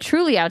sessions with a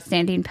truly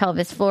outstanding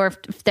pelvis floor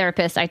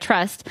therapist I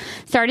trust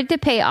started to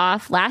pay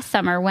off last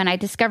summer when I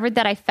discovered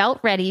that I felt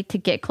ready to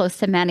get close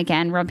to men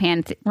again,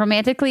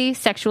 romantically,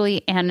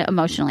 sexually, and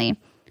emotionally.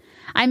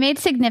 I made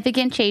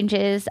significant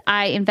changes.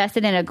 I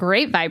invested in a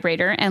great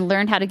vibrator and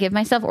learned how to give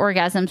myself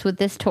orgasms with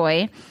this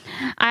toy.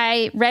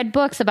 I read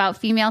books about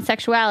female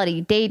sexuality,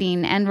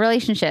 dating, and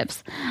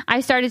relationships. I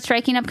started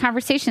striking up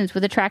conversations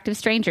with attractive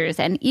strangers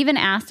and even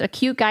asked a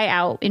cute guy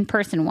out in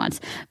person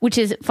once, which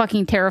is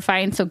fucking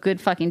terrifying, so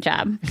good fucking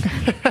job.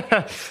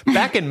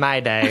 Back in my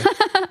day,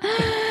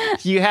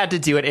 you had to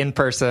do it in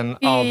person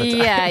all the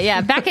time.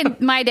 Yeah. Back in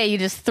my day, you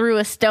just threw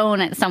a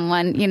stone at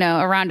someone,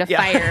 around a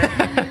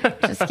fire.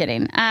 Just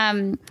kidding.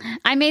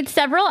 I made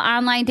several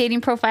online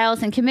dating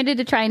profiles and committed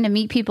to trying to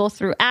meet people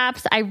through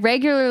apps. I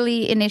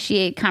regularly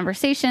initiate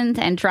conversations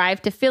and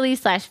drive to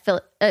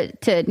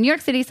to New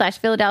York City /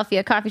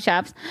 Philadelphia coffee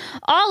shops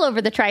all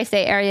over the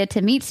tri-state area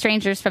to meet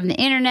strangers from the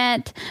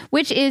internet,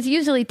 which is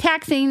usually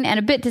taxing and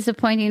a bit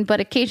disappointing,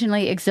 but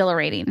occasionally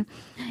exhilarating.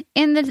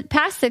 In the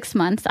past 6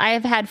 months, I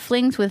have had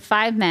flings with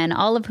 5 men,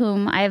 all of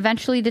whom I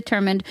eventually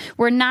determined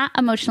were not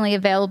emotionally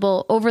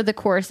available over the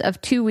course of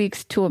 2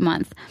 weeks to a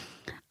month.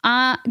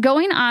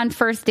 Going on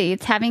first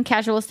dates, having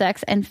casual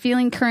sex, and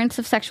feeling currents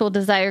of sexual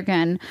desire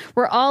again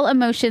were all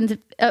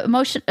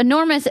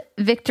enormous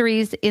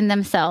victories in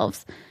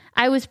themselves.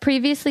 I was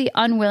previously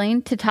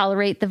unwilling to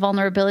tolerate the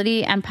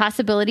vulnerability and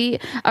possibility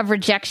of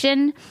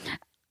rejection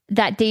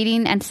that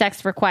dating and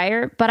sex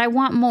require, but I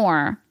want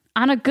more.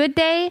 On a good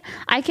day,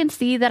 I can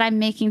see that I'm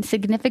making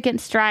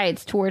significant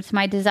strides towards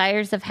my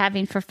desires of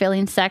having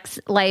fulfilling sex,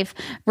 life,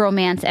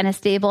 romance, and a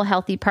stable,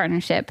 healthy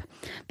partnership.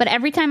 But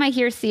every time I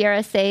hear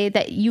Sierra say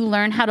that you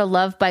learn how to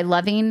love by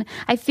loving,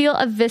 I feel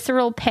a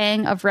visceral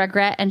pang of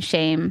regret and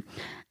shame.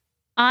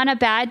 On a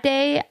bad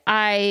day,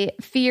 I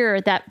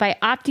fear that by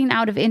opting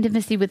out of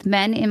intimacy with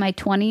men in my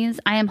 20s,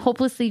 I am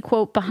hopelessly,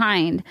 quote,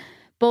 behind,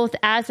 both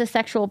as a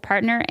sexual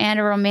partner and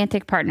a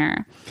romantic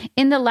partner.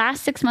 In the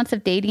last 6 months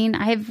of dating,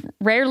 I have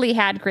rarely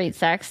had great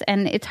sex,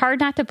 and it's hard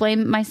not to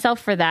blame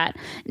myself for that,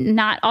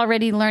 not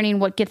already learning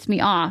what gets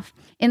me off.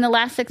 In the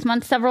last 6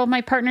 months, several of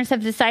my partners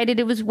have decided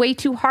it was way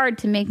too hard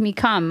to make me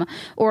come,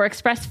 or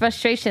expressed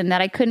frustration that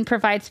I couldn't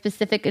provide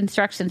specific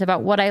instructions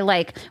about what I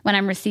like when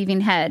I'm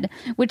receiving head,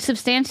 which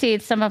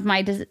substantiates some of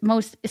my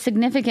most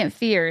significant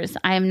fears.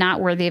 I am not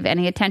worthy of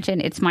any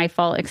attention. It's my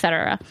fault,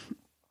 etc.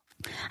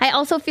 I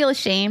also feel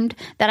ashamed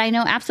that I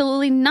know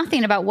absolutely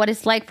nothing about what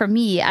it's like for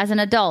me as an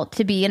adult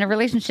to be in a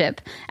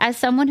relationship. As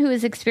someone who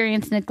has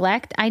experienced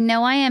neglect, I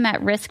know I am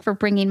at risk for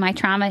bringing my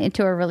trauma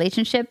into a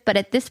relationship, but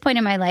at this point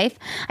in my life,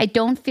 I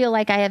don't feel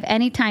like I have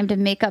any time to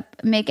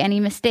make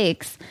any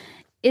mistakes.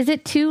 Is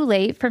it too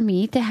late for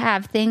me to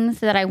have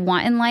things that I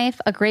want in life,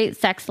 a great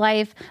sex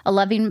life, a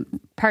loving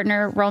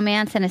partner,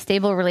 romance, and a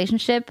stable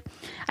relationship?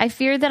 I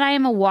fear that I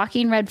am a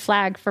walking red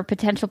flag for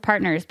potential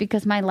partners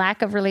because my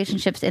lack of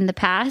relationships in the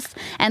past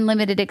and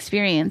limited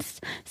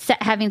experience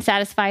having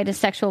satisfied a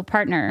sexual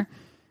partner.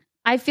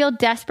 I feel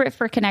desperate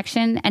for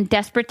connection and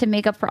desperate to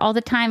make up for all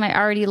the time I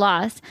already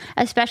lost,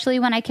 especially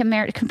when I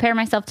compare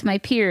myself to my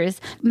peers,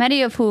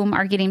 many of whom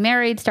are getting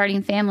married,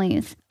 starting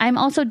families. I'm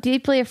also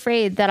deeply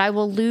afraid that I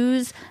will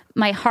lose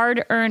my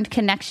hard-earned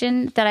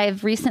connection that I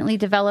have recently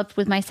developed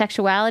with my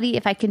sexuality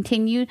if I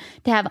continue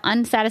to have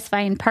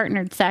unsatisfying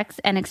partnered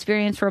sex and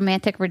experience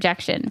romantic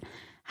rejection.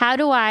 How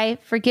do I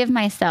forgive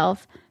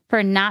myself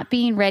for not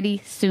being ready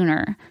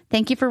sooner?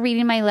 Thank you for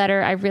reading my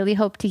letter. I really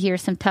hope to hear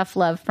some tough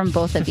love from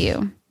both of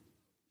you.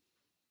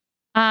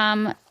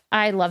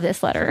 I love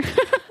this letter.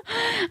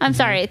 I'm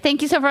sorry.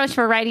 Thank you so much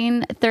for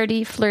writing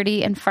 30,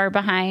 flirty, and far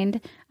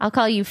behind. I'll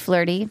call you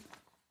Flirty.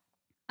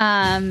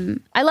 I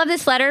love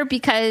this letter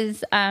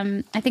because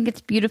I think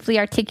it's beautifully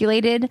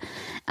articulated,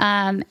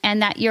 and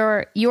that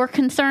your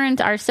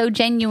concerns are so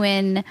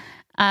genuine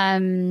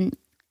and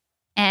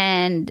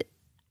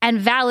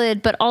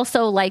valid, but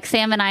also like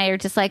Sam and I are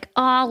just like,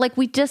 oh, like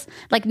we just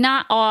like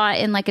not awe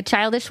in like a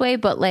childish way,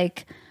 but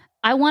like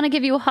I want to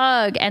give you a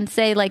hug and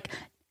say like,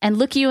 and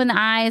look you in the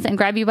eyes and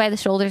grab you by the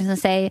shoulders and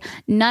say,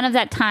 none of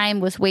that time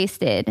was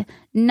wasted.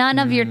 None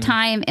of your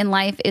time in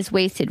life is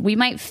wasted. We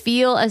might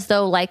feel as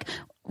though like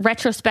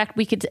retrospect,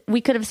 we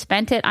could have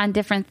spent it on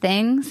different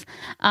things.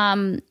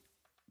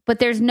 But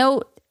there's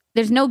no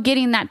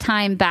getting that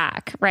time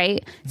back.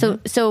 Right.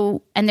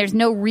 So, and there's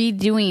no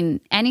redoing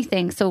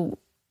anything. So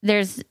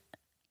there's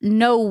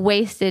no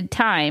wasted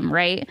time.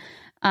 Right.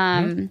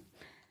 Okay.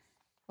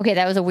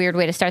 That was a weird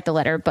way to start the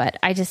letter, but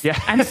I just,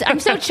 I'm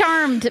so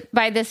charmed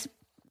by this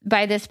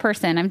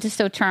person. I'm just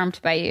so charmed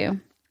by you.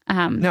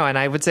 No, and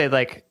I would say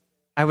like,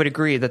 I would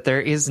agree that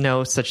there is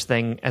no such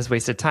thing as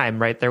wasted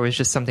time, right? There was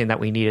just something that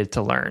we needed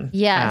to learn.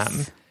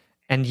 Yes.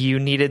 And you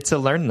needed to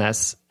learn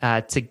this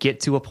to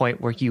get to a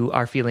point where you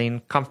are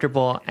feeling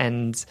comfortable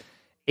and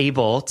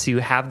able to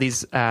have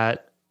these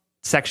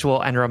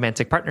sexual and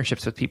romantic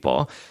partnerships with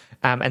people.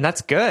 And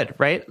that's good,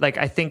 right? Like,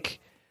 I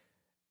think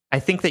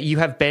that you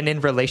have been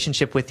in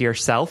relationship with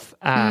yourself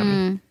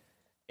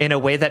in a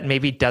way that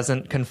maybe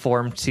doesn't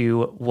conform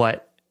to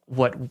what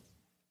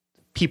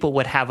people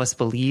would have us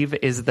believe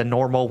is the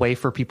normal way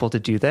for people to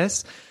do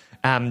this.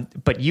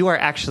 But you are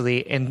actually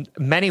in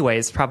many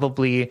ways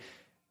probably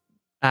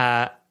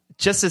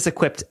just as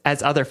equipped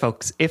as other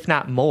folks, if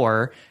not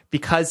more,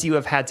 because you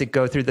have had to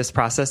go through this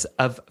process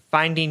of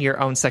finding your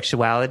own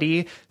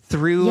sexuality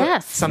through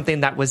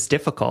something that was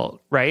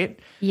difficult, right?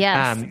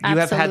 Yes, you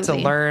have had to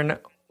learn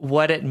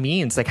what it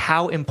means, like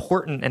how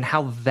important and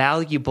how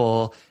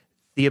valuable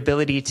the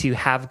ability to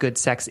have good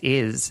sex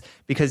is,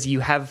 because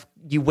you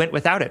went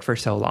without it for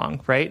so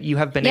long, right? You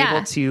have been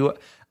able to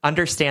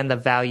understand the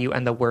value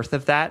and the worth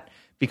of that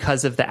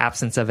because of the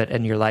absence of it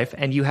in your life.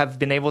 And you have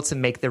been able to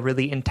make the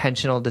really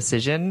intentional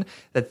decision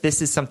that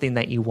this is something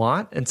that you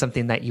want and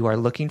something that you are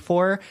looking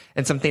for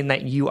and something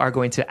that you are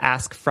going to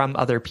ask from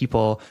other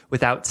people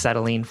without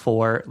settling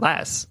for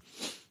less.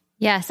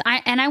 Yes.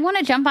 I want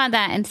to jump on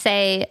that and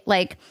say,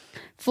 like,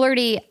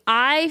 Flirty,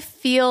 I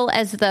feel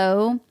as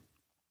though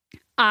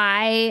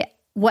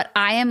what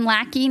I am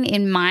lacking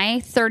in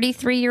my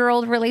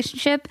 33-year-old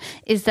relationship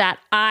is that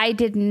I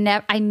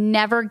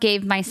never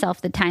gave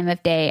myself the time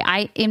of day.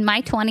 In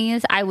my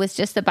 20s, I was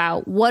just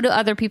about what do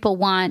other people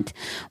want?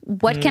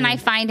 What can I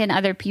find in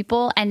other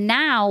people? And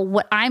now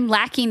what I'm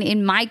lacking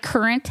in my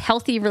current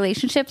healthy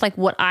relationship, like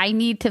what I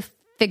need to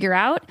figure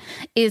out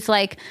is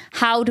like,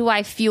 how do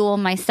I fuel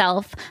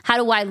myself? How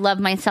do I love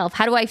myself?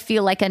 How do I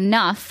feel like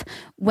enough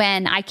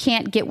when I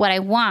can't get what I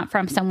want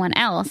from someone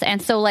else?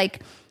 And so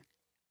like,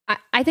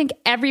 I think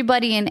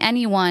everybody and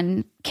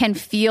anyone can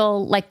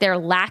feel like they're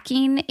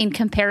lacking in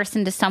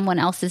comparison to someone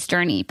else's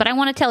journey. But I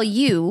want to tell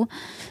you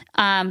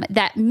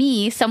that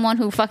me, someone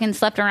who fucking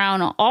slept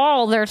around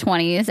all their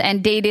 20s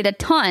and dated a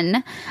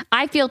ton,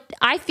 I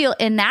feel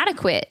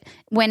inadequate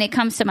when it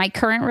comes to my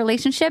current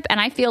relationship.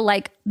 And I feel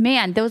like,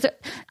 man,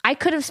 I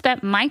could have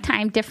spent my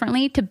time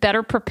differently to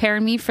better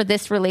prepare me for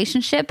this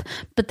relationship,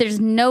 but there's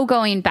no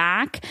going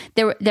back.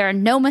 There are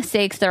no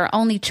mistakes. There are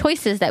only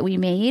choices that we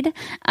made.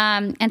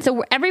 And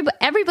so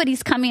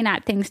everybody's coming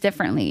at things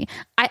differently.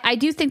 I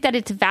do think that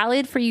it's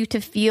valid for you to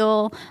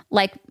feel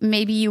like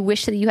maybe you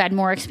wish that you had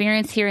more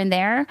experience here and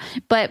there,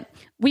 but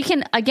we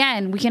can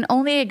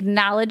only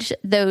acknowledge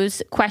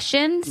those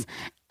questions.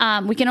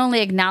 We can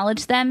only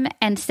acknowledge them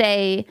and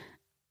say,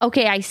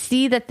 okay, I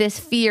see that this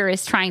fear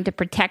is trying to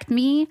protect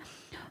me,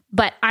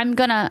 but I'm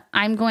going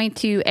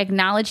to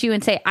acknowledge you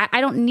and say,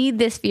 I don't need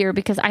this fear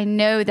because I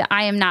know that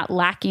I am not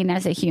lacking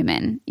as a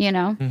human, you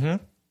know?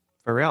 Mm-hmm.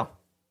 For real.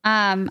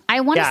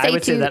 I want to say I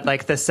would say that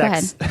like the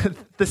sex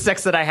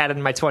that I had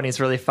in my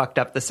 20s really fucked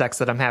up the sex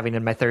that I'm having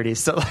in my 30s.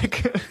 So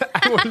like,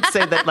 I wouldn't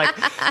say that like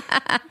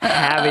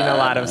having a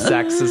lot of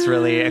sex has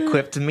really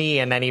equipped me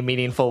in any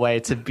meaningful way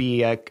to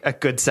be a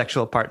good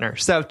sexual partner.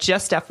 So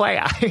just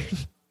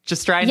FYI.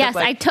 Just trying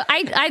to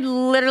I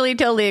literally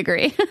totally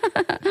agree.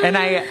 and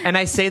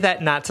I say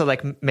that not to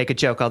like make a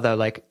joke, although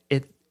like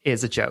it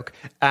is a joke.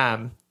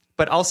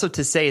 But also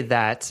to say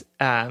that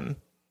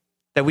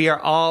that we are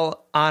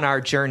all on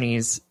our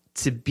journeys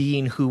to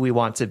being who we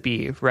want to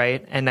be,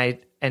 right? And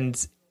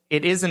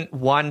it isn't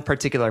one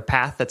particular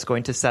path that's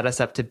going to set us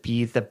up to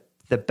be the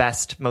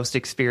best, most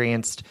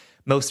experienced,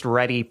 most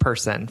ready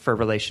person for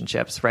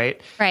relationships,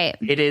 right? Right.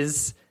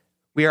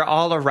 We are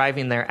all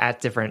arriving there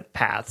at different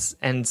paths.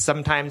 And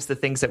sometimes the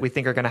things that we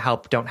think are going to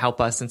help don't help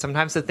us. And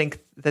sometimes the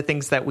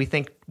things that we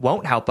think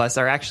won't help us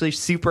are actually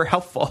super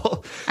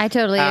helpful. I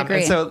totally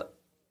agree.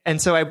 And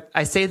so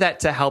I say that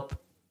to help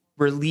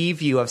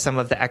relieve you of some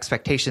of the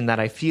expectation that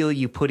I feel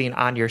you putting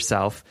on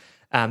yourself,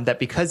 that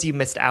because you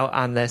missed out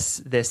on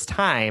this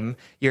time,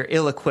 you're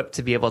ill-equipped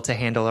to be able to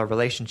handle a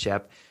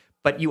relationship.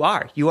 But you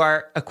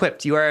are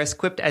equipped. You are as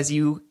equipped as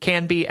you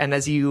can be and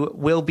as you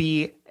will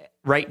be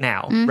right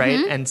now,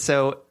 right?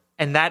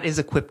 And that is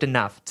equipped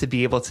enough to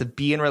be able to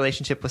be in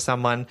relationship with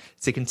someone,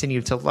 to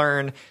continue to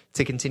learn,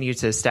 to continue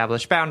to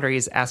establish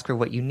boundaries, ask for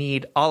what you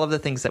need, all of the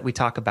things that we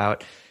talk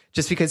about.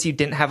 Just because you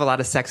didn't have a lot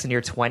of sex in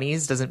your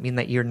 20s doesn't mean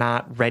that you're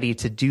not ready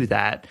to do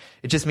that.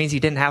 It just means you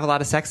didn't have a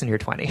lot of sex in your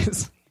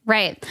 20s.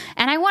 Right.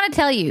 And I want to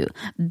tell you,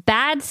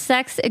 bad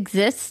sex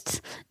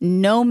exists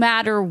no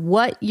matter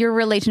what your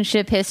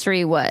relationship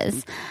history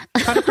was.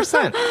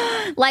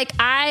 100%. Like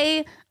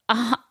I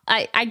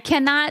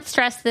cannot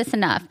stress this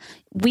enough.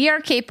 We are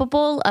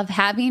capable of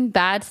having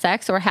bad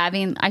sex, or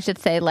having, I should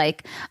say,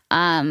 like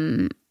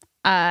a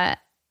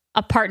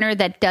partner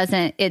that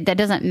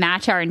doesn't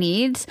match our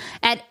needs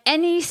at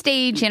any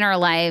stage in our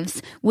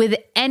lives with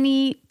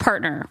any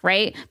partner,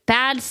 right?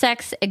 Bad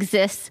sex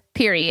exists,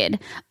 period.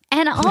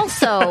 And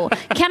also,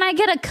 can I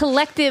get a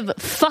collective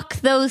fuck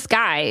those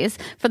guys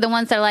for the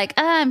ones that are like,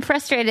 I'm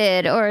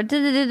frustrated, or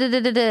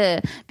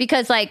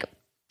because like,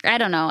 I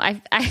don't know.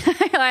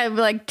 I'm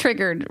like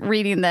triggered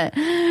reading that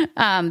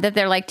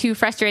they're like too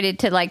frustrated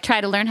to like try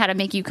to learn how to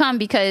make you come,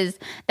 because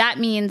that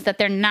means that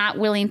they're not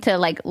willing to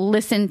like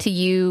listen to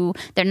you.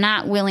 They're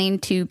not willing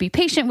to be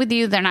patient with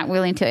you. They're not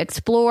willing to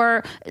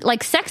explore.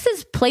 Like, sex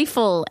is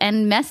playful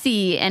and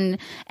messy and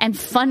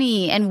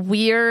funny and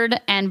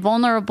weird and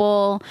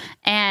vulnerable.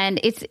 And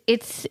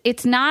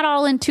it's not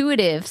all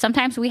intuitive.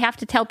 Sometimes we have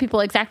to tell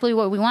people exactly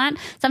what we want.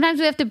 Sometimes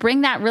we have to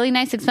bring that really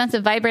nice,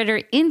 expensive vibrator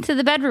into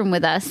the bedroom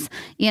with us.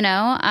 You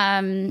know,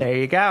 there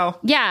you go.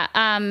 Yeah.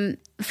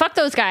 Fuck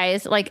those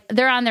guys. Like,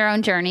 they're on their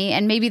own journey,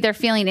 and maybe they're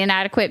feeling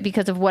inadequate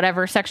because of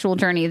whatever sexual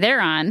journey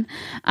they're on.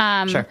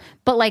 Sure.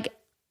 But like,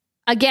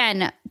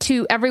 again,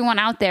 to everyone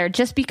out there,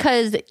 just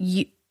because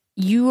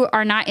you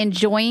are not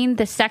enjoying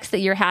the sex that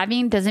you're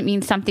having doesn't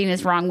mean something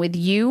is wrong with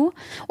you,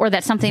 or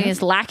that something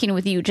is lacking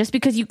with you. Just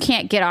because you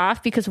can't get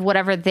off because of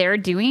whatever they're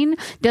doing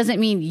doesn't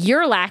mean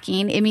you're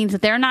lacking. It means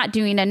that they're not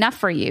doing enough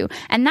for you.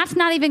 And that's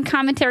not even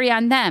commentary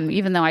on them,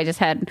 even though I just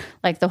had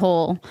like the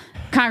whole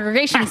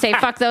congregation say,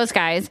 fuck those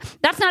guys.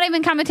 That's not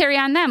even commentary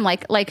on them.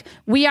 Like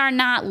we are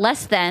not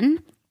less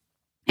than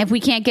if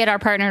we can't get our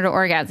partner to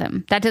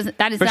orgasm. That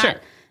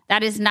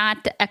is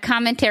not a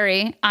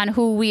commentary on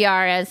who we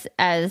are as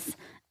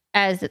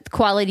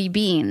quality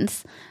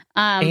beings.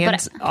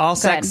 And all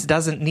sex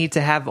doesn't need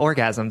to have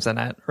orgasms in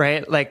it,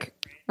 right? Like,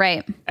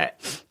 right.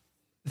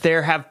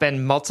 There have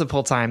been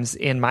multiple times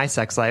in my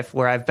sex life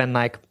where I've been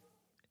like,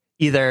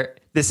 either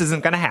this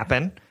isn't going to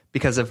happen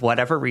because of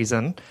whatever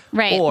reason,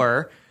 right,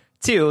 or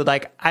two,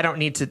 like, I don't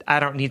need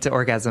to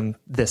orgasm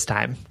this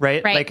time,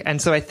 right? Like, and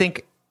so I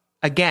think,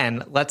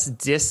 again, let's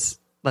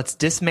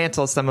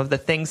dismantle some of the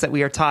things that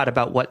we are taught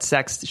about what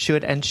sex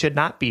should and should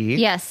not be.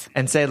 Yes.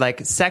 And say,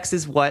 like, sex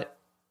is what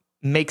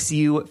makes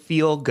you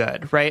feel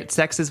good, right?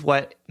 Sex is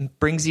what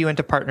brings you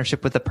into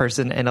partnership with a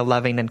person in a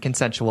loving and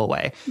consensual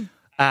way.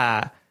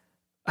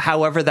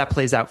 However that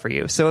plays out for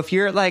you. So if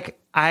you're like,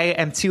 I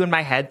am too in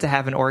my head to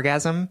have an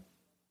orgasm,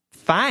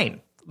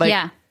 fine.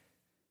 Like,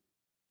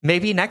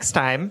 maybe next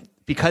time,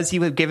 because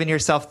you have given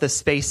yourself the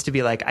space to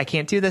be like, I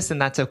can't do this,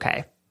 and that's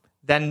okay.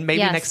 Then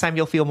maybe next time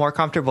you'll feel more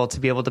comfortable to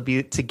be able to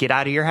get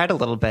out of your head a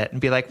little bit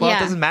and be like, well, it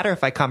doesn't matter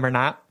if I come or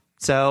not.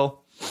 So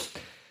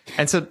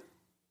I want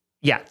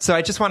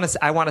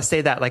to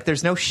say that, like,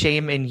 there's no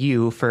shame in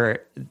you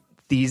for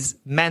these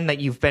men that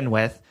you've been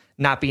with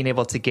not being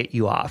able to get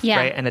you off.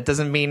 Right. And it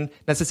doesn't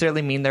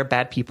necessarily mean they're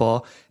bad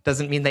people. It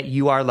doesn't mean that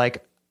you are,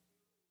 like,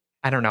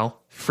 I don't know,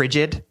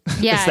 frigid.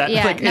 Yeah. Is that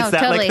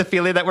totally. like the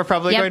feeling that we're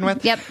probably going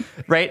with? Yep.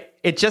 Right.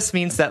 It just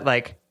means that,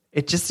 like,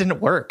 it just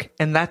didn't work,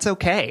 and that's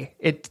okay.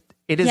 It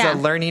is a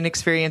learning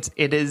experience.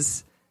 It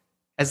is,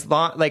 as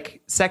long,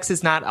 like, sex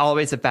is not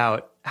always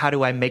about how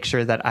do I make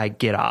sure that I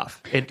get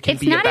off. It can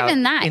be about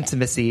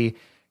intimacy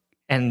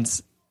and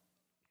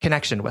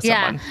connection with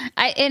someone.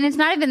 And it's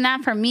not even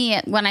that for me.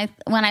 When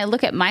I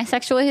look at my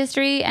sexual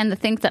history and the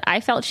things that I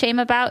felt shame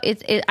about,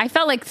 I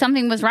felt like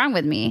something was wrong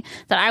with me,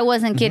 that I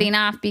wasn't getting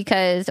off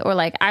because, or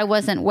like I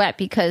wasn't wet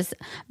because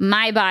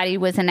my body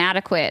was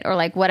inadequate, or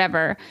like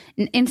whatever.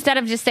 Instead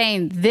of just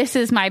saying, this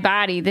is my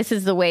body, this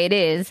is the way it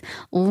is,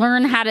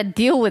 learn how to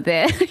deal with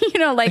it.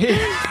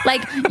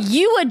 Like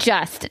you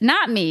adjust,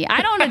 not me.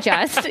 I don't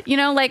adjust.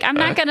 Like I'm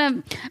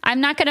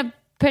not gonna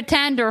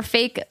pretend or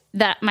fake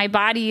that my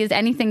body is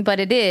anything but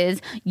it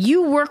is.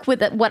 You work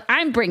with what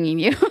I'm bringing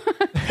you.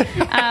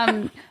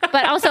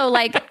 But also,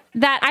 like,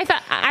 that I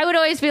thought I would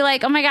always be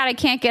like, oh my God, I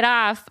can't get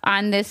off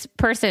on this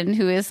person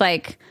who is,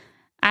 like,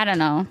 I don't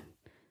know,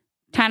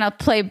 trying to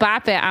play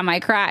bop it on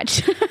my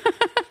crotch.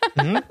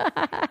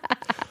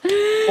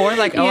 Or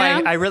like,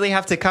 I really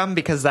have to come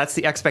because that's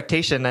the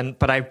expectation,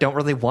 but I don't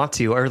really want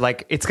to, or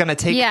like it's going to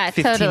take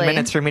 15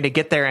 minutes for me to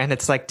get there, and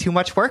it's like too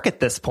much work at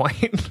this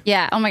point.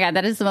 Yeah. Oh my God,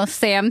 that is the most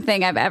Sam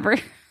thing I've ever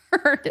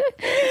heard.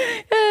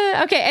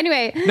 Okay.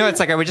 Anyway, no, it's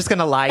like, are we just going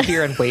to lie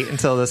here and wait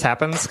until this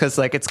happens? Because,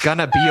 like, it's going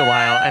to be a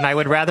while, and I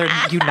would rather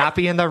you not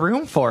be in the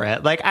room for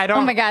it. Like, I don't.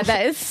 Oh my God,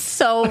 that is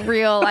so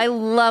real. I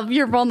love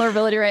your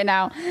vulnerability right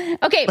now.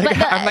 Okay, like,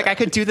 but I'm like, I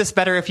could do this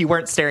better if you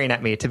weren't staring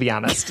at me, to be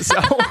honest. So.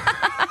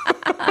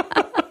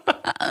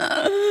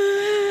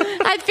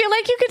 I feel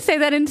like you could say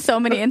that in so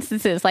many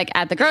instances, like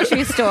at the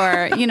grocery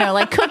store,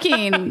 like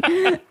cooking,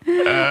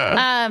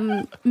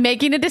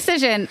 making a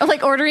decision,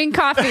 like ordering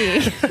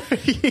coffee.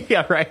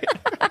 Yeah, right.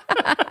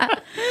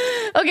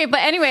 Okay, but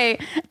anyway,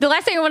 the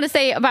last thing I want to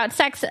say about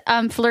sex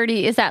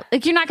flirty is that,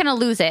 like, you're not going to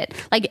lose it.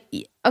 Like,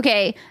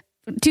 okay,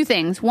 two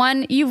things.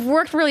 One, you've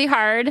worked really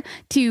hard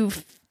to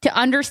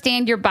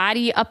understand your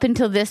body up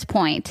until this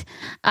point.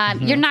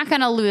 You're not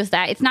going to lose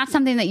that. It's not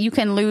something that you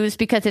can lose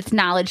because it's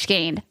knowledge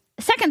gained.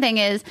 Second thing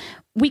is,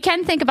 we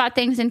can think about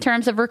things in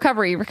terms of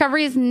recovery.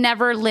 Recovery is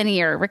never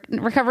linear.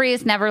 Recovery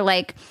is never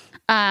like,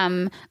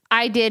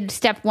 I did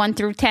step 1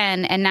 through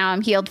 10 and now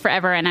I'm healed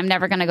forever and I'm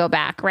never going to go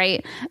back,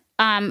 right?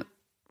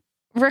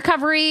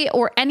 Recovery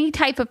or any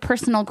type of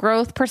personal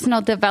growth, personal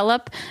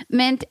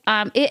development,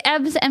 it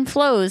ebbs and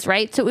flows,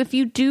 right? So if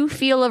you do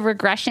feel a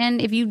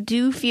regression, if you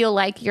do feel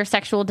like your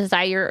sexual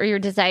desire or your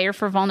desire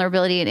for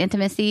vulnerability and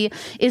intimacy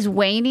is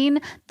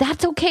waning,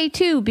 that's okay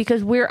too,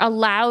 because we're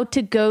allowed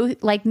to go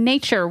like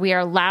nature. We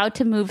are allowed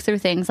to move through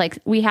things, like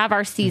we have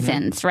our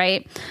seasons,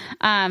 right?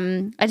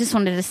 I just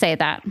wanted to say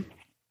that.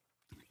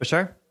 For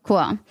sure.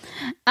 Cool.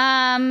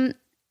 Yeah,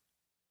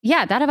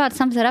 that about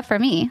sums it up for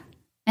me.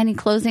 Any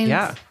closings?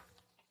 Yeah.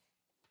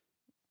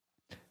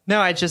 No,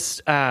 I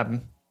just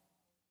want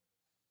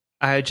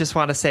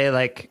to say,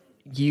 like,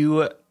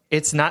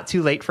 it's not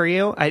too late for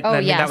you. I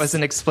mean, that was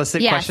an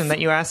explicit question that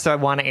you asked, so I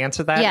want to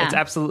answer that. Yeah. It's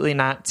absolutely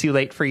not too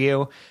late for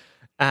you.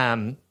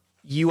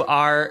 You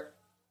are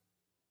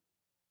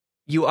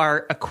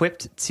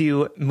equipped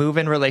to move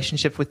in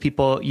relationship with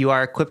people. You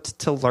are equipped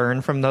to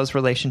learn from those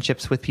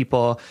relationships with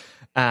people.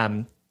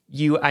 I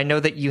know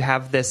that you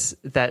have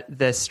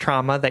this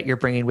trauma that you're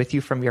bringing with you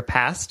from your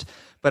past,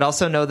 but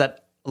also know that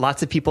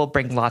lots of people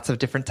bring lots of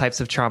different types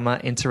of trauma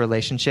into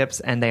relationships,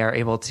 and they are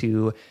able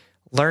to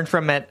learn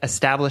from it,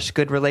 establish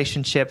good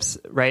relationships,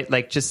 right?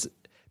 Like, just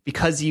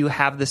because you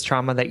have this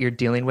trauma that you're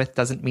dealing with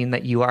doesn't mean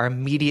that you are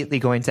immediately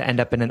going to end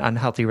up in an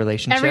unhealthy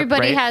relationship.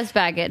 Everybody has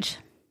baggage.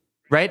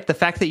 Right? The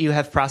fact that you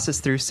have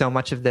processed through so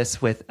much of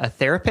this with a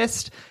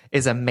therapist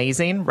is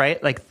amazing,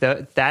 right? Like,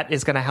 that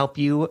is going to help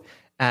you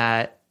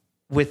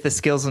with the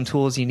skills and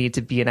tools you need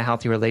to be in a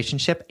healthy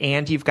relationship.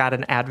 And you've got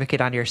an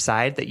advocate on your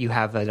side that you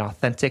have an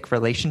authentic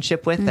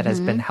relationship with that has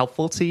been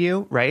helpful to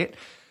you, right?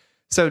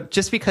 So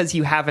just because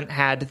you haven't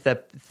had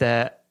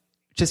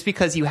just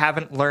because you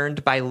haven't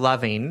learned by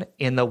loving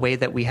in the way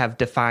that we have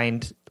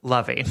defined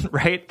loving,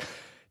 right,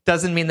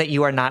 doesn't mean that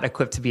you are not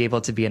equipped to be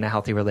able to be in a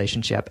healthy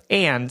relationship.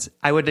 And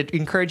I would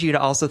encourage you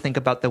to also think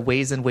about the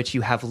ways in which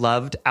you have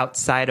loved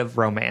outside of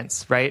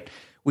romance, right?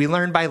 We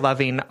learn by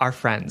loving our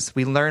friends.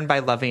 We learn by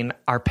loving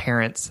our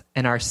parents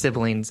and our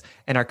siblings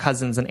and our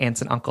cousins and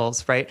aunts and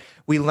uncles, right?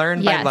 We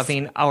learn by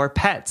loving our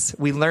pets.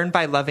 We learn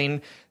by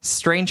loving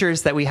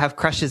strangers that we have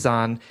crushes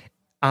on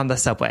the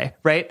subway,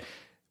 right?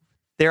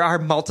 there are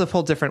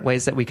multiple different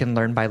ways that we can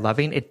learn by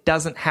loving. It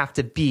doesn't have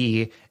to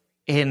be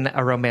in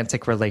a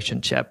romantic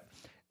relationship.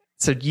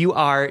 So you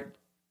are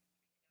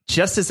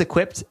just as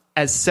equipped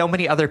as so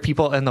many other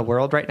people in the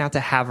world right now to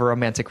have a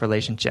romantic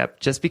relationship.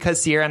 Just because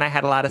Sierra and I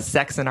had a lot of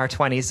sex in our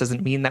 20s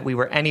doesn't mean that we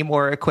were any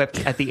more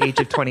equipped at the age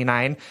of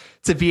 29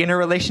 to be in a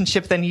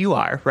relationship than you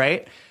are,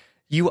 right?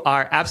 You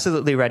are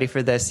absolutely ready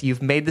for this.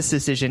 You've made this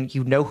decision.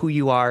 You know who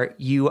you are.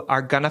 You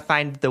are going to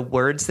find the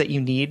words that you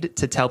need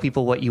to tell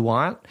people what you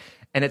want.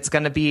 And it's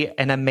going to be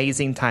an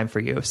amazing time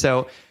for you.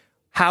 So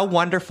how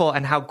wonderful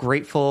and how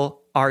grateful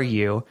are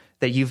you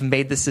that you've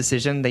made this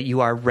decision, that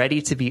you are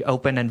ready to be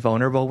open and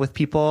vulnerable with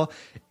people?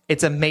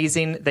 It's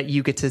amazing that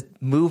you get to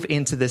move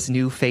into this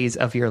new phase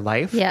of your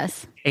life.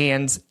 Yes.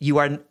 And you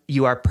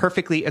are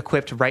perfectly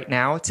equipped right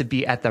now to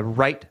be at the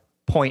right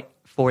point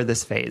for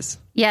this phase.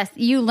 Yes.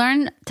 You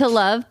learn to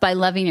love by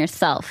loving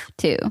yourself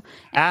too.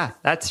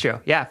 That's true.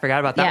 Yeah. I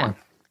forgot about that one.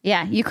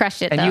 Yeah. You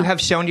crushed it. And though. you have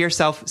shown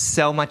yourself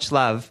so much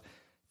love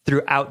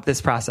throughout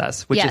this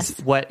process, which is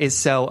what is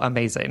so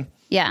amazing.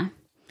 Yeah.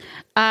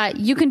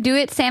 You can do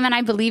it, Sam, and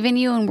I believe in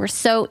you, and we're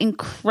so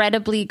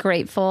incredibly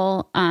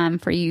grateful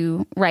for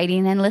you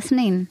writing and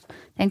listening.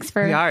 Thanks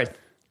for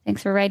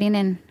writing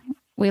in.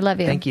 We love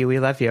you. Thank you.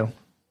 We love you.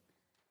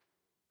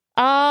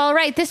 All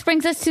right. This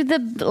brings us to the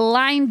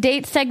line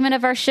date segment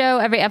of our show.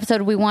 Every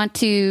episode, we want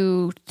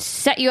to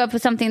set you up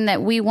with something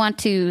that we want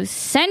to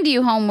send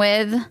you home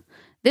with.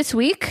 This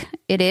week,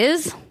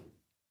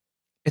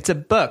 it's a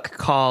book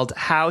called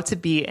How to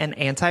Be an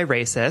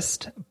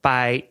Anti-Racist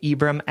by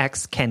Ibram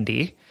X.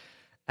 Kendi.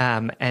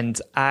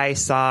 And I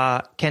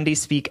saw Kendi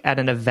speak at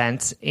an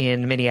event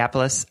in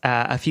Minneapolis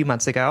a few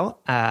months ago.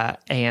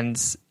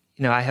 And,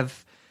 you know,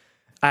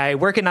 I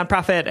work in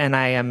nonprofit, and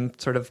I am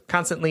sort of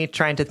constantly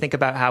trying to think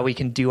about how we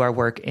can do our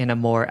work in a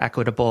more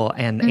equitable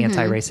and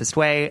anti-racist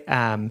way.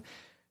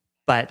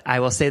 But I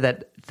will say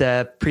that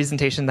the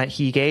presentation that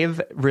he gave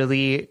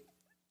really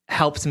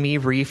helped me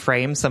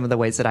reframe some of the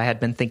ways that I had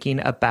been thinking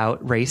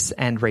about race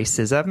and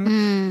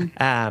racism.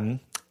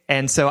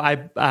 And so I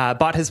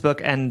bought his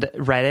book and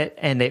read it,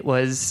 and it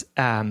was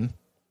a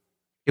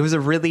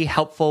really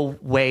helpful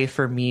way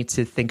for me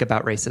to think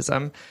about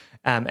racism.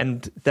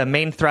 And the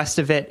main thrust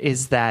of it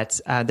is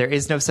that there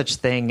is no such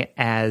thing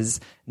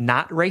as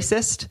not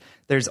racist.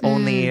 There's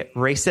only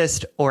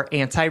racist or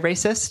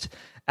anti-racist.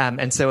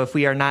 And so if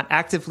we are not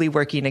actively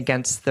working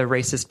against the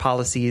racist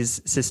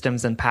policies,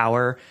 systems, and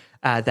power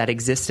that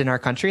exist in our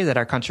country, that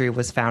our country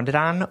was founded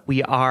on,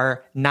 we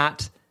are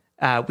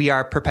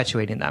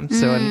perpetuating them.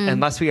 So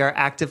unless we are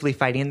actively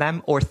fighting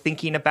them or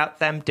thinking about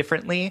them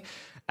differently,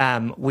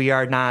 we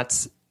are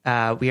not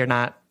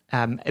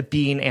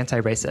being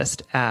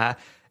anti-racist.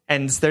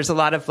 And there's a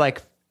lot of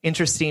like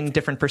interesting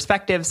different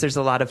perspectives. There's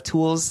a lot of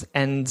tools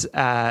and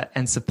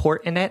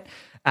support in it.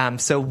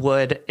 So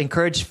would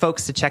encourage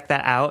folks to check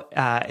that out.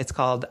 It's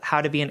called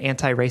How to Be an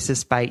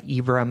Anti-Racist by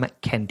Ibram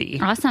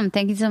Kendi. Awesome.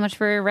 Thank you so much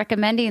for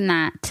recommending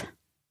that.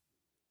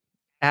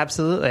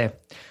 Absolutely.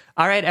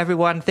 All right,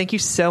 everyone. Thank you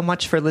so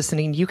much for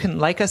listening. You can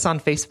like us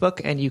on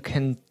Facebook, and you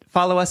can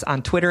follow us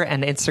on Twitter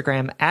and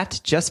Instagram at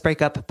Just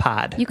Break Up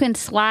Pod. You can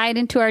slide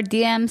into our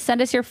DMs,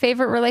 send us your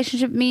favorite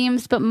relationship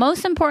memes, but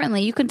most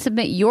importantly, you can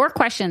submit your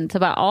questions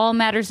about all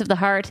matters of the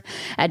heart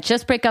at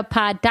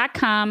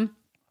justbreakuppod.com,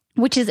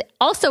 which is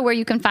also where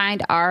you can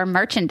find our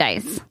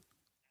merchandise.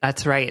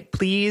 That's right.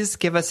 Please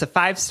give us a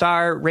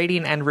 5-star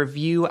rating and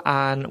review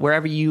on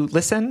wherever you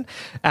listen,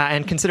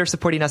 and consider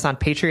supporting us on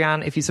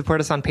Patreon. If you support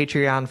us on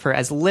Patreon for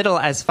as little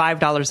as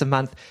 $5 a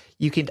month,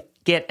 you can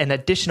get an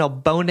additional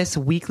bonus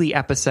weekly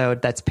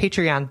episode. That's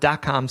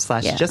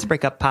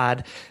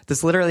patreon.com/justbreakuppod.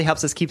 This literally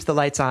helps us keep the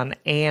lights on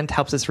and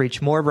helps us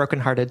reach more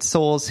brokenhearted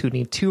souls who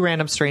need 2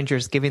 random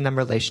strangers giving them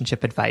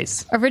relationship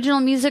advice. Original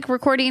music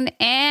recording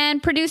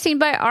and producing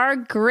by our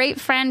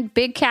great friend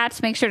Big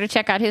Cats. Make sure to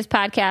check out his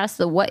podcast,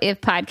 the What If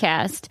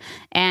Podcast.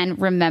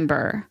 And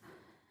remember,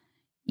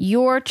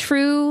 your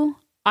true,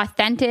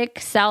 authentic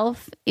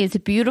self is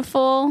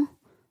beautiful,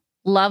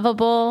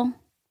 lovable,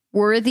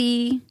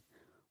 worthy,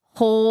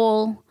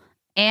 whole,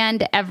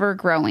 and ever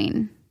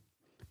growing.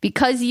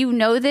 Because you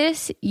know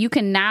this, you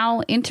can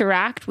now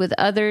interact with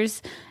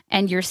others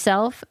and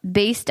yourself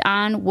based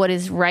on what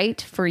is right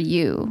for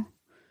you.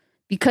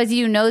 Because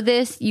you know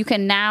this, you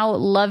can now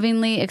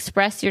lovingly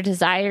express your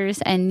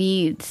desires and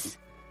needs.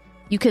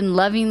 You can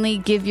lovingly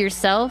give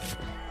yourself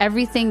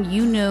everything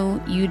you know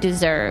you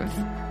deserve.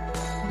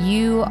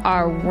 You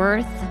are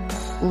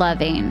worth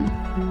loving.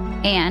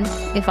 And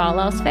if all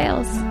else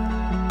fails,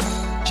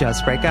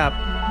 just break up.